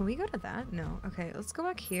wait, can we go to that? No. Okay, let's go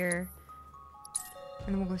back here.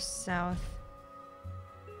 And then we'll go south.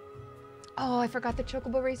 Oh, I forgot the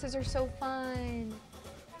chocobo races are so fun.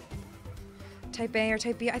 Type A or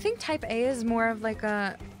type B? I think type A is more of like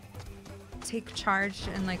a take charge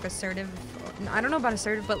and like assertive. I don't know about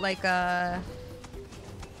assertive, but like a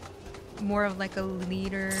more of like a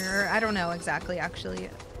leader. Or I don't know exactly actually.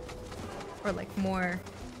 Or like more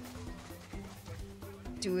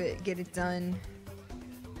do it, get it done.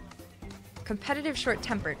 Competitive,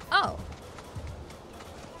 short-tempered. Oh.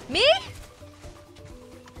 Me?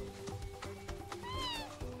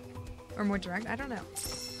 Or more direct? I don't know.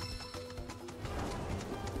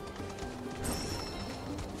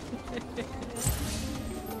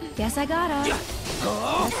 Guess I gotta.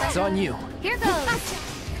 It's on you. Here goes. Gotcha.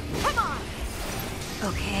 Come on.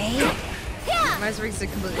 Okay. Yeah. My rig's a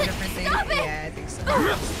completely different thing. Stop it. Yeah, I think so.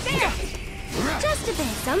 There. Just a bit.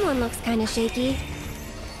 Someone looks kind of shaky.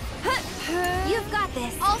 You've got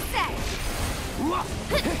this. All set.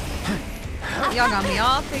 Y'all got me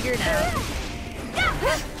all figured out.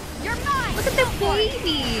 You're mine. Look at the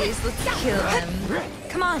babies. Let's kill them.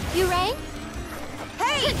 Come on. You ready?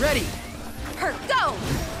 Hey. Ready. Her. Go.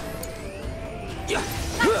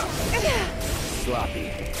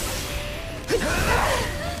 Sloppy.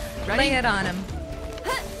 Ready? Lay it on him.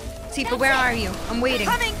 Tifa, where are you? I'm waiting.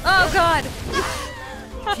 Coming. Oh God.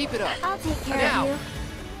 Keep it up. I'll take care of you.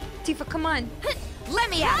 Tifa, come on. Let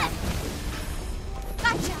me at it.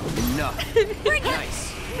 Gotcha. Enough. Bring it.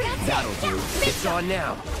 Nice. That'll do. It's on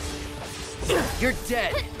now. You're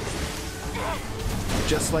dead.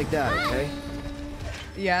 Just like that, okay?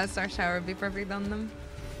 Yeah, Star Shower would be perfect on them.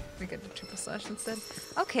 We get the triple slash instead.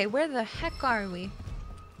 Okay, where the heck are we?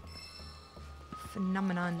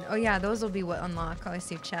 Phenomenon. Oh yeah, those will be what unlock. Oh, I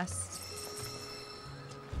see chests.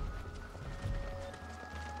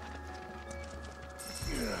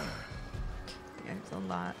 Yeah, it's a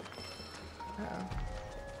lot. Uh-oh.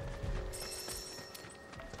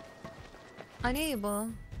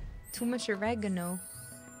 Unable. Too much oregano.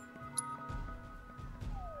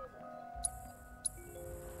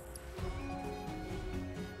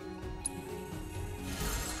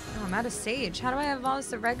 Oh, I'm out of sage. How do I have all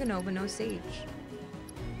this oregano but no sage?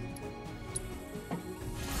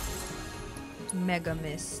 Mega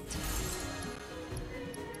Mist.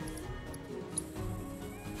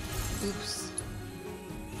 Oops.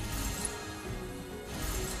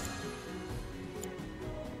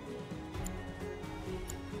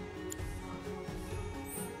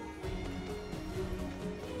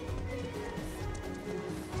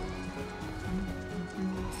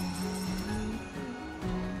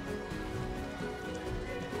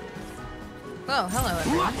 Oh, hello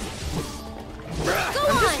everyone. Go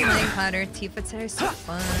on! Playing Potter, Tifa's hair is so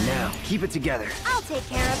fun. Now, keep it together. I'll take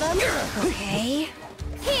care of them. Okay.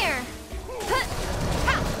 Here!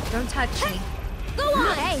 Don't touch me. Go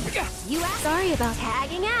on! Hey, you asked. Sorry about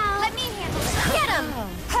tagging out. Let me handle it. Get him!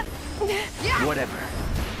 Whatever.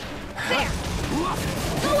 There!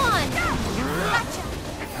 Go on! Gotcha!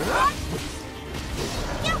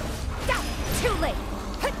 Too late!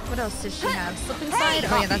 What else does she have? Slip inside?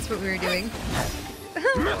 Oh yeah, that's what we were doing.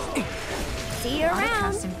 See you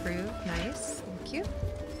around. Autocast improve. Nice. Thank you.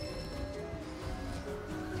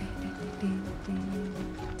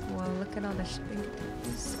 Whoa, look at all this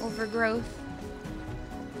overgrowth.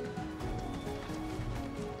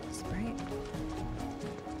 It's bright.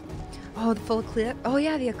 Oh, the full eclipse. Oh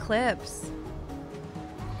yeah, the eclipse.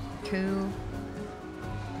 Cool.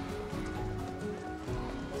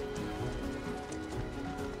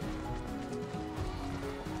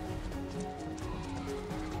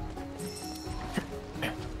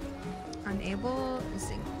 Unable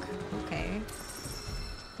zinc. Okay.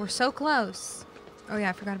 We're so close. Oh yeah,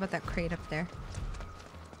 I forgot about that crate up there.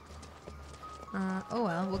 Oh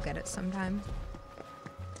well, we'll get it sometime.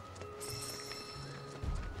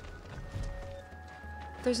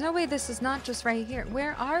 There's no way this is not just right here.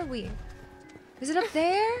 Where are we? Is it up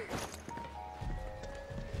there?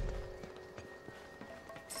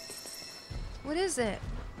 What is it?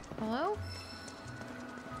 Hello?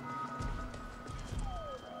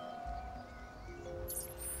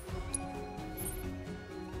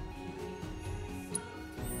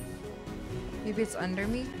 Maybe it's under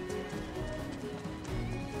me?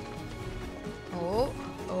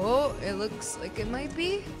 Oh, it looks like it might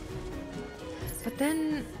be. But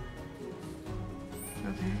then...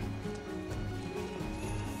 Okay.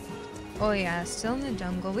 Oh yeah, still in the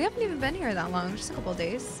jungle. We haven't even been here that long, just a couple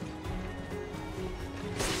days.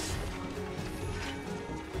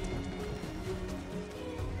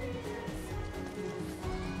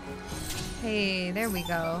 Hey, there we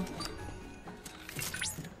go.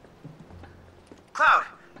 Cloud,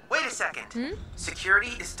 wait a second.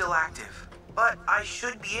 Security is still active, but I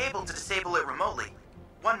should be able to disable it remotely.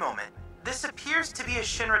 One moment. This appears to be a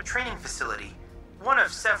Shinra training facility, one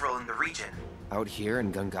of several in the region. Out here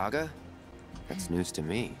in Gongaga? That's news to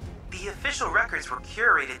me. The official records were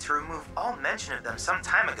curated to remove all mention of them some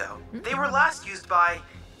time ago. They were last used by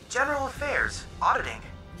General Affairs, auditing.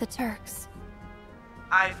 The Turks.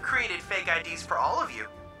 I've created fake IDs for all of you.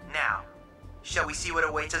 Now, shall we see what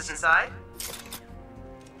awaits us inside?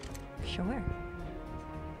 Sure.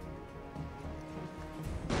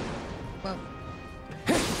 Whoa.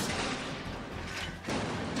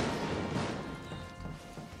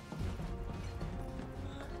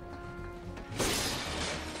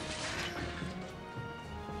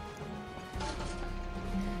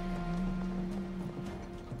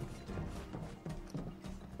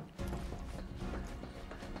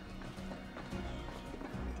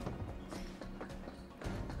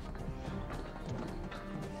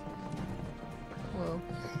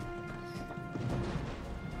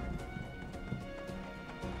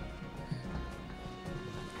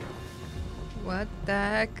 What the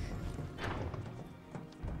heck?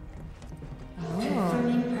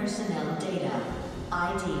 Confirming personnel data.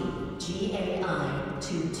 ID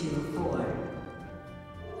GAI-224.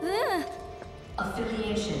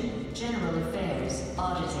 Affiliation, General Affairs,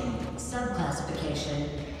 Auditing, Subclassification,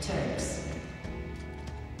 Turks.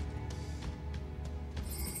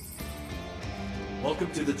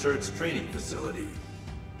 Welcome to the Turks training facility.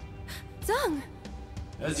 Zung!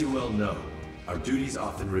 As you well know, our duties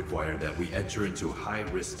often require that we enter into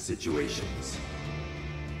high-risk situations.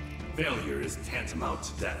 Failure is tantamount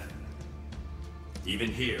to death.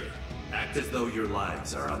 Even here, act as though your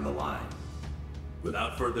lives are on the line.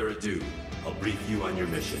 Without further ado, I'll brief you on your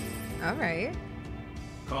mission. Alright.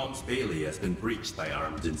 Calm's Bailey has been breached by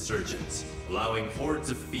armed insurgents, allowing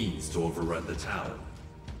hordes of fiends to overrun the town.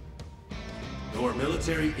 Though our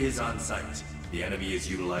military is on site, the enemy is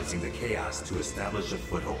utilizing the chaos to establish a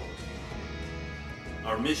foothold.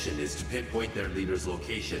 Our mission is to pinpoint their leader's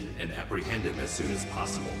location and apprehend him as soon as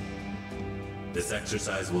possible. This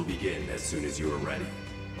exercise will begin as soon as you are ready.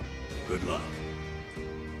 Good luck.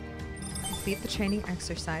 Complete the training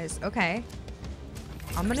exercise. Okay.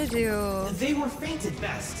 I'm gonna do... They were faint at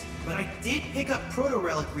best, but I did pick up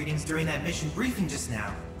proto-relic readings during that mission briefing just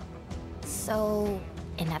now. So,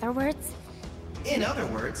 in other words? In other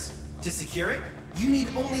words, to secure it, you need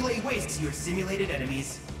only lay waste to your simulated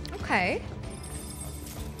enemies. Okay.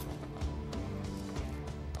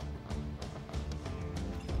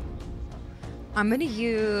 I'm gonna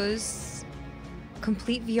use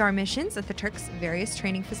complete VR missions at the Turks' various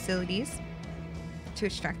training facilities to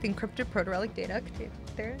extract the encrypted proto-relic data.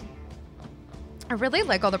 I really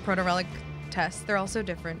like all the proto-relic tests. They're all so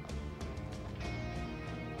different.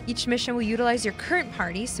 Each mission will utilize your current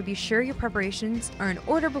party, so be sure your preparations are in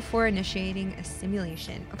order before initiating a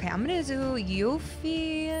simulation. Okay, I'm gonna do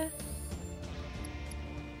Yuffie.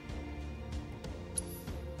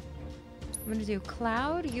 I'm gonna do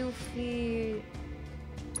Cloud, Yuffie,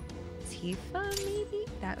 Tifa, maybe?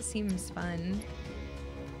 That seems fun.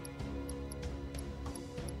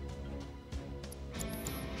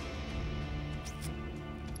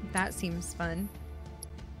 That seems fun.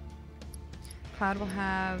 Cloud will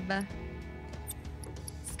have...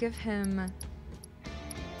 Let's give him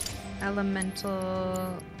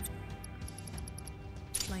Elemental,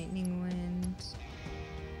 Lightning Wind.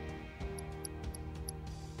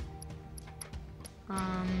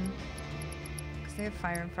 Because they have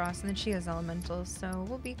Fire and Frost, and then she has Elementals, so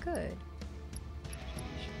we'll be good.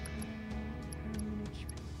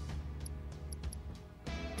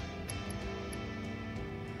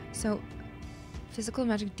 So, physical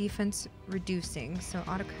magic defense reducing. So,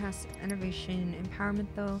 autocast Innovation Empowerment,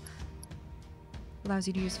 though, allows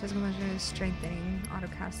you to use physical magic strengthening.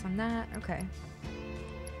 Autocast on that. Okay.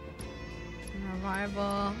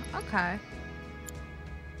 Reliable. Okay.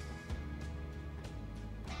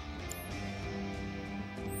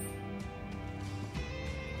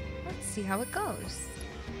 Let's see how it goes.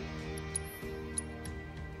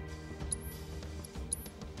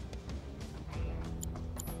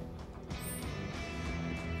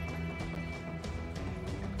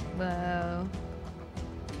 Whoa.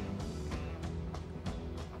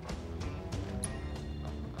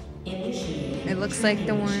 It looks like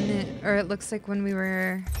the one, or it looks like when we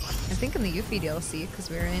were, I think in the Yuffie DLC,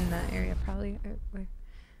 because we were in that area probably.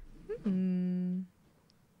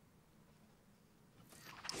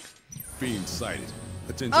 Fiend sighted.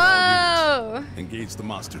 Attention all units. Engage the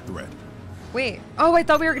monster threat. Wait. Oh, I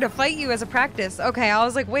thought we were going to fight you as a practice. Okay, I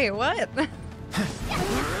was like, wait, what?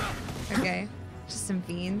 Okay. Just some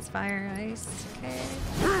fiends, fire, ice. Okay.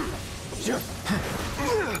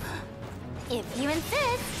 If you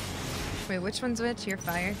insist. Wait, which one's which? Your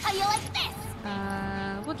fire? How you like this?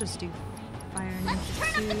 We'll just do fire. Let's turn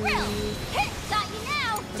up the grill. Got you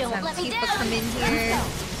now. Let's Don't let me down. Tifa come in here.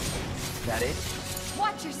 That it?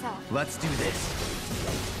 Watch yourself. Let's do this.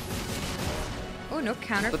 Oh, no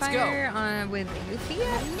counterfire on with Yuffie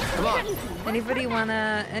yet? Come on. Anybody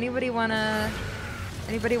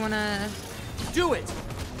wanna do it.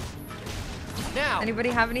 Now. Anybody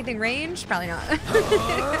have anything ranged? Probably not.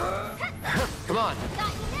 Come on.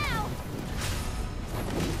 Got you now.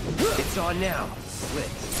 It's on now. Slick.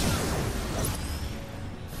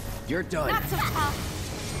 You're done. Not so tough.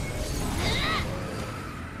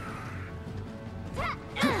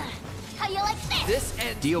 How you like this? This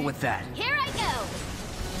and deal with that. Here I go.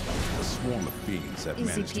 A swarm of fiends have Easy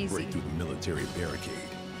managed peasy. to break through the military barricade,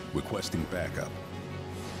 requesting backup.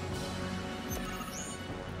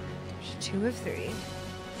 2 of 3.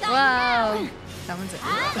 Got Whoa! That one's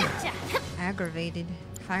Gotcha. aggravated.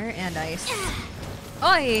 Fire and ice.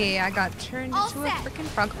 Oh yeah, I got turned All into a set. freaking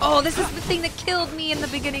frog. Oh, this is the thing that killed me in the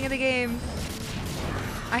beginning of the game.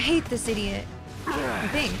 I hate this idiot. I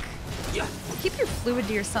think. Keep your fluid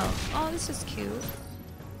to yourself. Oh, this is cute.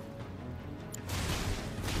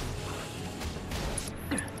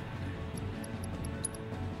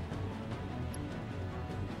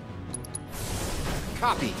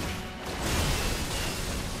 Copy.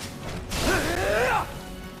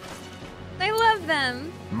 I love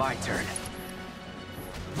them. My turn.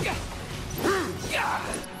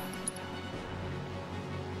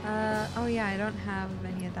 Oh yeah, I don't have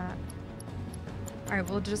any of that. Alright,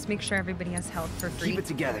 we'll just make sure everybody has health for free. Keep it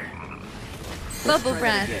together. Bubble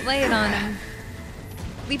breath, lay it on him.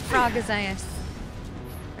 Leapfrog his ass.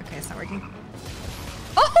 Okay, it's not working.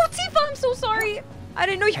 Oh, Tifa, I'm so sorry. I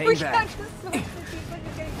didn't know you were back.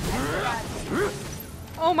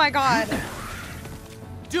 Oh my god.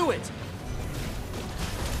 Do it.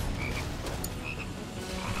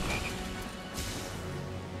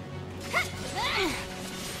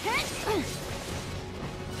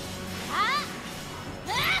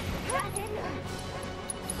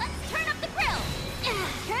 Let's turn up the grill.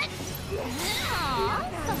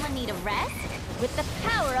 Someone need a rest? with the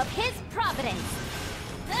power of his providence.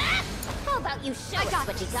 How about you show us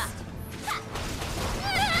what you got?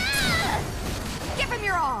 Give him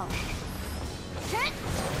your all.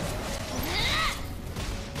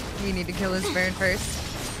 We need to kill this bird first.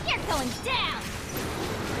 You're going down.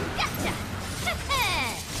 Gotcha.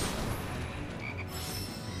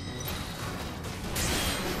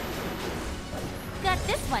 Got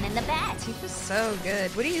this one in the bag. Tifa's so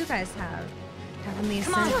good. What do you guys have? Heavenly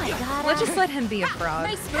Come on, Let's just let him be a frog.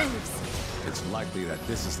 Nice moves. It's likely that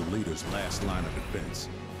this is the leader's last line of defense.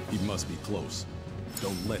 He must be close.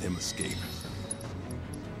 Don't let him escape.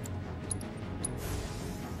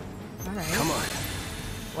 All right. Come on.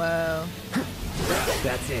 Whoa.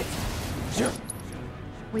 That's it.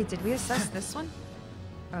 Wait, did we assess this one?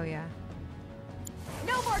 Oh, yeah.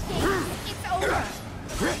 No more games. It's over.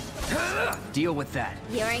 Deal with that.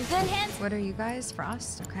 You're in good hands. What are you guys?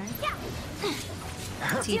 Frost? Okay. Yeah.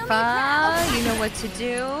 Tifa, you know what to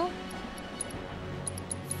do.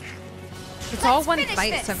 It's all one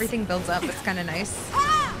fight, so everything builds up. It's kind of nice.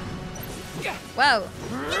 Whoa.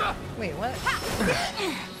 Wait, what?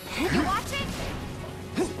 You watching?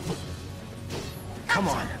 Come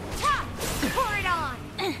on. Pour it on.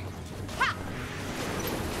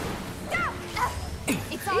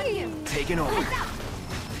 It's on you. Taking over.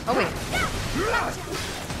 Oh, wait.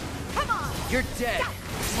 Come on. You're dead.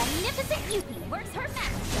 Magnificent Yuki works her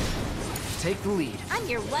magic. Take the lead. I'm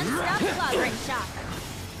your one-stop clobbering shop.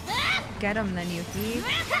 Get him then, Yuki.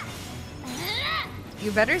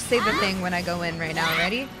 You better say the thing when I go in right now.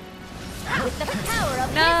 Ready? With the power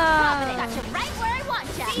of No. his providence. Got you right where I want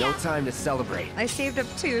you. No time to celebrate. I saved up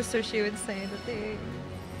 2 so she would say the thing.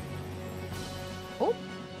 Oh.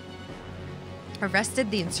 Arrested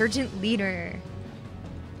the insurgent leader.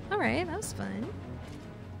 Alright, that was fun.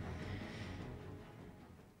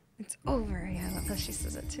 It's over. Yeah, I love how she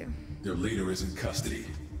says it too. Their leader is in custody.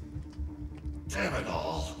 Damn it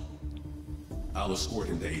all. I'll escort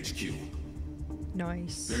him to HQ.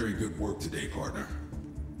 Nice. Very good work today, partner.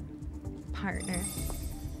 Partner.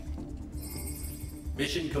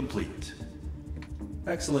 Mission complete.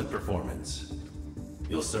 Excellent performance.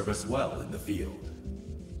 You'll serve us well in the field.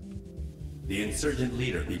 The insurgent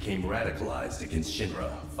leader became radicalized against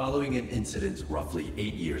Shinra following an incident roughly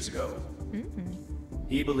 8 years ago.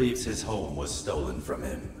 He believes his home was stolen from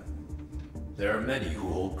him. There are many who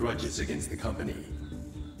hold grudges against the company,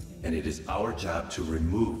 and it is our job to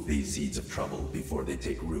remove these seeds of trouble before they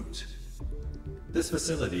take root. This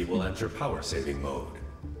facility will enter power-saving mode.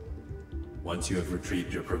 Once you have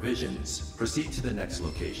retrieved your provisions, proceed to the next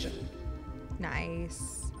location.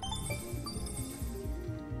 Nice.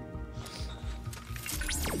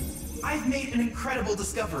 I've made an incredible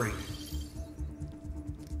discovery.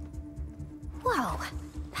 Whoa.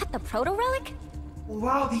 That the proto-relic?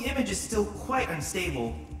 While the image is still quite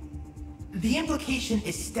unstable, the implication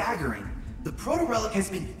is staggering. The proto-relic has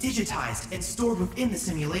been digitized and stored within the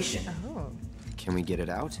simulation. Oh. Can we get it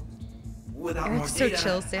out? Without Eric's more so data,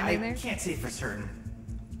 chill standing there. I can't say for certain.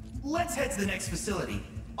 Let's head to the next facility.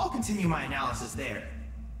 I'll continue my analysis there.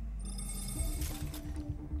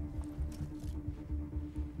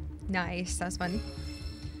 Nice. That was fun.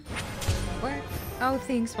 Where? Oh,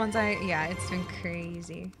 thanks. Once I... Yeah, it's been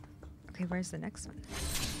crazy. Okay, where's the next one?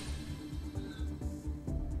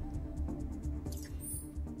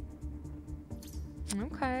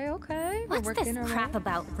 Okay, okay. What's this crap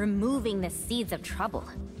about removing the seeds of trouble?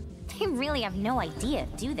 They really have no idea,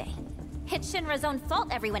 do they? It's Shinra's own fault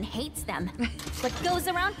everyone hates them. What goes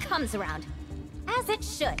around comes around. As it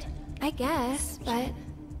should. I guess, but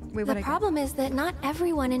Wait, the problem is that not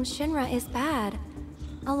everyone in Shinra is bad.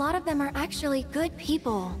 A lot of them are actually good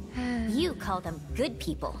people. You call them good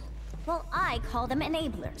people. Well, I call them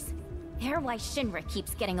enablers. They're why Shinra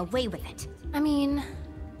keeps getting away with it. I mean,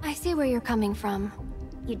 I see where you're coming from.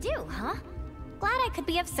 You do, huh? Glad I could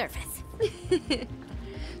be of service.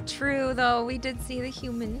 True, though. We did see the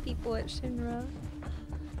human people at Shinra.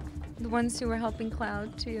 The ones who were helping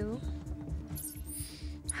Cloud, too.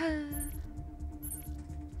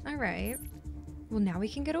 Alright. Well, now we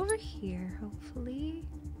can get over here, hopefully.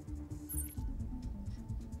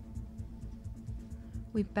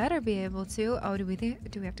 We better be able to. Oh, do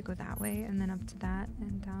we have to go that way and then up to that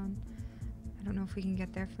and down? I don't know if we can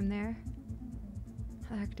get there from there.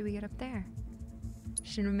 How the heck do we get up there?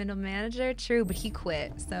 Shinra middle manager? True, but he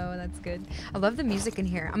quit, so that's good. I love the music in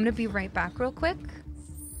here. I'm gonna be right back real quick.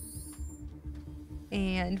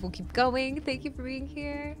 And we'll keep going. Thank you for being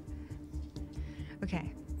here.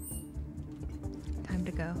 Okay. Time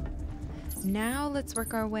to go. Now let's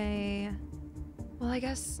work our way. Well, I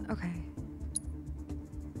guess, okay.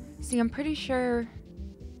 See, I'm pretty sure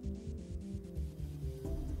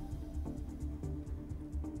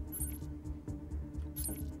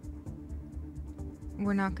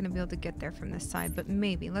we're not gonna be able to get there from this side, but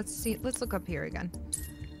maybe. Let's see. Let's look up here again.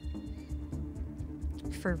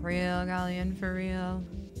 For real, Galleon, for real.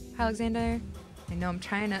 Alexander, I know I'm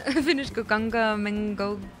trying to finish Gongaga,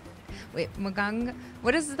 Maganga.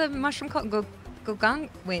 What is the mushroom called? Gogang?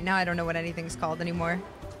 Wait, now I don't know what anything's called anymore.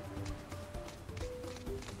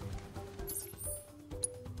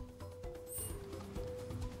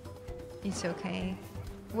 It's okay.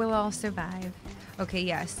 We'll all survive. Okay,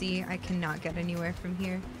 yeah, see, I cannot get anywhere from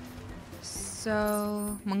here.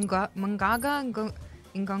 So, Gongaga?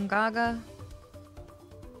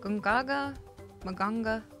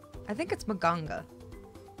 Maganga? I think it's Maganga.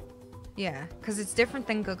 Yeah, because it's different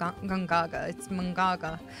than Gongaga. It's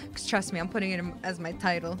Gongaga. Because trust me, I'm putting it as my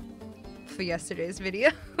title for yesterday's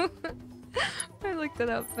video. I looked it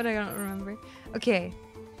up, but I don't remember. Okay,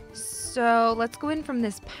 so let's go in from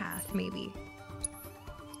this path, maybe.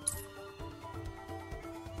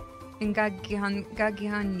 In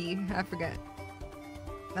Gagihandi, I forget.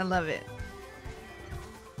 I love it.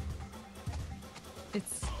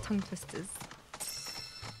 It's tongue twisters.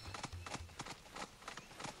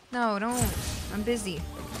 No, don't. I'm busy.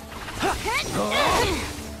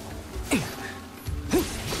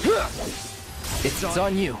 It's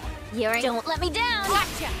on you. Don't let me down.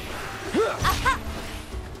 Gotcha.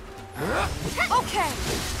 Okay.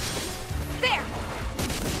 There.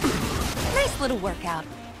 Nice little workout.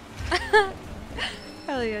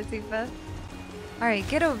 Hell yeah, Tifa. Alright,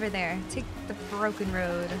 get over there. Take the broken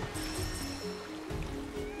road.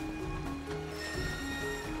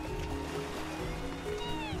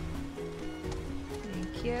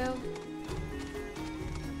 Thank you.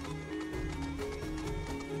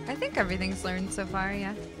 I think everything's learned so far,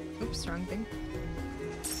 yeah. Oops, wrong thing.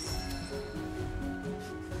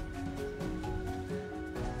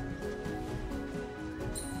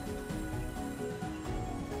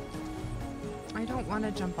 I don't want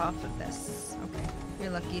to jump off of this. Okay, you're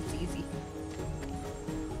lucky it's easy.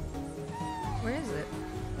 Where is it?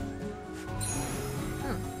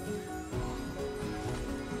 Huh.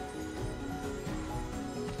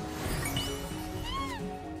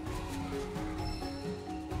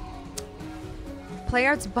 Play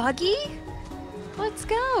art's buggy? Let's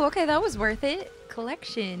go. Okay, that was worth it.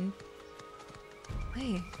 Collection.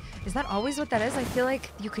 Wait, is that always what that is? I feel like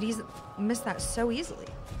you could miss that so easily.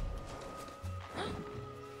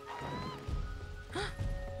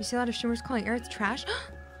 You see a lot of streamers calling Earth trash?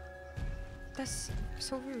 That's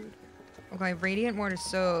so rude. Okay, Radiant Ward is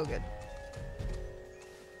so good.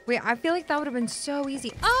 Wait, I feel like that would have been so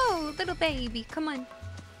easy. Oh, little baby, come on.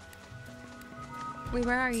 Wait,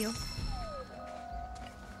 where are you?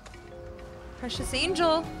 Precious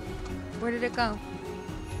Angel. Where did it go?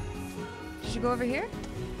 Did you go over here?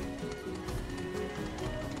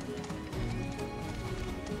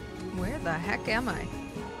 Where the heck am I?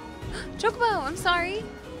 Chocobo, I'm sorry.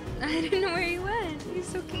 I didn't know where he went. He's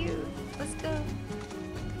so cute. Let's go.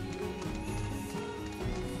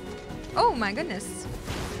 Oh my goodness.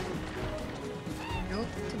 Nope,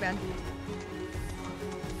 too bad.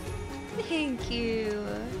 Thank you.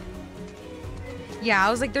 Yeah,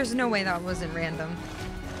 I was like, there's no way that wasn't random.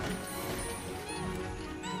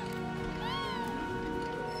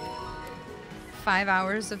 Five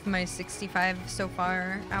hours of my 65 so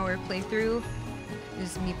far hour playthrough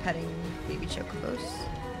is me petting baby chocobos.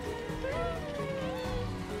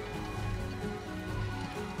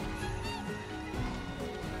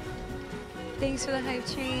 Thanks for the hype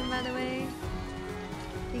stream, by the way.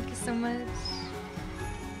 Thank you so much.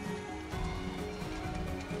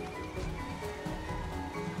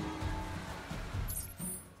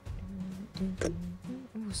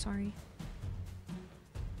 Oh, sorry.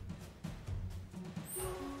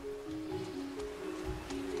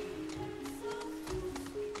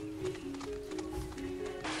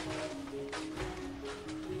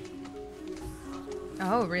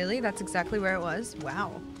 Oh, really? That's exactly where it was?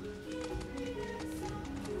 Wow.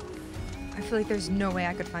 I feel like there's no way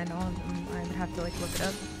I could find all of them. I would have to like look it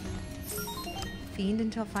up. Fiend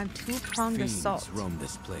until 5 two-pronged assault. Roam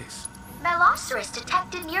this place. Meloceros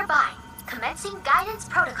detected nearby. Commencing guidance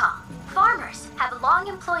protocol. Farmers have long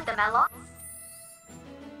employed the Meloceros.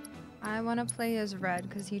 I want to play as Red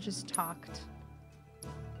because he just talked.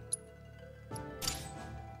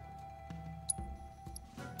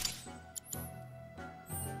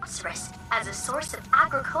 As a source of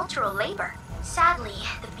agricultural labor. Sadly,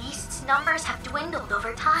 the beast's numbers have dwindled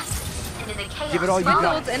over time, and in the chaos, give it all you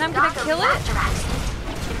got. And I'm gonna kill it.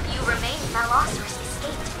 The few remaining Meloceros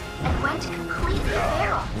escaped and went completely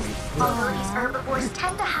feral. Although these herbivores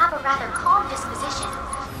tend to have a rather calm disposition,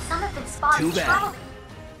 some have been spotted traveling.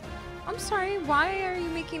 I'm sorry, why are you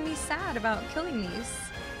making me sad about killing these?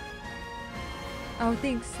 Oh,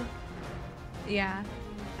 thanks. Yeah,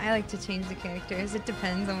 I like to change the characters. It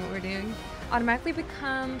depends on what we're doing. Automatically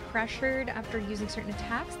become pressured after using certain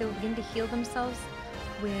attacks. They will begin to heal themselves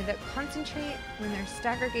with concentrate when their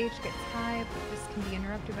stagger gauge gets high, but this can be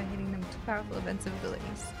interrupted by hitting them with too powerful offensive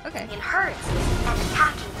abilities. Okay. In herds and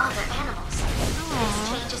attacking other animals. This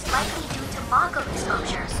change is likely due to Mako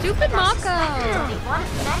exposure. Stupid Mako! Only one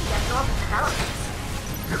of many abnormal developments.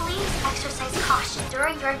 Please exercise caution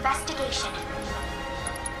during your investigation.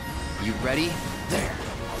 You ready? There.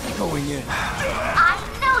 Going in. I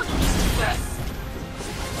know you can do this.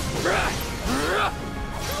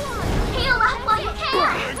 Heal up while you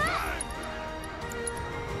can.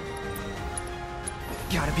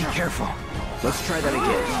 Gotta be careful. Let's try that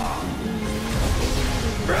again.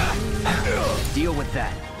 Deal with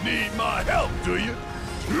that. Need my help, do you?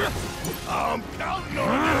 I'm counting on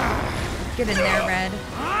you. Get in there, Red.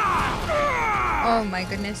 Oh my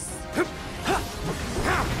goodness.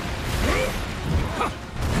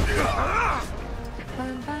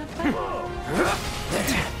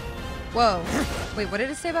 Whoa. Wait, what did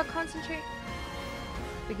it say about concentrate?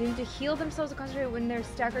 Begin to heal themselves with concentrate when their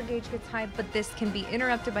stagger gauge gets high, but this can be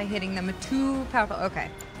interrupted by hitting them with too powerful. Okay.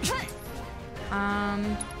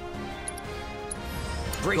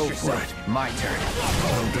 Brace yourself. My turn.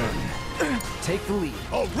 Well done. Take the lead.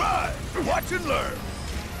 All right. Watch and learn.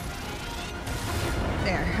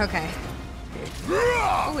 There. Okay.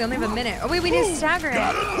 Oh, we only have a minute. Oh wait, we need to stagger it.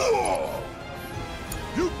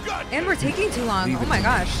 And we're taking too long. Oh my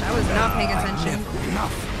gosh, I was not paying attention.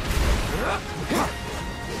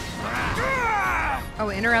 Oh,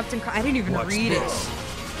 interrupt and I didn't even read it.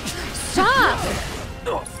 Stop!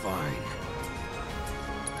 Oh, fine.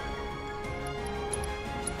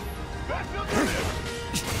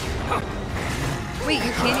 Wait,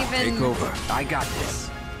 you can't even. Take over. I got this.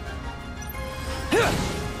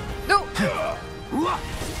 No.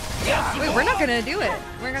 Wait, we're not gonna do it.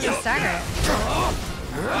 We're gonna stagger it.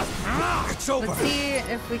 It's over. Let's see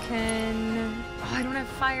if we can. Oh, I don't have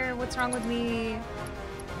fire. What's wrong with me?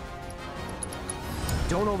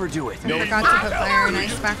 Don't overdo it. I forgot to put fire and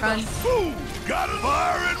ice back on. Got a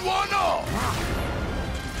fire in one arm.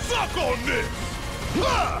 Suck on this.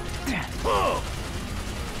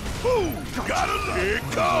 Got a leg.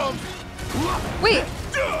 Come. Wait.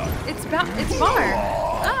 It's bar.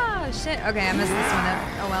 Ah, shit. Okay, I messed this one up.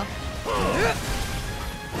 Oh well.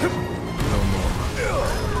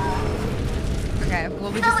 Okay,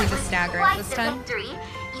 well we just need to stagger it this time. Victory,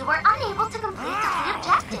 you were unable to complete the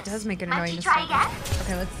objectives. It does make it Might annoying you to try stagger. again?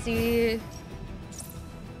 Okay, let's see.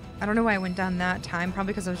 I don't know why I went down that time.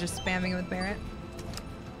 Probably because I was just spamming it with Barrett.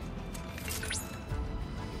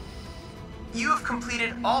 You have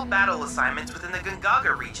completed all battle assignments within the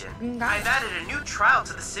Gongaga region. I've added a new trial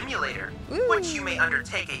to the simulator, which you may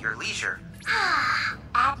undertake at your leisure.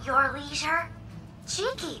 At your leisure?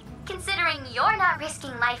 Cheeky, considering you're not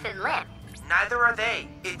risking life and limb. Neither are they.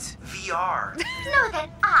 It's VR. Know that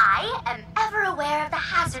I am ever aware of the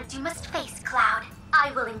hazards you must face, Cloud.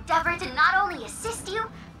 I will endeavor to not only assist you,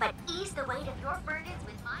 but ease the weight of your burdens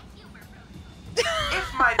with my humor.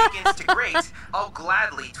 If mine begins to grate, I'll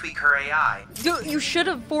gladly tweak her AI. Dude, you should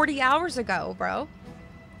have 40 hours ago, bro.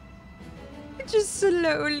 It just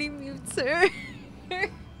slowly mutes her.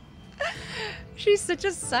 She's such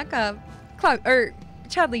a suck up.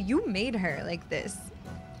 Chadley, you made her like this.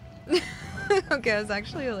 Okay, it was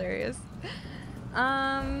actually hilarious.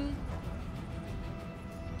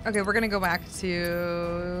 Okay, we're gonna go back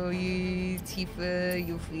to Tifa,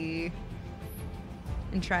 Yuffie,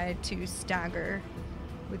 and try to stagger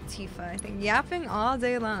with Tifa. I think yapping all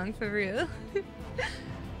day long for real.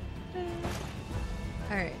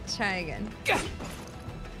 All right, try again.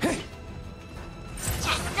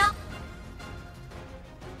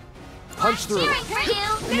 Punch through.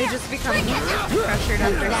 And they just become pressured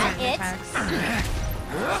after certain attacks.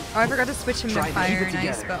 Oh, I forgot to switch him to fire and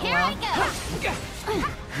ice, but well. Here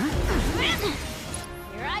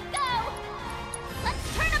I go. Let's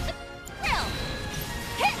turn up the grill.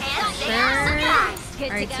 Sure.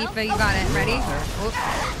 All right, Tifa, you got it. Ready?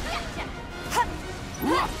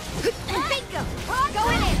 Bingo.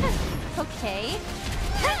 Going in. Okay.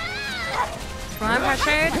 Come on,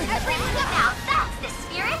 pressured. Now that's the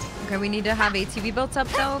spirit. Okay, we need to have ATB built up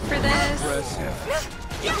though for this.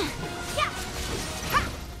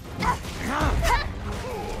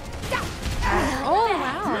 Oh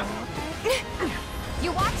wow!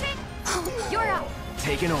 You watching? You're up.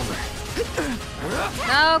 Taking over.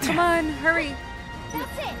 No, come on, hurry!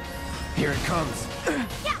 That's it. Here it comes.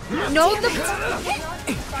 No, the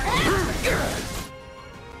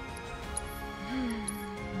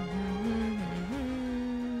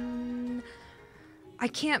I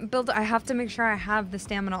can't build. I have to make sure I have the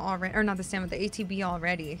stamina already, or not the stamina, the ATB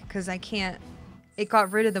already, because I can't. It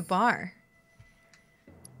got rid of the bar.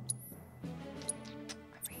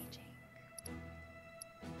 Raging.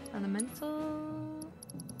 Elemental.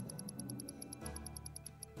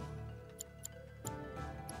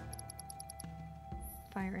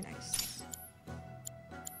 Fire and ice.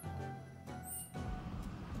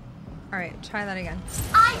 All right, try that again.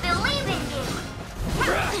 I believe in you.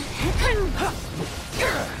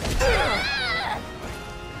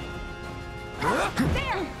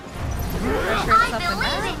 I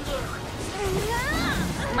believe in you.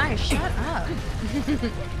 Maya, shut up.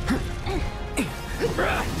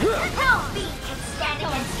 No being can stand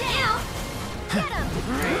against you. Get him.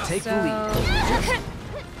 Right, take the lead.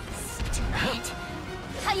 Stupid.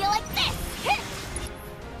 How you like this?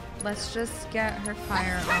 Let's just get her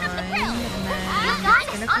fire on, and then Got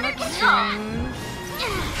it's it gonna under come up control. soon.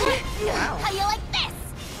 Wow. How you like this?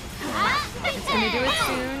 It's gonna do it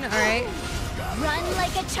soon. All right. Run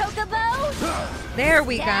like a chocobo. There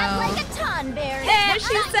we Stab go. like a tonberry. Hey,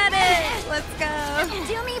 she said it. Let's go.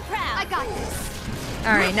 Do me proud. I got this.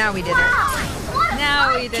 All right, now we did it.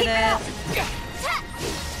 Now we did it.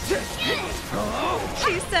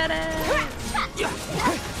 She said it.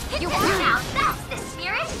 You want now? That's the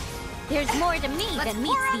spirit. There's more to me than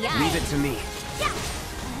meets the eye. Leave it to me.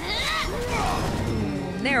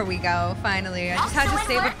 There we go. Finally, I just had to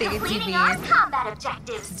save up the completing our ATB combat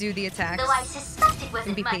objectives. to do the attacks. Though I suspect it And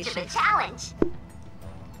wasn't be much patient. of a challenge. It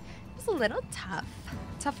was a little tough.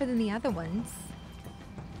 Tougher than the other ones.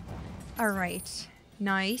 All right.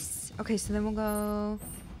 Nice. Okay, so then we'll go...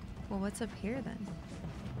 Well, what's up here then?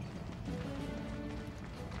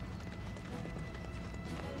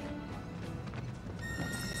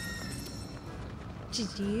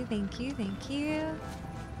 GG, thank you, thank you.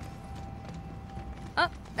 Oh,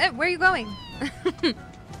 hey, where are you going?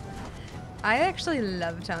 I actually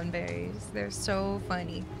love townberries. They're so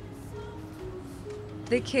funny.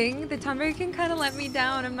 The townberry king kind of let me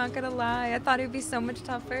down, I'm not gonna lie. I thought it'd be so much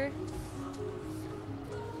tougher.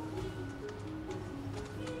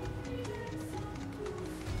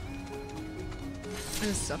 It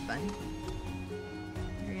was so fun.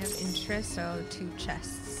 Area of interest, so 2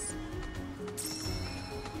 chests.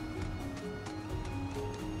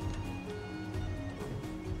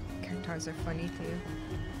 Cactars are funny too.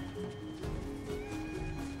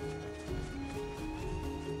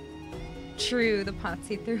 True, the pots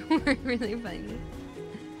he threw were really funny.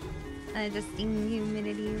 Adjusting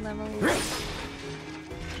humidity levels.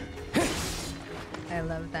 I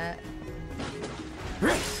love that.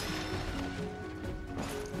 Oops.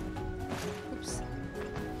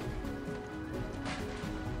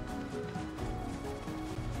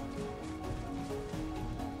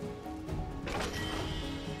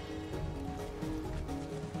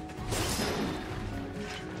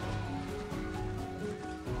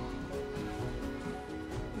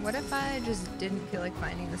 What if I just didn't feel like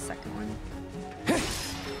finding the second one?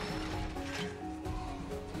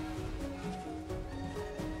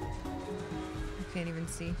 I can't even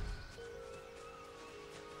see.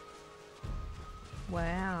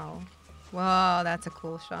 Wow. Whoa, that's a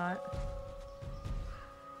cool shot.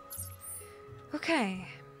 Okay.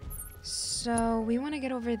 So we want to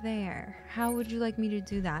get over there. How would you like me to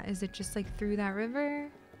do that? Is it just like through that river?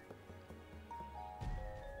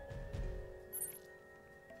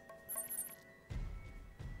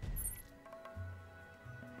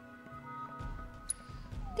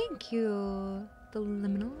 Thank you, the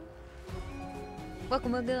liminal.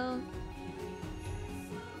 Welcome, Muggle.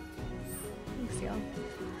 Thanks, y'all.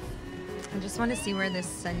 I just want to see where this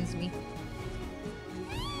sends me.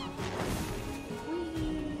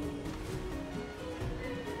 Whee.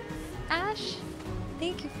 Ash,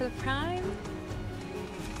 thank you for the prime.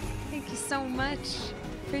 Thank you so much.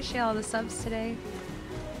 Appreciate all the subs today.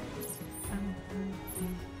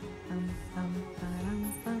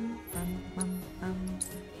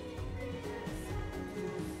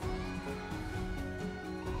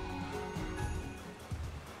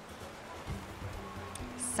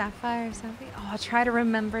 Sapphire something. Oh, I'll try to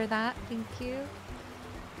remember that. Thank you.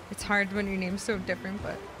 It's hard when your name's so different,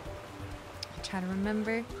 but I'll try to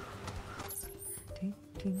remember.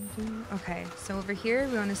 Okay, so over here,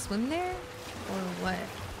 we want to swim there? Or what?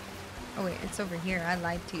 Oh wait, it's over here. I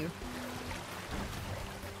lied to you.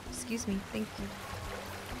 Excuse me. Thank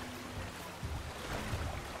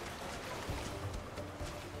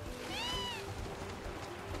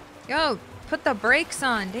you. Yo, put the brakes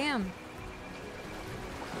on. Damn.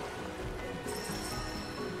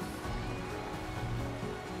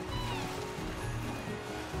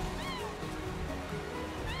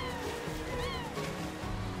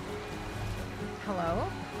 Hello?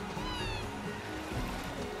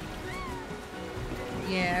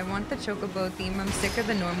 Yeah, I want the Chocobo theme. I'm sick of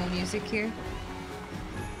the normal music here.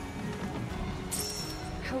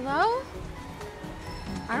 Hello?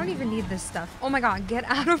 I don't even need this stuff. Oh my god, get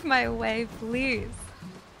out of my way, please.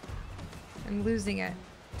 I'm losing it.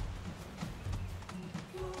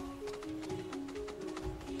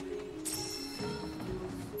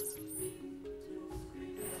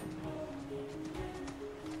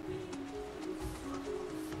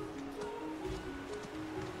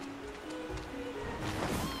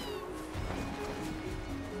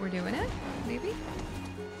 We're doing it? Maybe?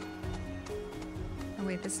 Oh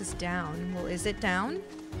wait, this is down. Well, is it down?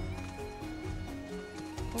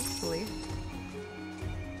 Hopefully.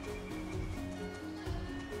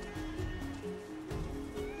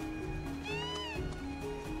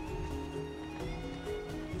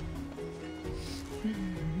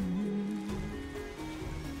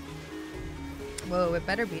 Whoa, it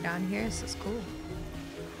better be down here. This is cool.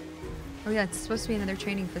 Oh yeah, it's supposed to be another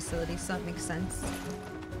training facility, so that makes sense.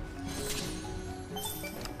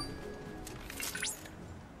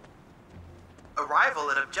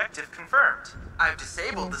 Arrival at objective confirmed. I've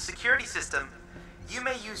disabled the security system. You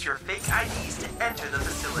may use your fake IDs to enter the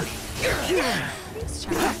facility. Thanks,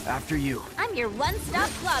 Chad. After you. I'm your one-stop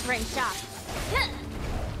slobbering shop.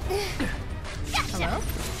 Gotcha. Hello?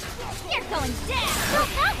 You're going down. Got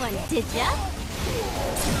that one, did ya?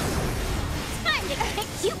 Time to kick.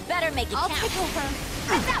 You better make it count. I'll take over.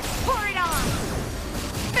 That's out. Pour it on.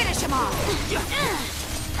 Finish him off.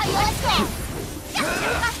 How you like that?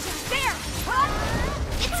 Gotcha. There.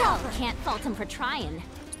 It's over. Can't fault him for trying.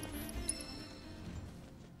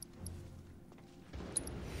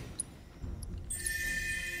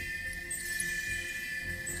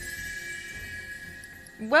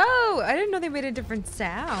 Whoa! I didn't know they made a different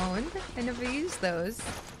sound. I never used those.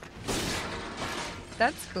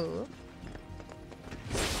 That's cool.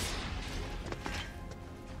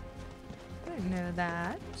 I didn't know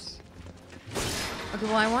that. Okay,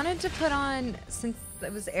 well I wanted to put on, since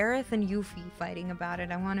it was Aerith and Yuffie fighting about it,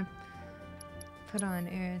 I want to put on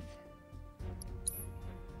Aerith.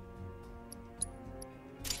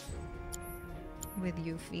 With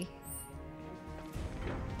Yuffie.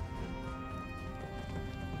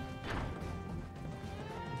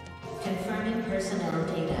 Confirming personnel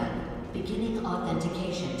data. Beginning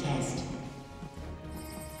authentication test.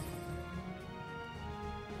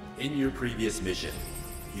 In your previous mission,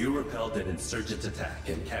 you repelled an insurgent attack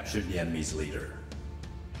and captured the enemy's leader.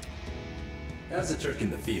 As a Turk in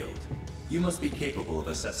the field, you must be capable of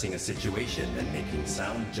assessing a situation and making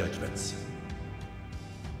sound judgments.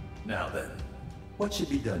 Now then, what should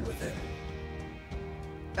be done with him?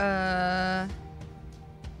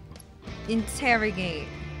 Interrogate.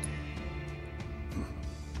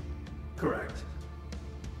 Correct.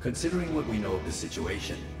 Considering what we know of the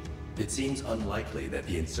situation, it seems unlikely that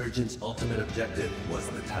the insurgents' ultimate objective was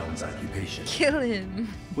the town's occupation. Kill him.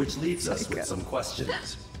 Which leaves us with some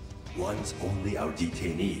questions. Ones only our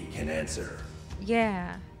detainee can answer.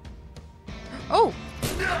 Yeah. Oh!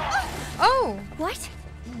 Oh! What?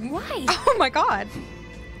 Why? Oh my god!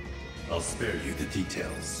 I'll spare you the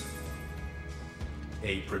details.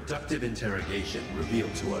 A productive interrogation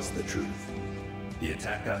revealed to us the truth. The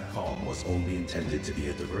attack on Calm was only intended to be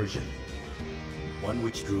a diversion. One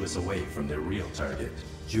which drew us away from their real target,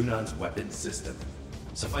 Junon's weapons system.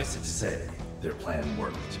 Suffice it to say, their plan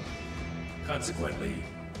worked. Consequently,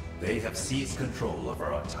 they have seized control of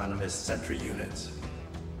our autonomous sentry units.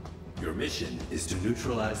 Your mission is to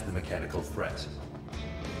neutralize the mechanical threat.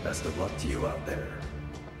 Best of luck to you out there.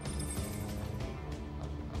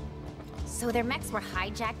 So their mechs were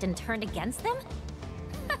hijacked and turned against them?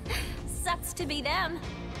 Sucks to be them.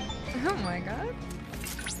 Oh my god.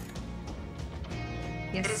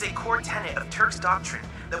 Yes. It is a core tenet of Turk's doctrine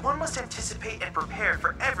that one must anticipate and prepare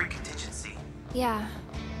for every contingency. Yeah,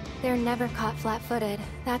 they're never caught flat-footed,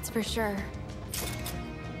 that's for sure.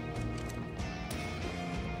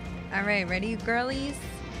 Alright, ready, girlies?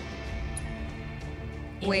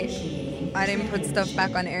 Wait, I didn't put stuff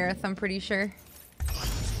back on Aerith, I'm pretty sure.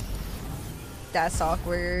 That's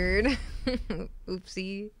awkward.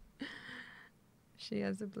 Oopsie. She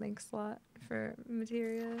has a blank slot for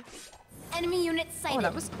materia. Enemy units sighted. Oh,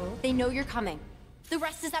 that was cool. They know you're coming. The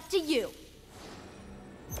rest is up to you.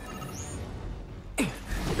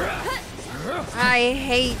 I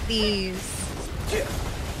hate these.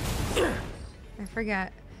 I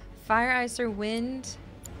forgot. Fire, ice, or wind?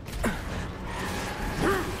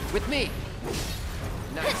 With me.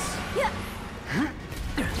 Nice.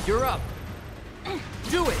 You're up.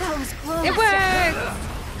 Do it. That was close. It worked.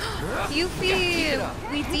 Yuffie!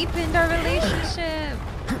 We deepened our relationship!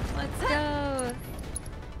 Let's go!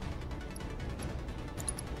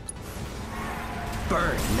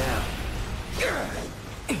 Burn now!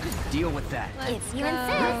 Deal with that. If you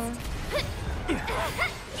insist!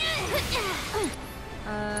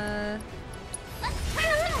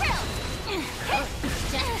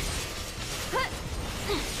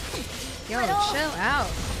 Yo, chill out.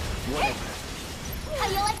 How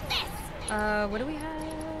you like this? What do we have?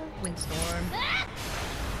 Windstorm.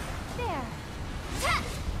 There.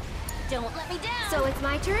 Don't let me down. So it's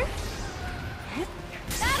my turn?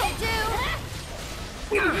 That'll do.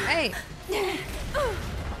 Hey.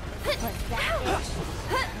 What's that, bitch?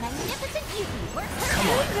 Magnificent Yuffie. Come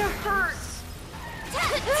on. That hurts.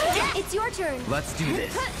 It's your turn. Let's do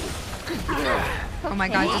this. Oh my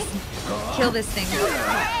god, just kill this thing.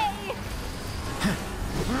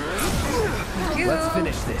 Let's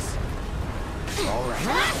finish this. All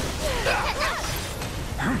right.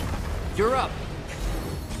 You're up.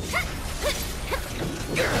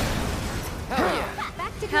 Hell yeah.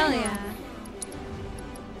 Back to Hell yeah.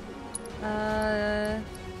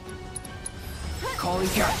 Calling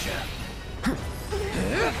gotcha.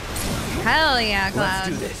 Hell yeah, Cloud. Let's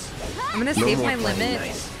do this. I'm gonna No save more my playing limit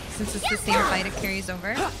nice. since it's the same fight it carries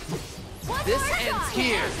over. This ends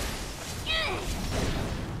here.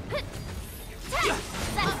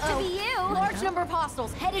 That's to be you. Large number of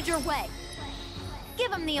hostiles headed your way.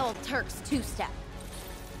 Give them the old Turk's two-step.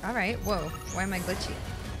 Alright, whoa. Why am I glitchy?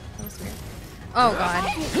 That was weird. Oh god.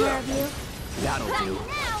 I'll take care of you. That'll do.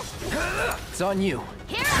 It's on you.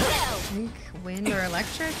 Here I go. Think wind or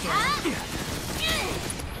electric? Yeah.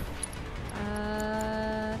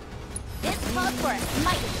 This calls for a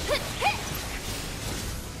mighty.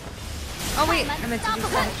 Oh wait, I meant to do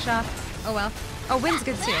static shock. Oh well. Oh, wind's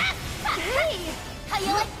good too. Hey, how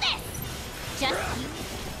you like this? Just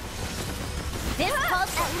this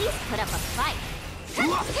calls at least put up a fight.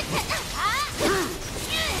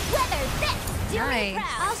 Weather this. Do me Nice.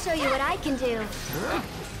 proud. I'll show you what I can do.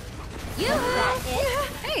 You got it.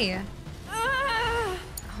 Hey. Oh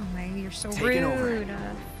my, you're so Take rude. it over.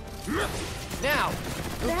 Now.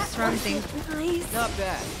 Oops, wrong thing. Nice. Not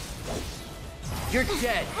bad. You're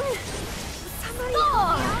dead. Somebody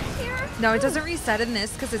help me out here. No, it doesn't reset in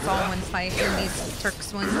this because it's all one fight in these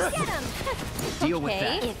Turks ones. Get him. Deal with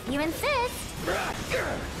Okay, that. if you insist.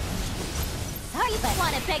 Sorry, but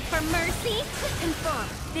want to beg for mercy? Confirm.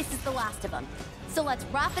 This is the last of them. So let's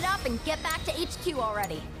wrap it up and get back to HQ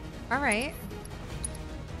already. Alright.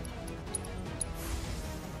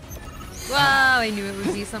 Wow, I knew it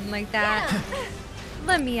would be something like that.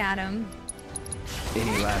 Let me at him.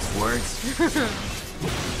 Any last words?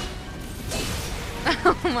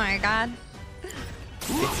 Oh my god.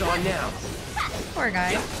 It's on now. Poor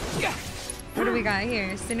guy. What do we got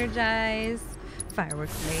here? Synergize. Firework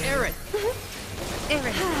blade. Aaron.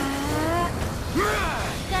 Aaron.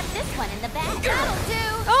 Got this one in the bag. That'll do.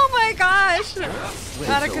 Oh my gosh!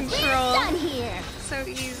 Out of Done control. here. So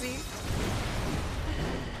easy.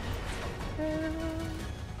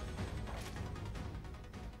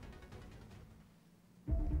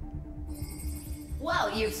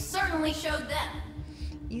 Well, you certainly showed them.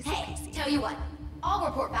 Easy Hey, peasy. tell you what, I'll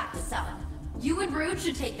report back to 7. You and Rude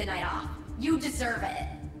should take the night off. You deserve it.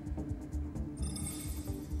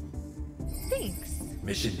 Thanks.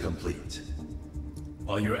 Mission complete.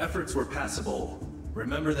 While your efforts were passable,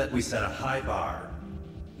 remember that we set a high bar.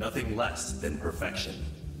 Nothing less than perfection.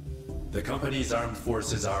 The company's armed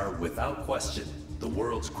forces are, without question, the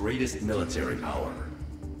world's greatest military power.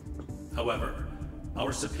 However,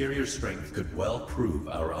 our superior strength could well prove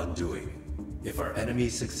our undoing if our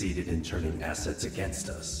enemies succeeded in turning assets against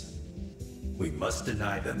us. We must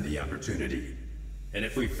deny them the opportunity, and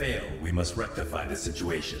if we fail, we must rectify the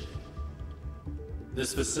situation.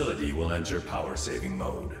 This facility will enter power-saving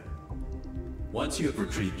mode. Once you have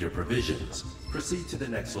retrieved your provisions, proceed to the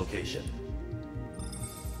next location.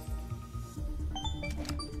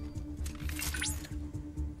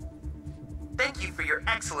 Thank you for your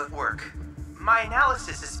excellent work. My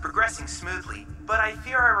analysis is progressing smoothly, but I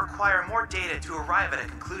fear I require more data to arrive at a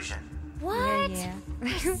conclusion. What? Yeah.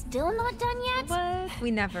 We're still not done yet? What?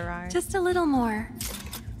 We never are. Just a little more.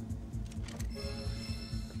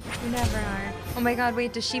 We never are. Oh my god,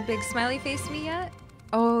 wait, does she big smiley face me yet?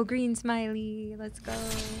 Oh, green smiley. Let's go.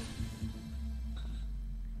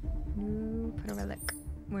 New put a relic.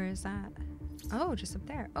 Where is that? Oh, just up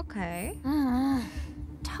there. Okay.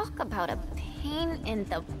 Talk about a pain in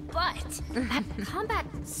the butt. That combat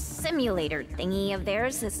simulator thingy of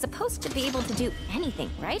theirs is supposed to be able to do anything,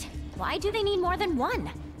 right? Why do they need more than one?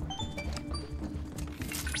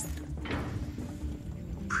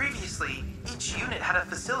 Previously, each unit had a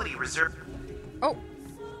facility reserved. Oh.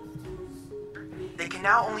 They can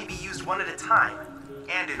now only be used one at a time,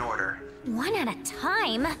 and in order. One at a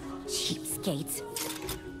time? Cheapskates.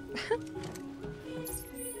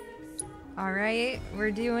 Alright,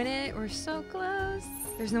 we're doing it. We're so close.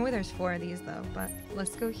 There's no way there's 4 of these though, but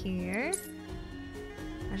let's go here.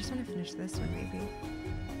 I just want to finish this one maybe.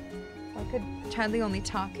 I could Chadley only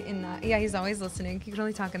talk in that. Yeah, he's always listening. He can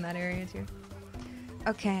only talk in that area too.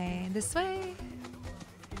 Okay, this way.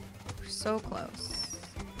 We're so close.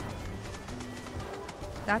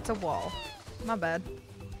 That's a wall. My bad.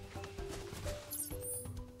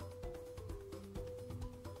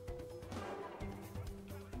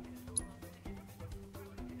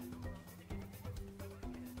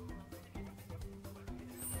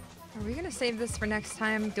 Are we gonna save this for next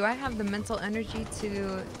time? Do I have the mental energy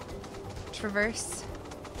to traverse?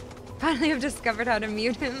 Finally, I've discovered how to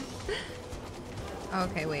mute him.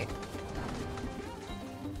 Okay, wait.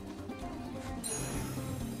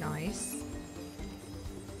 Nice.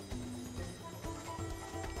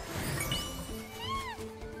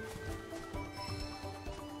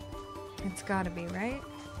 It's gotta be, right?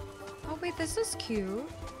 Oh wait, this is cute.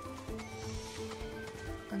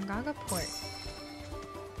 Gongaga Port.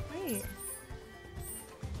 Wait.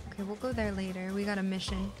 Okay, we'll go there later. We got a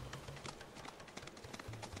mission.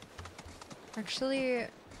 Actually,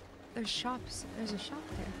 there's shops. There's a shop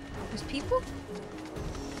there. There's people?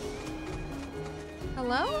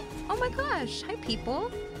 Hello? Oh my gosh. Hi, people.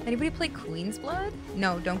 Anybody play Queen's Blood?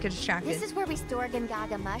 No, don't get distracted. This is where we store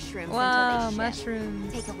Gongaga mushrooms wow, until they ship.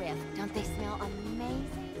 Mushrooms. Take a whiff. Don't they smell amazing?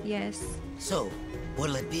 Yes. So,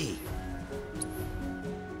 what'll it be?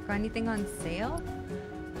 Got anything on sale?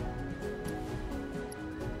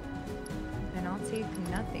 Then I'll take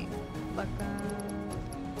nothing. But,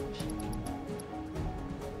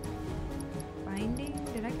 binding?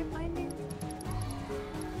 Did I get binding?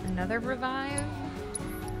 Another revive?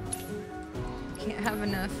 Can't have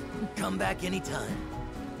enough. Come back anytime.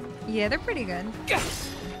 Yeah, they're pretty good.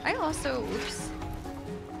 I also, oops.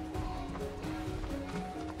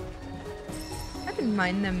 I didn't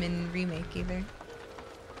mind them in Remake either.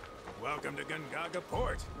 Welcome to Gongaga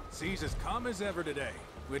Port. Seas as calm as ever today,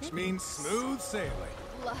 which means smooth sailing.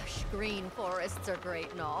 Lush green forests are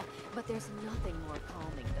great and all, but there's nothing more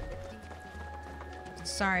calming than the...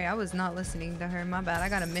 Sorry, I was not listening to her. My bad. I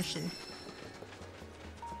got a mission.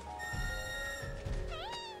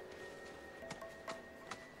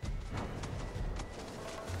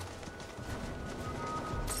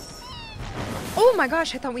 Oh my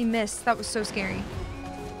gosh, I thought we missed. That was so scary.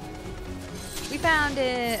 We found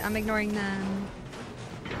it. I'm ignoring them.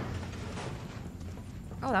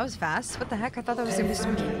 Oh, that was fast. What the heck? I thought that was gonna be so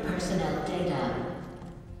much. Personnel data.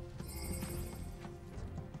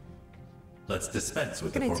 Let's dispense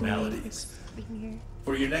with the formalities.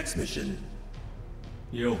 For your next mission,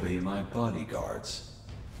 you'll be my bodyguards.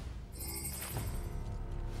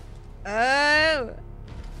 Oh!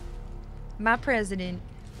 My president.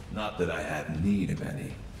 Not that I have need of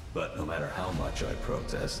any, but no matter how much I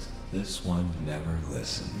protest, this one never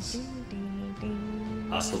listens.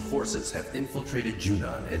 Hostile forces have infiltrated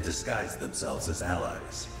Junon and disguised themselves as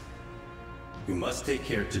allies. You must take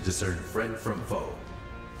care to discern friend from foe,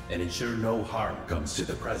 and ensure no harm comes to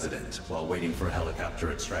the President while waiting for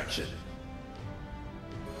helicopter extraction.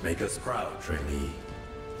 Make us proud, trainee.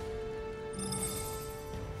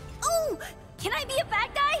 Oh! Can I be a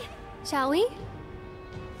bad guy? Shall we?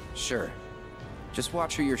 Sure. Just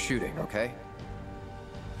watch who you're shooting, okay?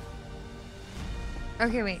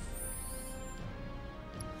 Okay, wait.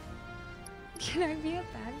 Can I be a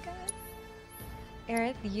bad guy?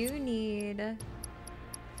 Aerith, you need to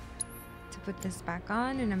put this back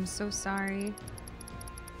on, and I'm so sorry.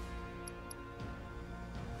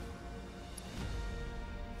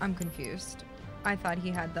 I'm confused. I thought he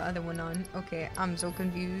had the other one on. Okay, I'm so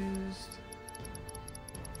confused.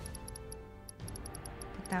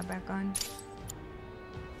 Put that back on.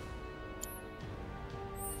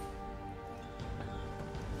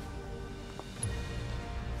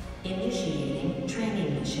 Initiating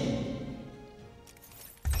training mission.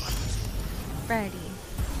 Ready.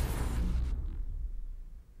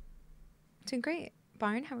 Doing great.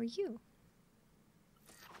 Barn, how are you?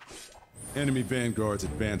 Enemy vanguards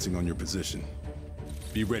advancing on your position.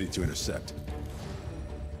 Be ready to intercept.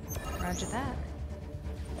 Roger that.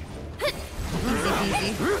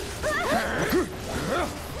 Easy peasy.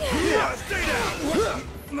 Stay down.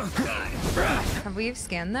 Have we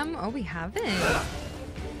scanned them? Oh, we haven't.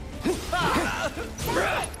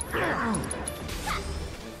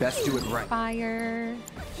 Best do it right. Fire.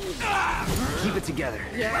 Keep it together.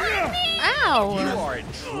 Yeah. Ow! You are in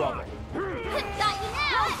trouble. Got you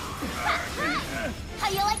now! How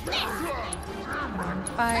you like this?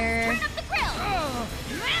 Fire. Turn up the grill!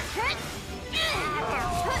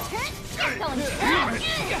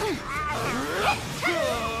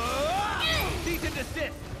 Cease and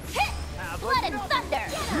desist. Blood and thunder!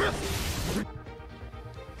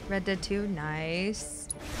 Red Dead 2, nice.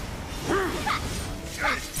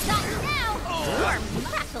 Got you now! You're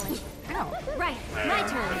crackling. Ow. Right, my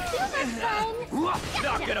turn. Super fun.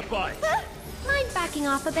 Not gonna bite. Mind backing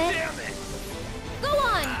off a bit? Go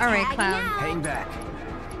on. All right, Tagging Cloud. out. Hang back.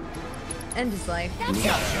 End his life. That's it.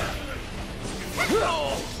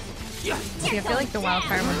 See, I feel like the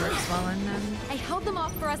wildfire one works well on them. I held them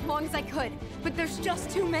off for as long as I could, but there's just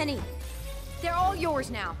too many. They're all yours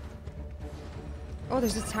now. Oh,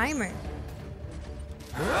 there's a timer.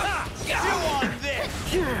 You want this?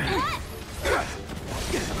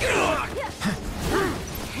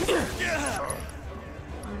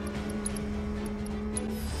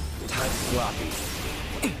 Time's sloppy.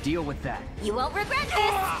 Deal with that. You won't regret this.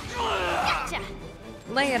 Gotcha.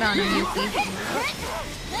 Lay it on him, Yuki.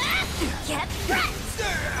 Get wrecked.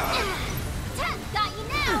 Got you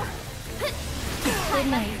now. Good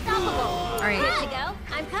night. All right. Good to go.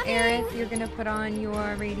 I'm coming. Aerith, you're gonna put on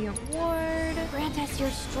your Radiant Ward. Grant us your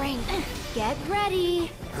strength. Get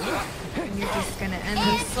ready. And you're just gonna end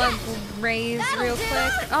his slug raise real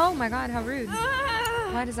quick. Oh my god, how rude.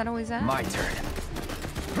 Why does that always happen? My turn.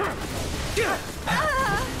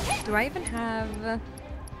 Do I even have...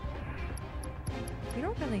 We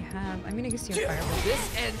don't really have... I mean, I guess you have Fireball.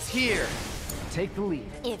 This ends here. Take the lead.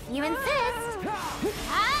 If you insist.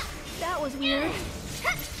 That was weird.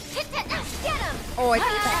 Get him. Oh, I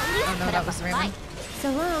think that... Oh no, that was random. So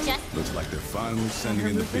long. Looks like they're finally sending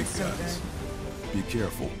in the big so guns. Be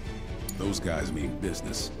careful. Those guys mean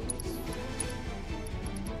business.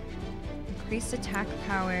 Increased attack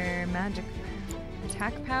power, magic...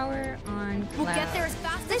 Attack power on Cloud. We'll get there as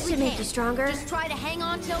fast This as we should can. make you stronger. Just try to hang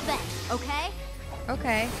on till then, okay?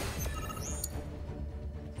 Okay.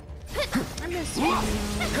 I missed you.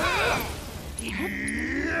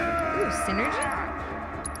 Ooh, synergy?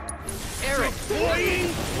 Eric,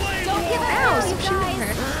 Don't give up. Ow, You some shooting guys.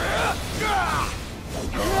 hurt.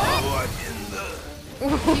 What in the...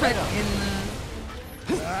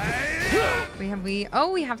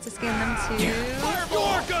 we have to scan them too. You're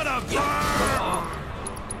gonna burn!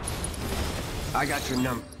 I got your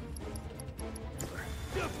number.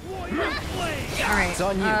 Alright. It's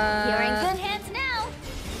on you. You're in good hands now.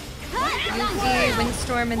 Yuki,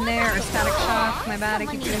 Windstorm in there, or Static Shock. My bad, I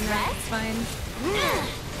keep doing that. It's fine.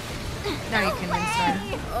 Now you can Windstorm.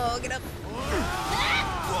 Oh, get up.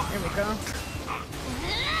 There we go.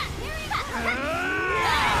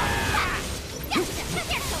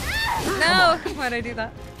 No! Why'd I do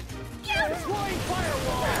that?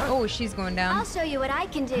 Oh, she's going down. I'll show you what I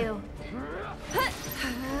can do.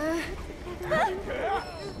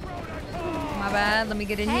 My bad, let me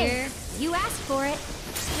get in here. You asked for it.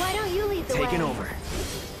 Why don't you lead the way? Taking over.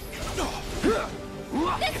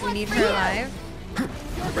 We need her alive.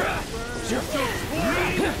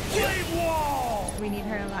 We need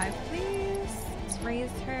her alive, please. Let's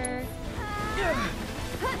raise her.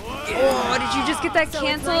 Oh, did you just get that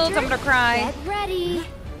canceled? I'm gonna cry. Get ready.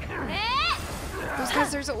 Those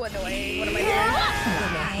guys are so annoying. What am I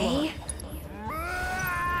doing?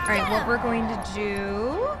 Alright, what we're going to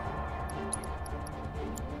do...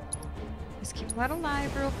 Just keep that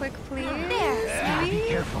alive real quick, please. There. Be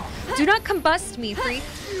careful. Do not combust me, freak.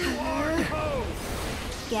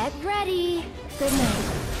 Get ready. Good night.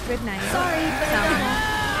 Good night. Sorry, but Sorry.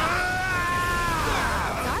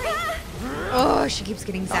 Oh, she keeps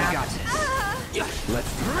getting zapped. I got this.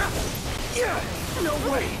 Let's do it. No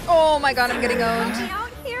way. Oh my god, I'm getting owned.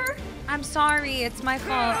 Out here? I'm sorry, it's my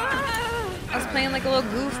fault. I was playing like a little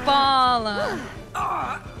goofball.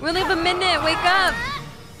 We only have a minute, wake up.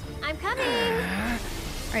 I'm coming.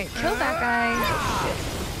 Alright, kill that guy.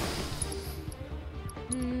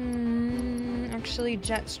 Actually,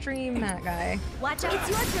 Jetstream that guy. Watch out. It's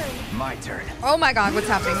your turn. My turn. Oh my god, what's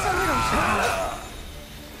happening?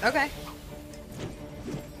 Okay.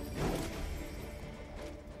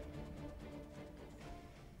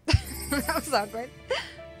 That was awkward.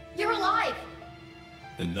 You're alive.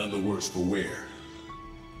 And none the worse for wear.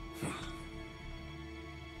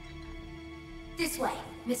 This way,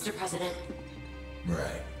 Mr. President.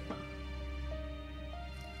 Right.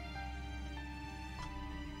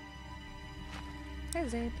 Hey,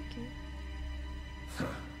 Zay, thank you.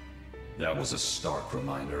 That was a stark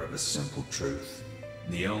reminder of a simple truth.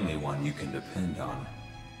 The only one you can depend on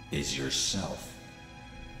is yourself.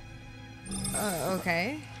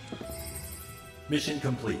 Okay. Mission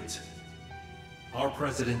complete. Our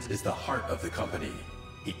president is the heart of the company.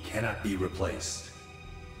 He cannot be replaced.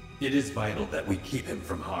 It is vital that we keep him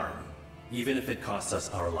from harm, even if it costs us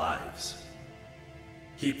our lives.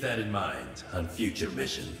 Keep that in mind on future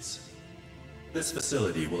missions. This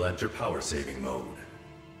facility will enter power-saving mode.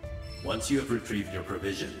 Once you have retrieved your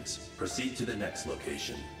provisions, proceed to the next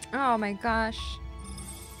location. Oh my gosh.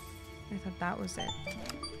 I thought that was it.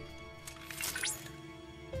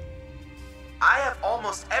 I have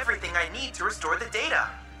almost everything I need to restore the data.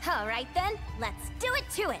 All right then, let's do it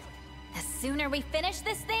to it. The sooner we finish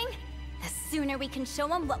this thing, the sooner we can show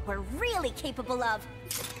them what we're really capable of.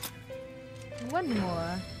 One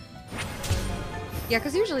more. Yeah,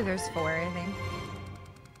 because usually there's 4, I think.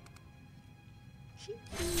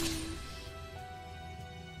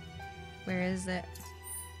 Where is it?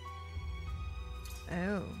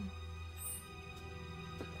 Oh.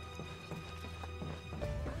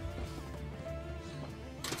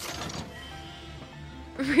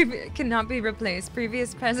 Cannot be replaced.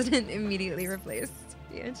 Previous president immediately replaced.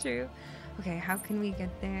 Yeah, true. Okay, how can we get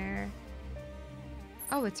there?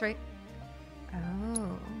 Oh, it's right.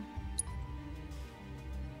 Oh.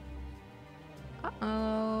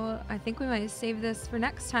 Uh-oh. I think we might save this for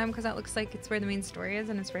next time because that looks like it's where the main story is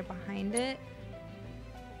and it's right behind it.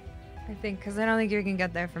 I think, because I don't think you can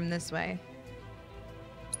get there from this way.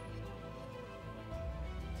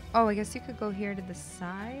 Oh, I guess you could go here to the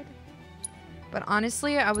side. But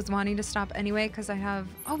honestly, I was wanting to stop anyway because I have...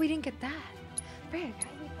 Oh, we didn't get that. Frick, how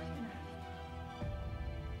did we find that?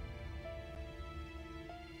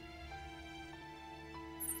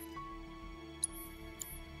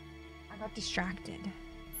 I got distracted.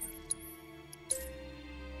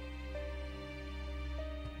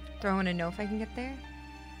 Do I want to know if I can get there?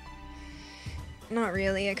 Not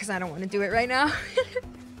really, because I don't want to do it right now.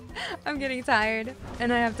 I'm getting tired,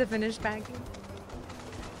 and I have to finish packing.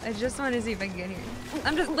 I just want to see if I can get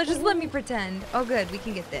here. Just let me pretend. Oh good, we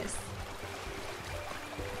can get this.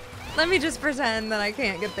 Let me just pretend that I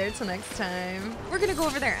can't get there till next time. We're gonna go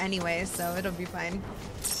over there anyway, so it'll be fine.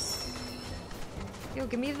 Yo,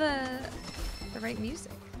 give me the right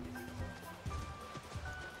music.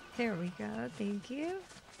 There we go, thank you.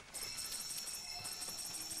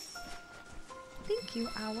 Thank you,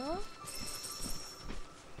 Owl.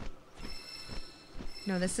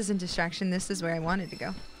 No, this isn't distraction. This is where I wanted to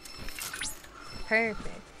go. Perfect.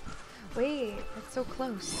 Wait, that's so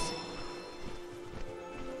close.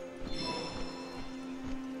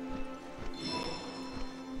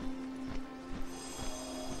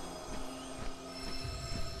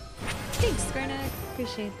 Thanks, Skrna.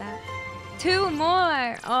 Appreciate that. 2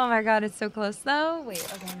 more! Oh my god, it's so close though. Wait,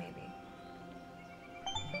 okay, maybe.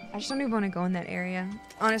 I just don't even want to go in that area.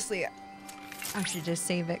 Honestly, I should just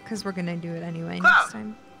save it because we're gonna do it anyway next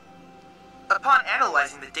time. Upon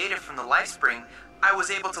analyzing the data from the Lifespring, I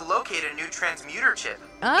was able to locate a new transmuter chip.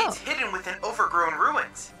 Oh. It's hidden within overgrown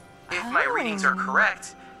ruins. If my readings are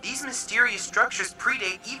correct, these mysterious structures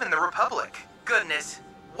predate even the Republic. Goodness,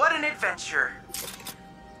 what an adventure.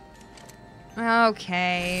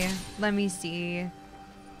 Okay, let me see.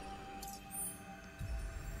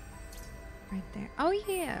 Right there. Oh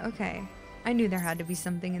yeah, okay. I knew there had to be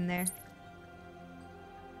something in there.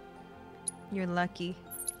 You're lucky.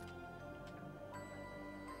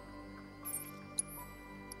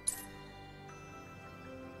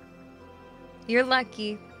 You're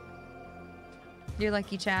lucky. You're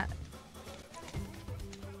lucky, chat.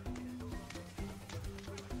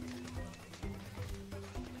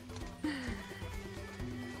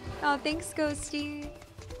 Oh, thanks, Ghosty.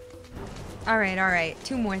 All right.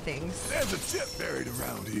 2 more things. There's a chip buried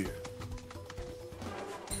around here.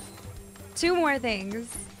 2 more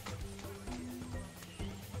things.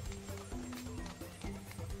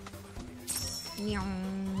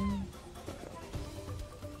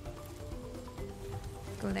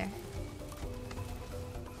 Go there.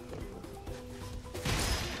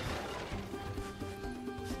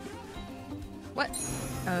 What?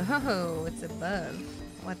 Oh, it's above.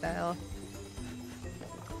 What the hell?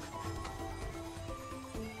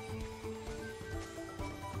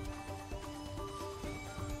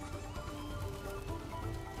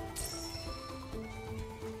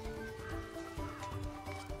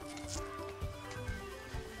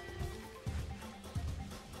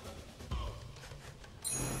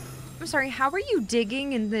 I'm sorry, how are you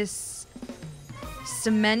digging in this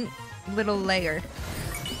cement little layer?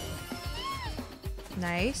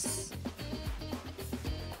 Nice.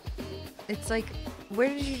 It's like, where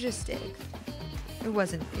did you just dig? It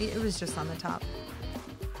wasn't, it was just on the top.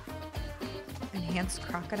 And Enhanced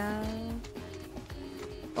crocodile.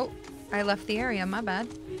 Oh, I left the area, my bad.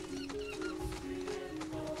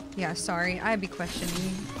 Yeah, sorry, I'd be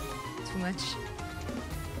questioning too much.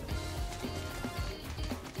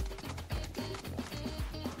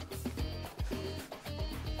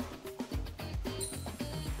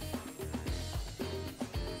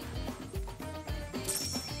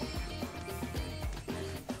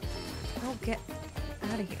 Oh, get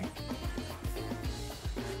out of here.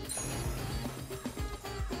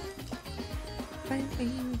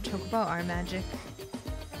 Chocobo are magic.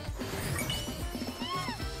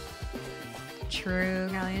 True,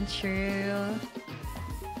 Galleon, true.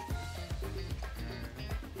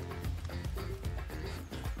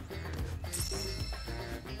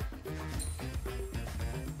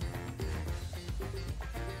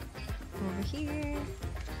 Over here.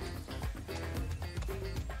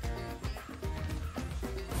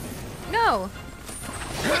 No!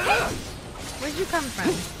 Where'd you come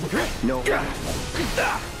from? No.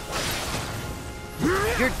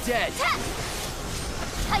 You're dead.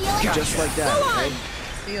 Just like that, right?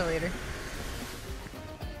 See you later.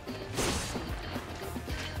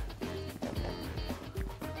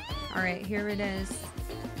 Alright, here it is.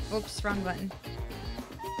 Oops, wrong button.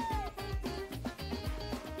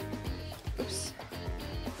 Oops.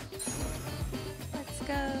 Let's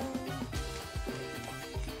go.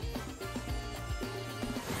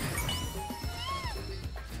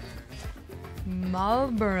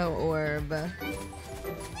 Marlboro orb.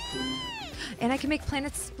 And I can make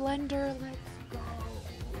Planet Splendor. Let's go.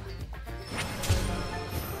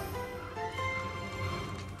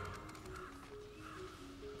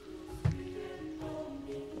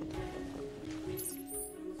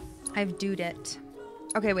 I've doed it.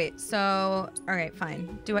 Okay, wait. So, all right,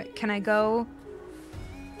 fine. Can I go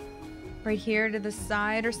right here to the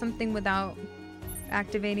side or something without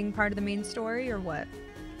activating part of the main story or what?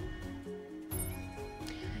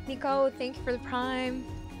 Nico, thank you for the prime.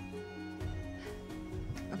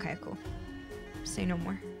 Okay, cool. Say no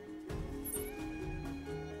more.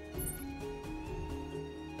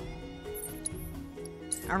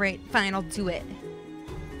 All right, fine, I'll do it.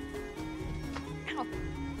 Ow.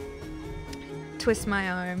 Twist my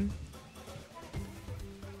arm.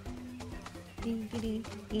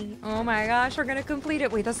 Oh my gosh, we're gonna complete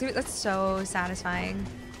it. Wait, that's so satisfying.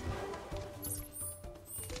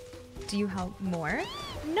 Do you help more?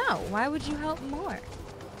 No, why would you help more?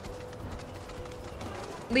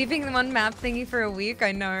 Leaving the one map thingy for a week?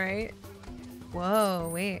 I know, right? Whoa,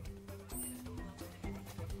 wait.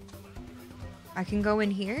 I can go in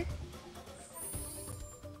here?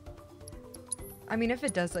 I mean, if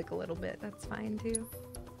it does like a little bit, that's fine too.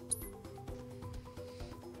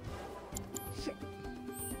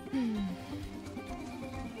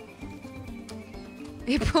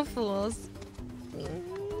 April Fools.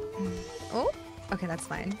 Oh, okay, that's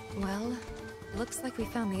fine. Well, looks like we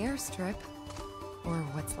found the airstrip. Or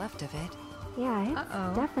what's left of it. Yeah,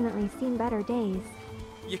 it's definitely seen better days.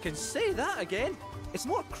 You can say that again. It's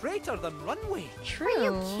more crater than runway. True. Are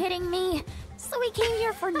you kidding me? So we came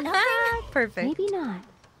here for nothing? Perfect. Maybe not.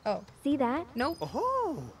 Oh. See that? Nope.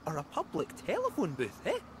 Oh, or a public telephone booth,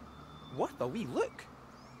 eh? Worth a wee look.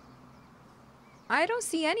 I don't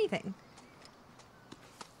see anything.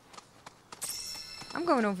 I'm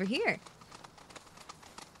going over here.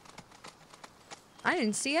 I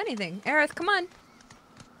didn't see anything. Aerith, come on.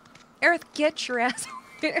 Aerith, get your ass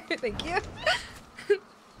over here. Thank you.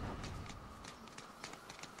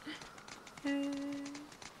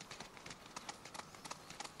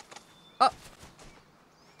 Oh.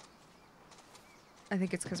 I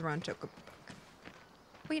think it's because we're on Chocobo.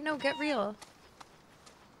 Wait, no, get real.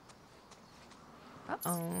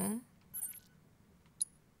 Uh-oh.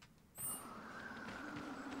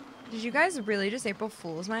 Did you guys really just April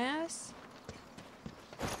Fools my ass?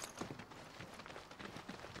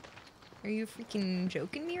 Are you freaking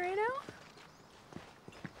joking me right now?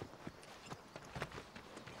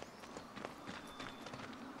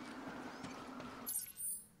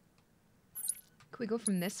 Can we go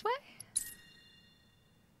from this way?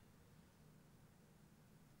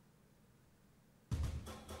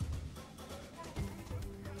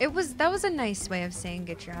 That was a nice way of saying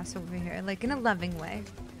get your ass over here, like in a loving way.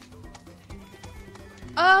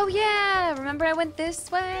 Oh yeah, remember I went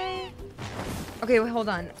this way? Okay, wait, hold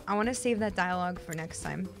on. I want to save that dialogue for next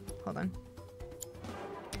time. Hold on.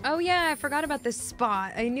 Oh yeah, I forgot about this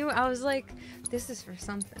spot. I was like, this is for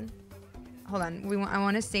something. Hold on, I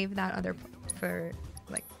want to save that other for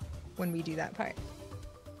like when we do that part.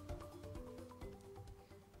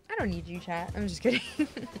 I don't need you, chat. I'm just kidding.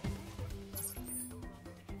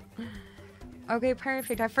 Okay,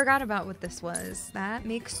 perfect. I forgot about what this was. That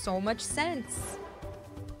makes so much sense.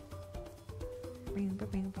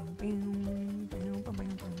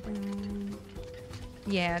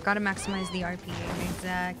 Yeah, gotta maximize the RPA.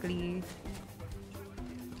 Exactly.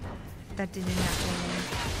 That didn't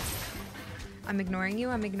happen. I'm ignoring you.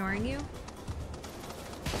 I'm ignoring you.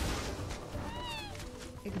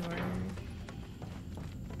 Ignore.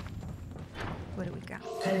 What do we got?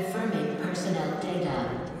 Confirming personnel data.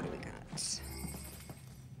 What do we got?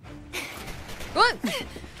 What?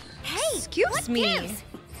 Hey! Excuse me!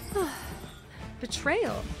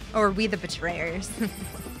 Betrayal. Or are we the betrayers?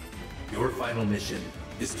 Your final mission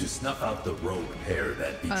is to snuff out the rogue pair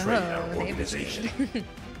that betrayed our organization.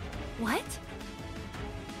 What?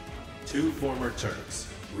 2 former Turks,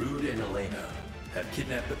 Rude and Elena, have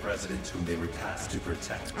kidnapped the president whom they were tasked to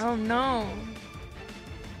protect. Oh no.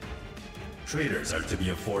 Traitors are to be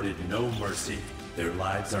afforded no mercy. Their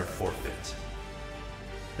lives are forfeit.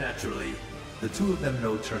 Naturally, the 2 of them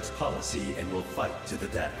know Turk's policy and will fight to the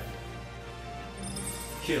death.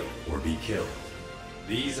 Kill or be killed.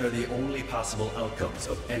 These are the only possible outcomes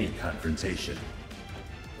of any confrontation.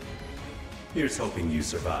 Here's hoping you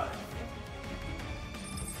survive.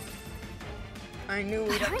 I knew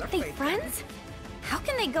we'd have to Aren't they fight friends? How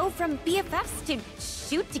can they go from BFFs to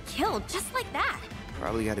shoot to kill just like that?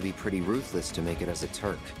 Probably got to be pretty ruthless to make it as a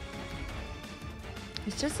Turk.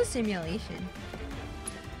 It's just a simulation.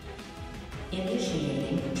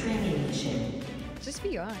 Initiating training mission. It's just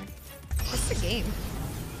VR. It's just a game.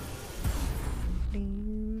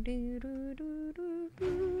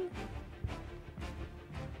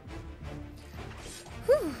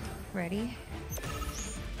 Whew. Ready?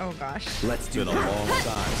 Oh gosh. It's been a long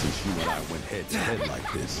time since you and I went head to head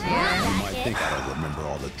like this. Yeah. You might think I don't remember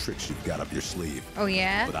all the tricks you've got up your sleeve. Oh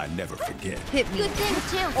yeah? But I never forget. Hit me. Good thing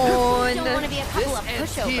too. On Don't want to be a couple of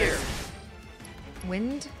pushovers.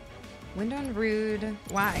 Wind? Wind on Rude.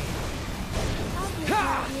 Why?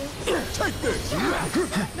 Take this!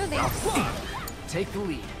 No thanks. Take the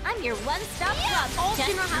lead. I'm your one-stop shop. All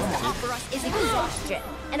Shinra has to offer us is exhaustion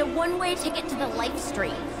and a one-way ticket to the life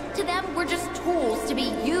stream. To them, we're just tools to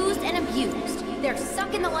be used and abused. They're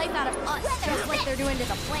sucking the life out of us, just like they're doing to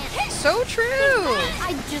the planet. So true!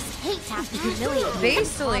 I just hate to have to humiliate Base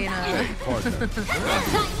Selena. Partner,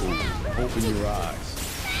 open your eyes.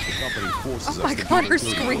 The company forces Oh my us to god, do her a good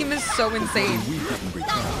scream work. is so insane. We didn't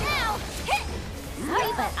return.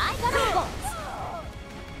 Sorry, but I got a bolt.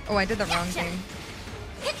 Oh, I did the wrong thing.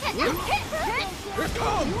 Here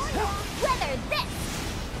comes! Weather this!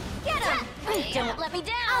 Get him! Don't let me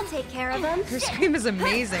down! I'll take care of them. Her scream is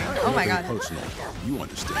amazing. Oh my god. Personal. You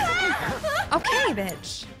understand. Okay,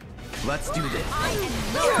 bitch. Let's do this. I am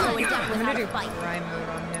not going down I'm without gonna do a fight. cry mode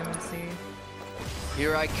on him and see.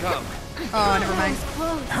 Here I come. Oh, never mind.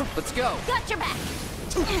 Let's go. Got your back.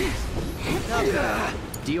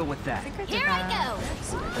 Deal with that. Here I go.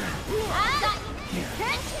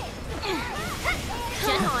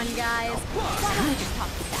 Come on, guys. Why don't we just talk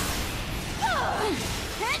this out?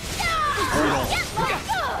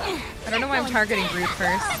 I don't know why I'm targeting Rude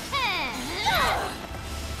first.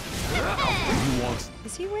 You want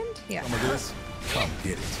Is he wind? Yeah. some of this? Come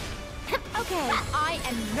get it. Okay, I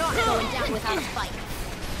am not going down without a fight.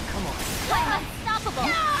 Come on. I'm unstoppable.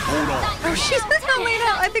 Hold on. Oh, she's with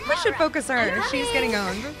Elena. I think we should focus her. She's getting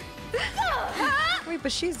owned. Wait,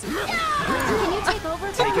 but she's... Can you take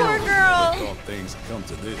over? Poor girl. Thought things come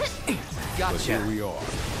to this. But Gotcha. here we are.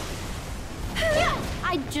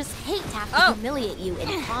 I just hate to have to humiliate you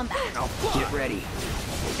in combat. Get ready.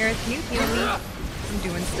 Gareth, can you heal me? I'm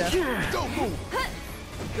doing stuff. Don't move.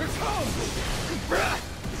 Here comes.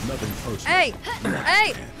 Nothing personal. Hey!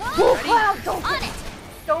 Hey! Cloud, don't On it!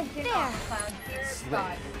 Don't get off, Cloud. Dear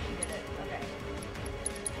God.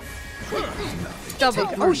 Double.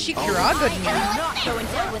 Oh, she Kiraga me. I'm not going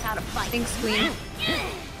down without a fight. Thanks, Queen.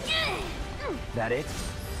 That it?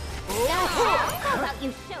 How about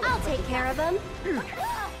you show I'll take care of them.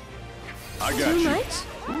 I got you.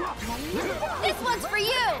 This one's for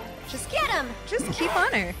you. Just get him. Just keep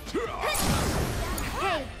on her.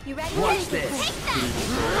 Hey, you ready? Watch this. Take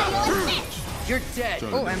that. You're dead.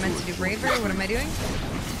 Oh, I meant to do braver. What am I doing?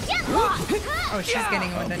 Get lost. Oh, she's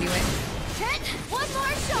getting one anyway. One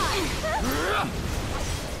more shot.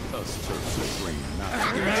 Us Turks are green, not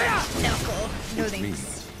No thanks.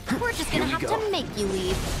 We're just gonna have to make you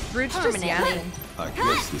leave. Rude's just yapping. I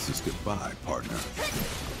guess this is goodbye, partner.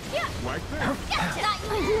 Right there. No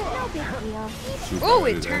big deal. Too Oh, bad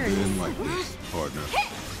it ended turns. in like this, partner.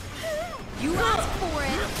 You asked for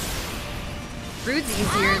it. Rude's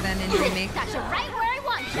easier than in remake. Got you right where I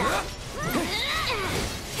want you.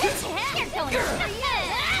 You're going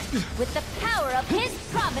with the power of his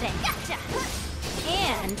providence. Gotcha!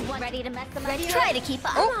 And one ready to mess them up. Try to keep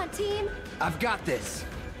up. Oh. Come on, team. I've got this.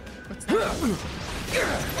 What's that?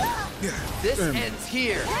 This ends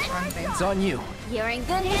here. It's on you. You're in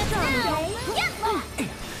good hands now.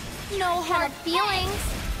 No hard feelings.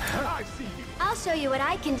 I'll show you what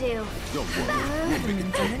I can do. Don't worry.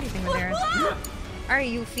 Done anything with Aerith. All right,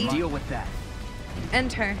 Yuffie. Deal with that.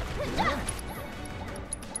 Enter.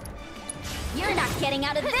 You're not getting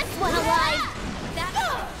out of this one alive.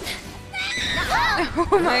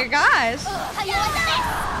 Oh my gosh. How you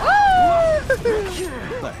like this? Woo!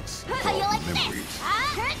 Thanks. How you like Memories.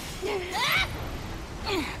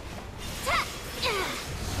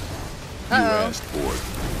 Uh-oh. You asked for it.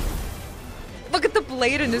 Look at the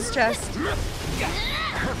blade in his chest.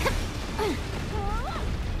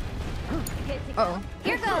 Uh-oh.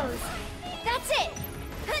 Here goes. That's it.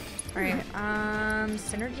 Alright,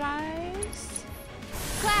 synergize.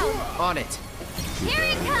 Cloud, On it. here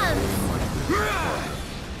it comes.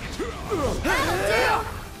 That'll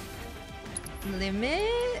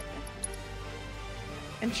Limit.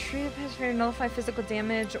 And trip has to nullify physical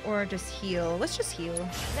damage or just heal. Let's just heal. do.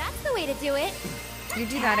 That's the way to do it. You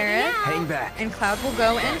do that, Aerith. Hang back. And Cloud will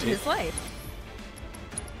go end his life.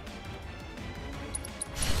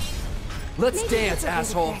 Let's dance,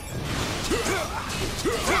 asshole.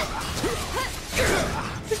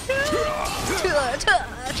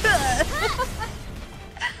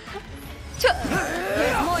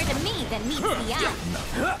 There's more to me than meets the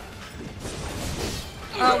eye.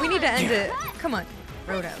 Oh, we need to end it. Come on,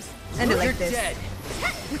 Roadhouse. End it like You're this. dead.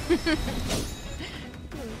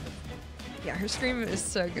 Yeah, her scream is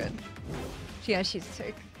so good. Yeah, she's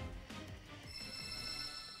sick.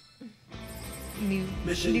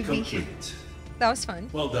 Mission newbie. complete. That was fun.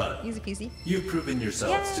 Well done. Easy peasy. You've proven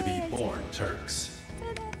yourselves to Yay. be born Turks.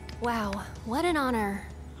 Wow, what an honor.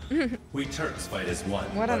 We Turks fight as one,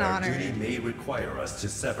 What but an our honor. duty may require us to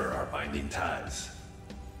sever our binding ties.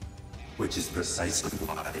 Which is precisely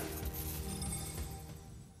why.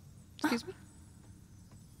 Excuse me?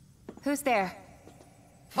 Who's there?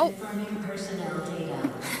 Confirming personnel data.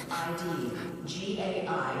 ID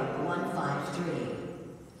GAI-153.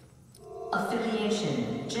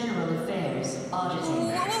 Affiliation, General Affairs,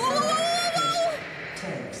 Auditing.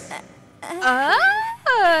 Turks.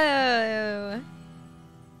 Oh!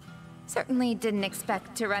 Certainly didn't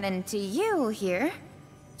expect to run into you here.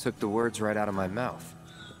 Took the words right out of my mouth.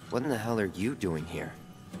 What in the hell are you doing here?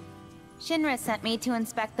 Shinra sent me to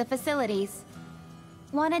inspect the facilities.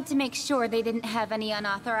 Wanted to make sure they didn't have any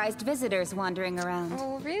unauthorized visitors wandering around.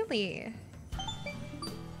 Oh, really?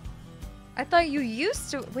 I thought you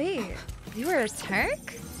used to. Wait, you were a Turk?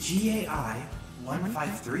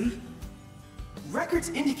 GAI-153? Records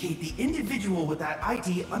indicate the individual with that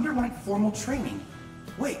ID underwent formal training.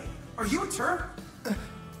 Wait, are you a Turk?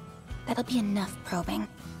 That'll be enough probing.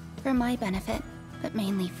 For my benefit, but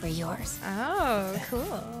mainly for yours. Oh,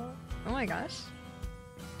 cool. Oh my gosh.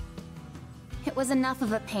 It was enough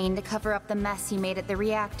of a pain to cover up the mess you made at the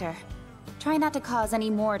reactor. Try not to cause any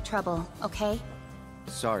more trouble, okay?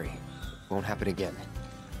 Sorry. Won't happen again.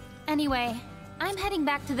 Anyway, I'm heading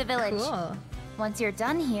back to the village. Cool. Once you're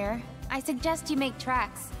done here, I suggest you make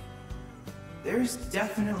tracks. There's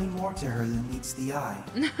definitely more to her than meets the eye.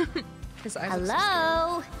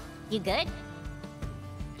 Hello? You good?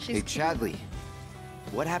 Hey, Chadley.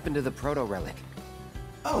 What happened to the proto-relic?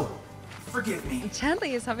 Oh, forgive me.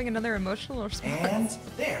 Chadley is having another emotional response. And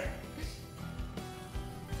there.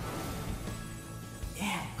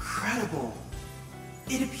 Incredible.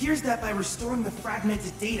 It appears that by restoring the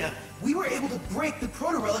fragmented data, we were able to break the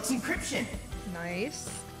proto-relic's encryption. Nice.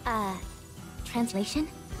 Translation?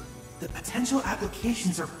 The potential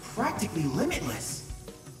applications are practically limitless.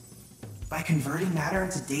 By converting matter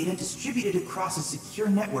into data distributed across a secure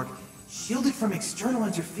network, shielded from external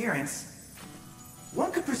interference,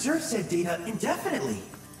 one could preserve said data indefinitely.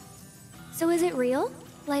 So is it real?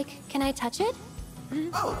 Like, can I touch it?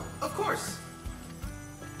 Oh, of course.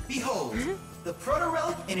 Behold, the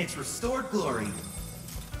proto-relic in its restored glory.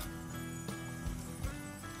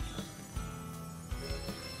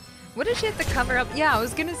 What did she have to cover up? Yeah, I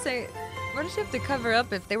was gonna say, what did she have to cover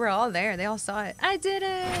up if they were all there? They all saw it. I did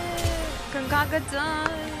it! Gongaga done!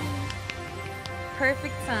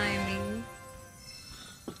 Perfect timing.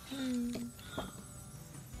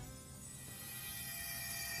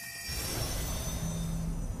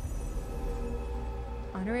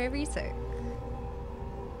 Honorary research.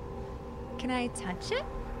 Can I touch it?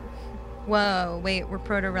 Whoa, wait, we're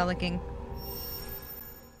proto-relicking.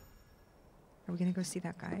 Are we gonna go see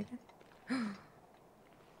that guide?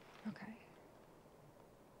 Okay.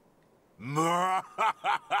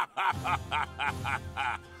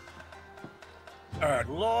 At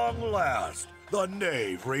long last, the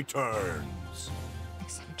knave returns.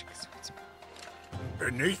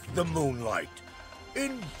 Beneath the moonlight,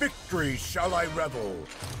 in victory shall I revel.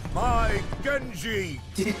 My Genji!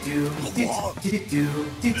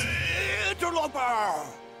 Interloper!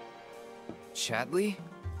 Chadley?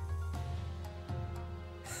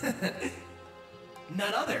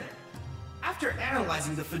 None other. After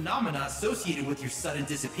analyzing the phenomena associated with your sudden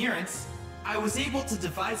disappearance, I was able to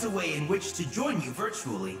devise a way in which to join you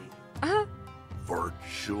virtually.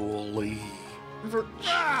 Virtually? No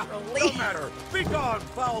matter! Be gone,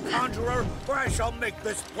 foul conjurer, or I shall make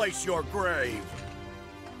this place your grave!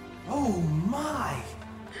 Oh my!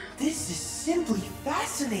 This is simply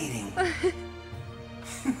fascinating!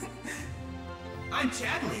 I'm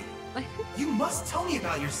Chadley. You must tell me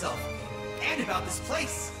about yourself, and about this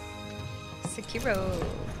place. Sekiro.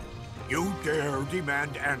 You dare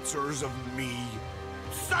demand answers of me?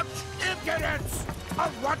 Such impudence! A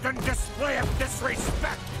wanton display of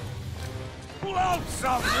disrespect!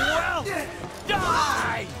 Loathsome wealth!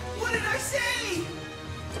 Die! What did I say?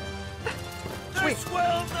 This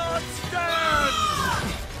will not stand!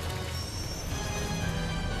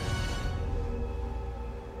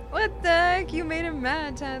 What the heck? You made him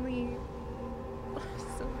mad, Chadley.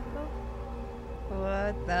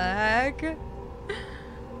 What the heck?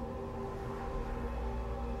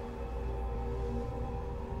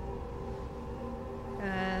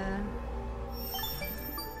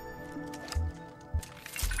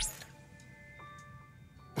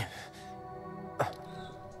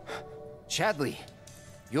 Chadley,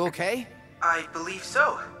 you okay? I believe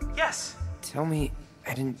so, yes. Tell me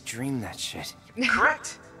I didn't dream that shit.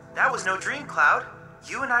 Correct. That was no dream, Cloud.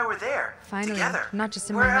 You and I were there, finally, together. Not just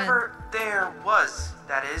in my head. Wherever there was,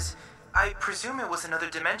 that is. I presume it was another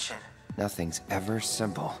dimension. Nothing's ever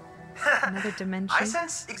simple. Another dimension? I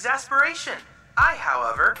sense exasperation. I,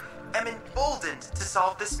 however, am emboldened to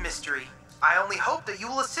solve this mystery. I only hope that you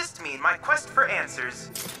will assist me in my quest for answers.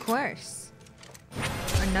 Of course.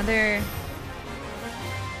 Another...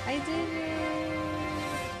 I did it!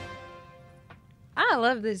 I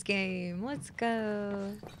love this game. Let's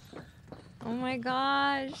go. Oh my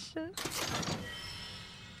gosh.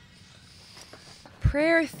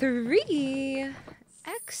 Prayer 3.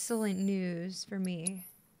 Excellent news for me.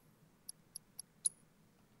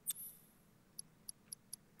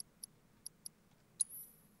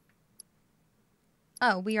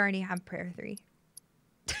 Oh, we already have prayer 3.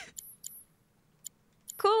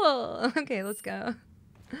 Cool. Okay, let's go.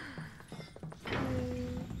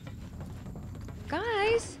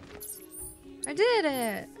 Guys, I did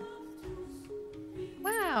it.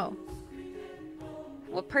 Wow.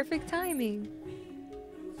 What perfect timing.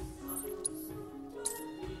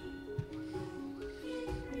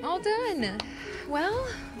 All done. Well,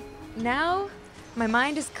 now my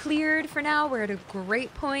mind is cleared for now. We're at a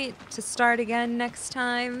great point to start again next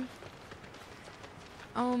time.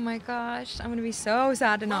 Oh my gosh, I'm gonna be so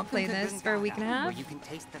sad to not play this for a week and a half.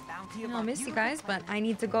 I'll miss you guys, but I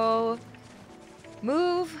need to go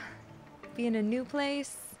move, be in a new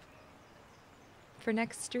place for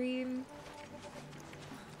next stream.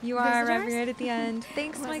 You are right at the end.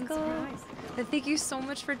 Thanks, Michael. And thank you so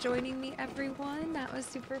much for joining me, everyone. That was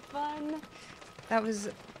super fun. That was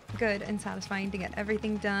good and satisfying to get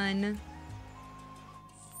everything done.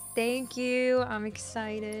 Thank you. I'm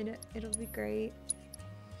excited. It'll be great.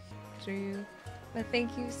 But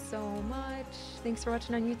thank you so much. Thanks for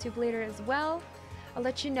watching on YouTube later as well. I'll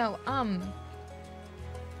let you know.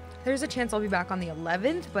 There's a chance I'll be back on the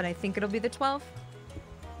 11th, but I think it'll be the 12th.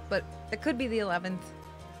 But it could be the 11th.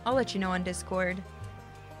 I'll let you know on Discord.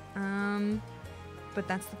 But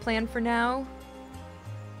that's the plan for now.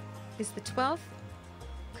 Is the 12th?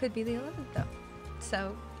 Could be the 11th though.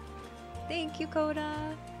 So, thank you,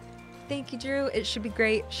 Coda. Thank you, Drew. It should be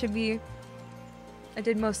great. Should be. I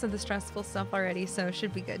did most of the stressful stuff already, so it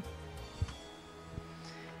should be good.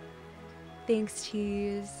 Thanks,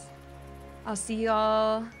 Cheese. I'll see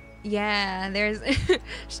y'all. Yeah, there's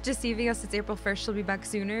she's deceiving us. It's April 1st. She'll be back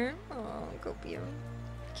sooner. Oh, Copio.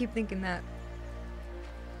 Keep thinking that.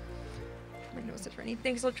 My nose is running.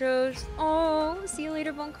 Thanks, Ultros. Oh, see you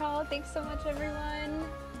later, Bone Call. Thanks so much, everyone.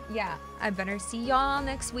 Yeah, I better see y'all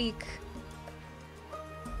next week.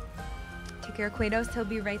 Take care of Kratos. He'll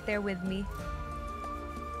be right there with me.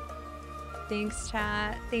 Thanks,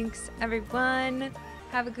 chat. Thanks, everyone.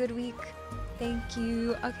 Have a good week. Thank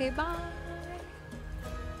you. Okay, bye.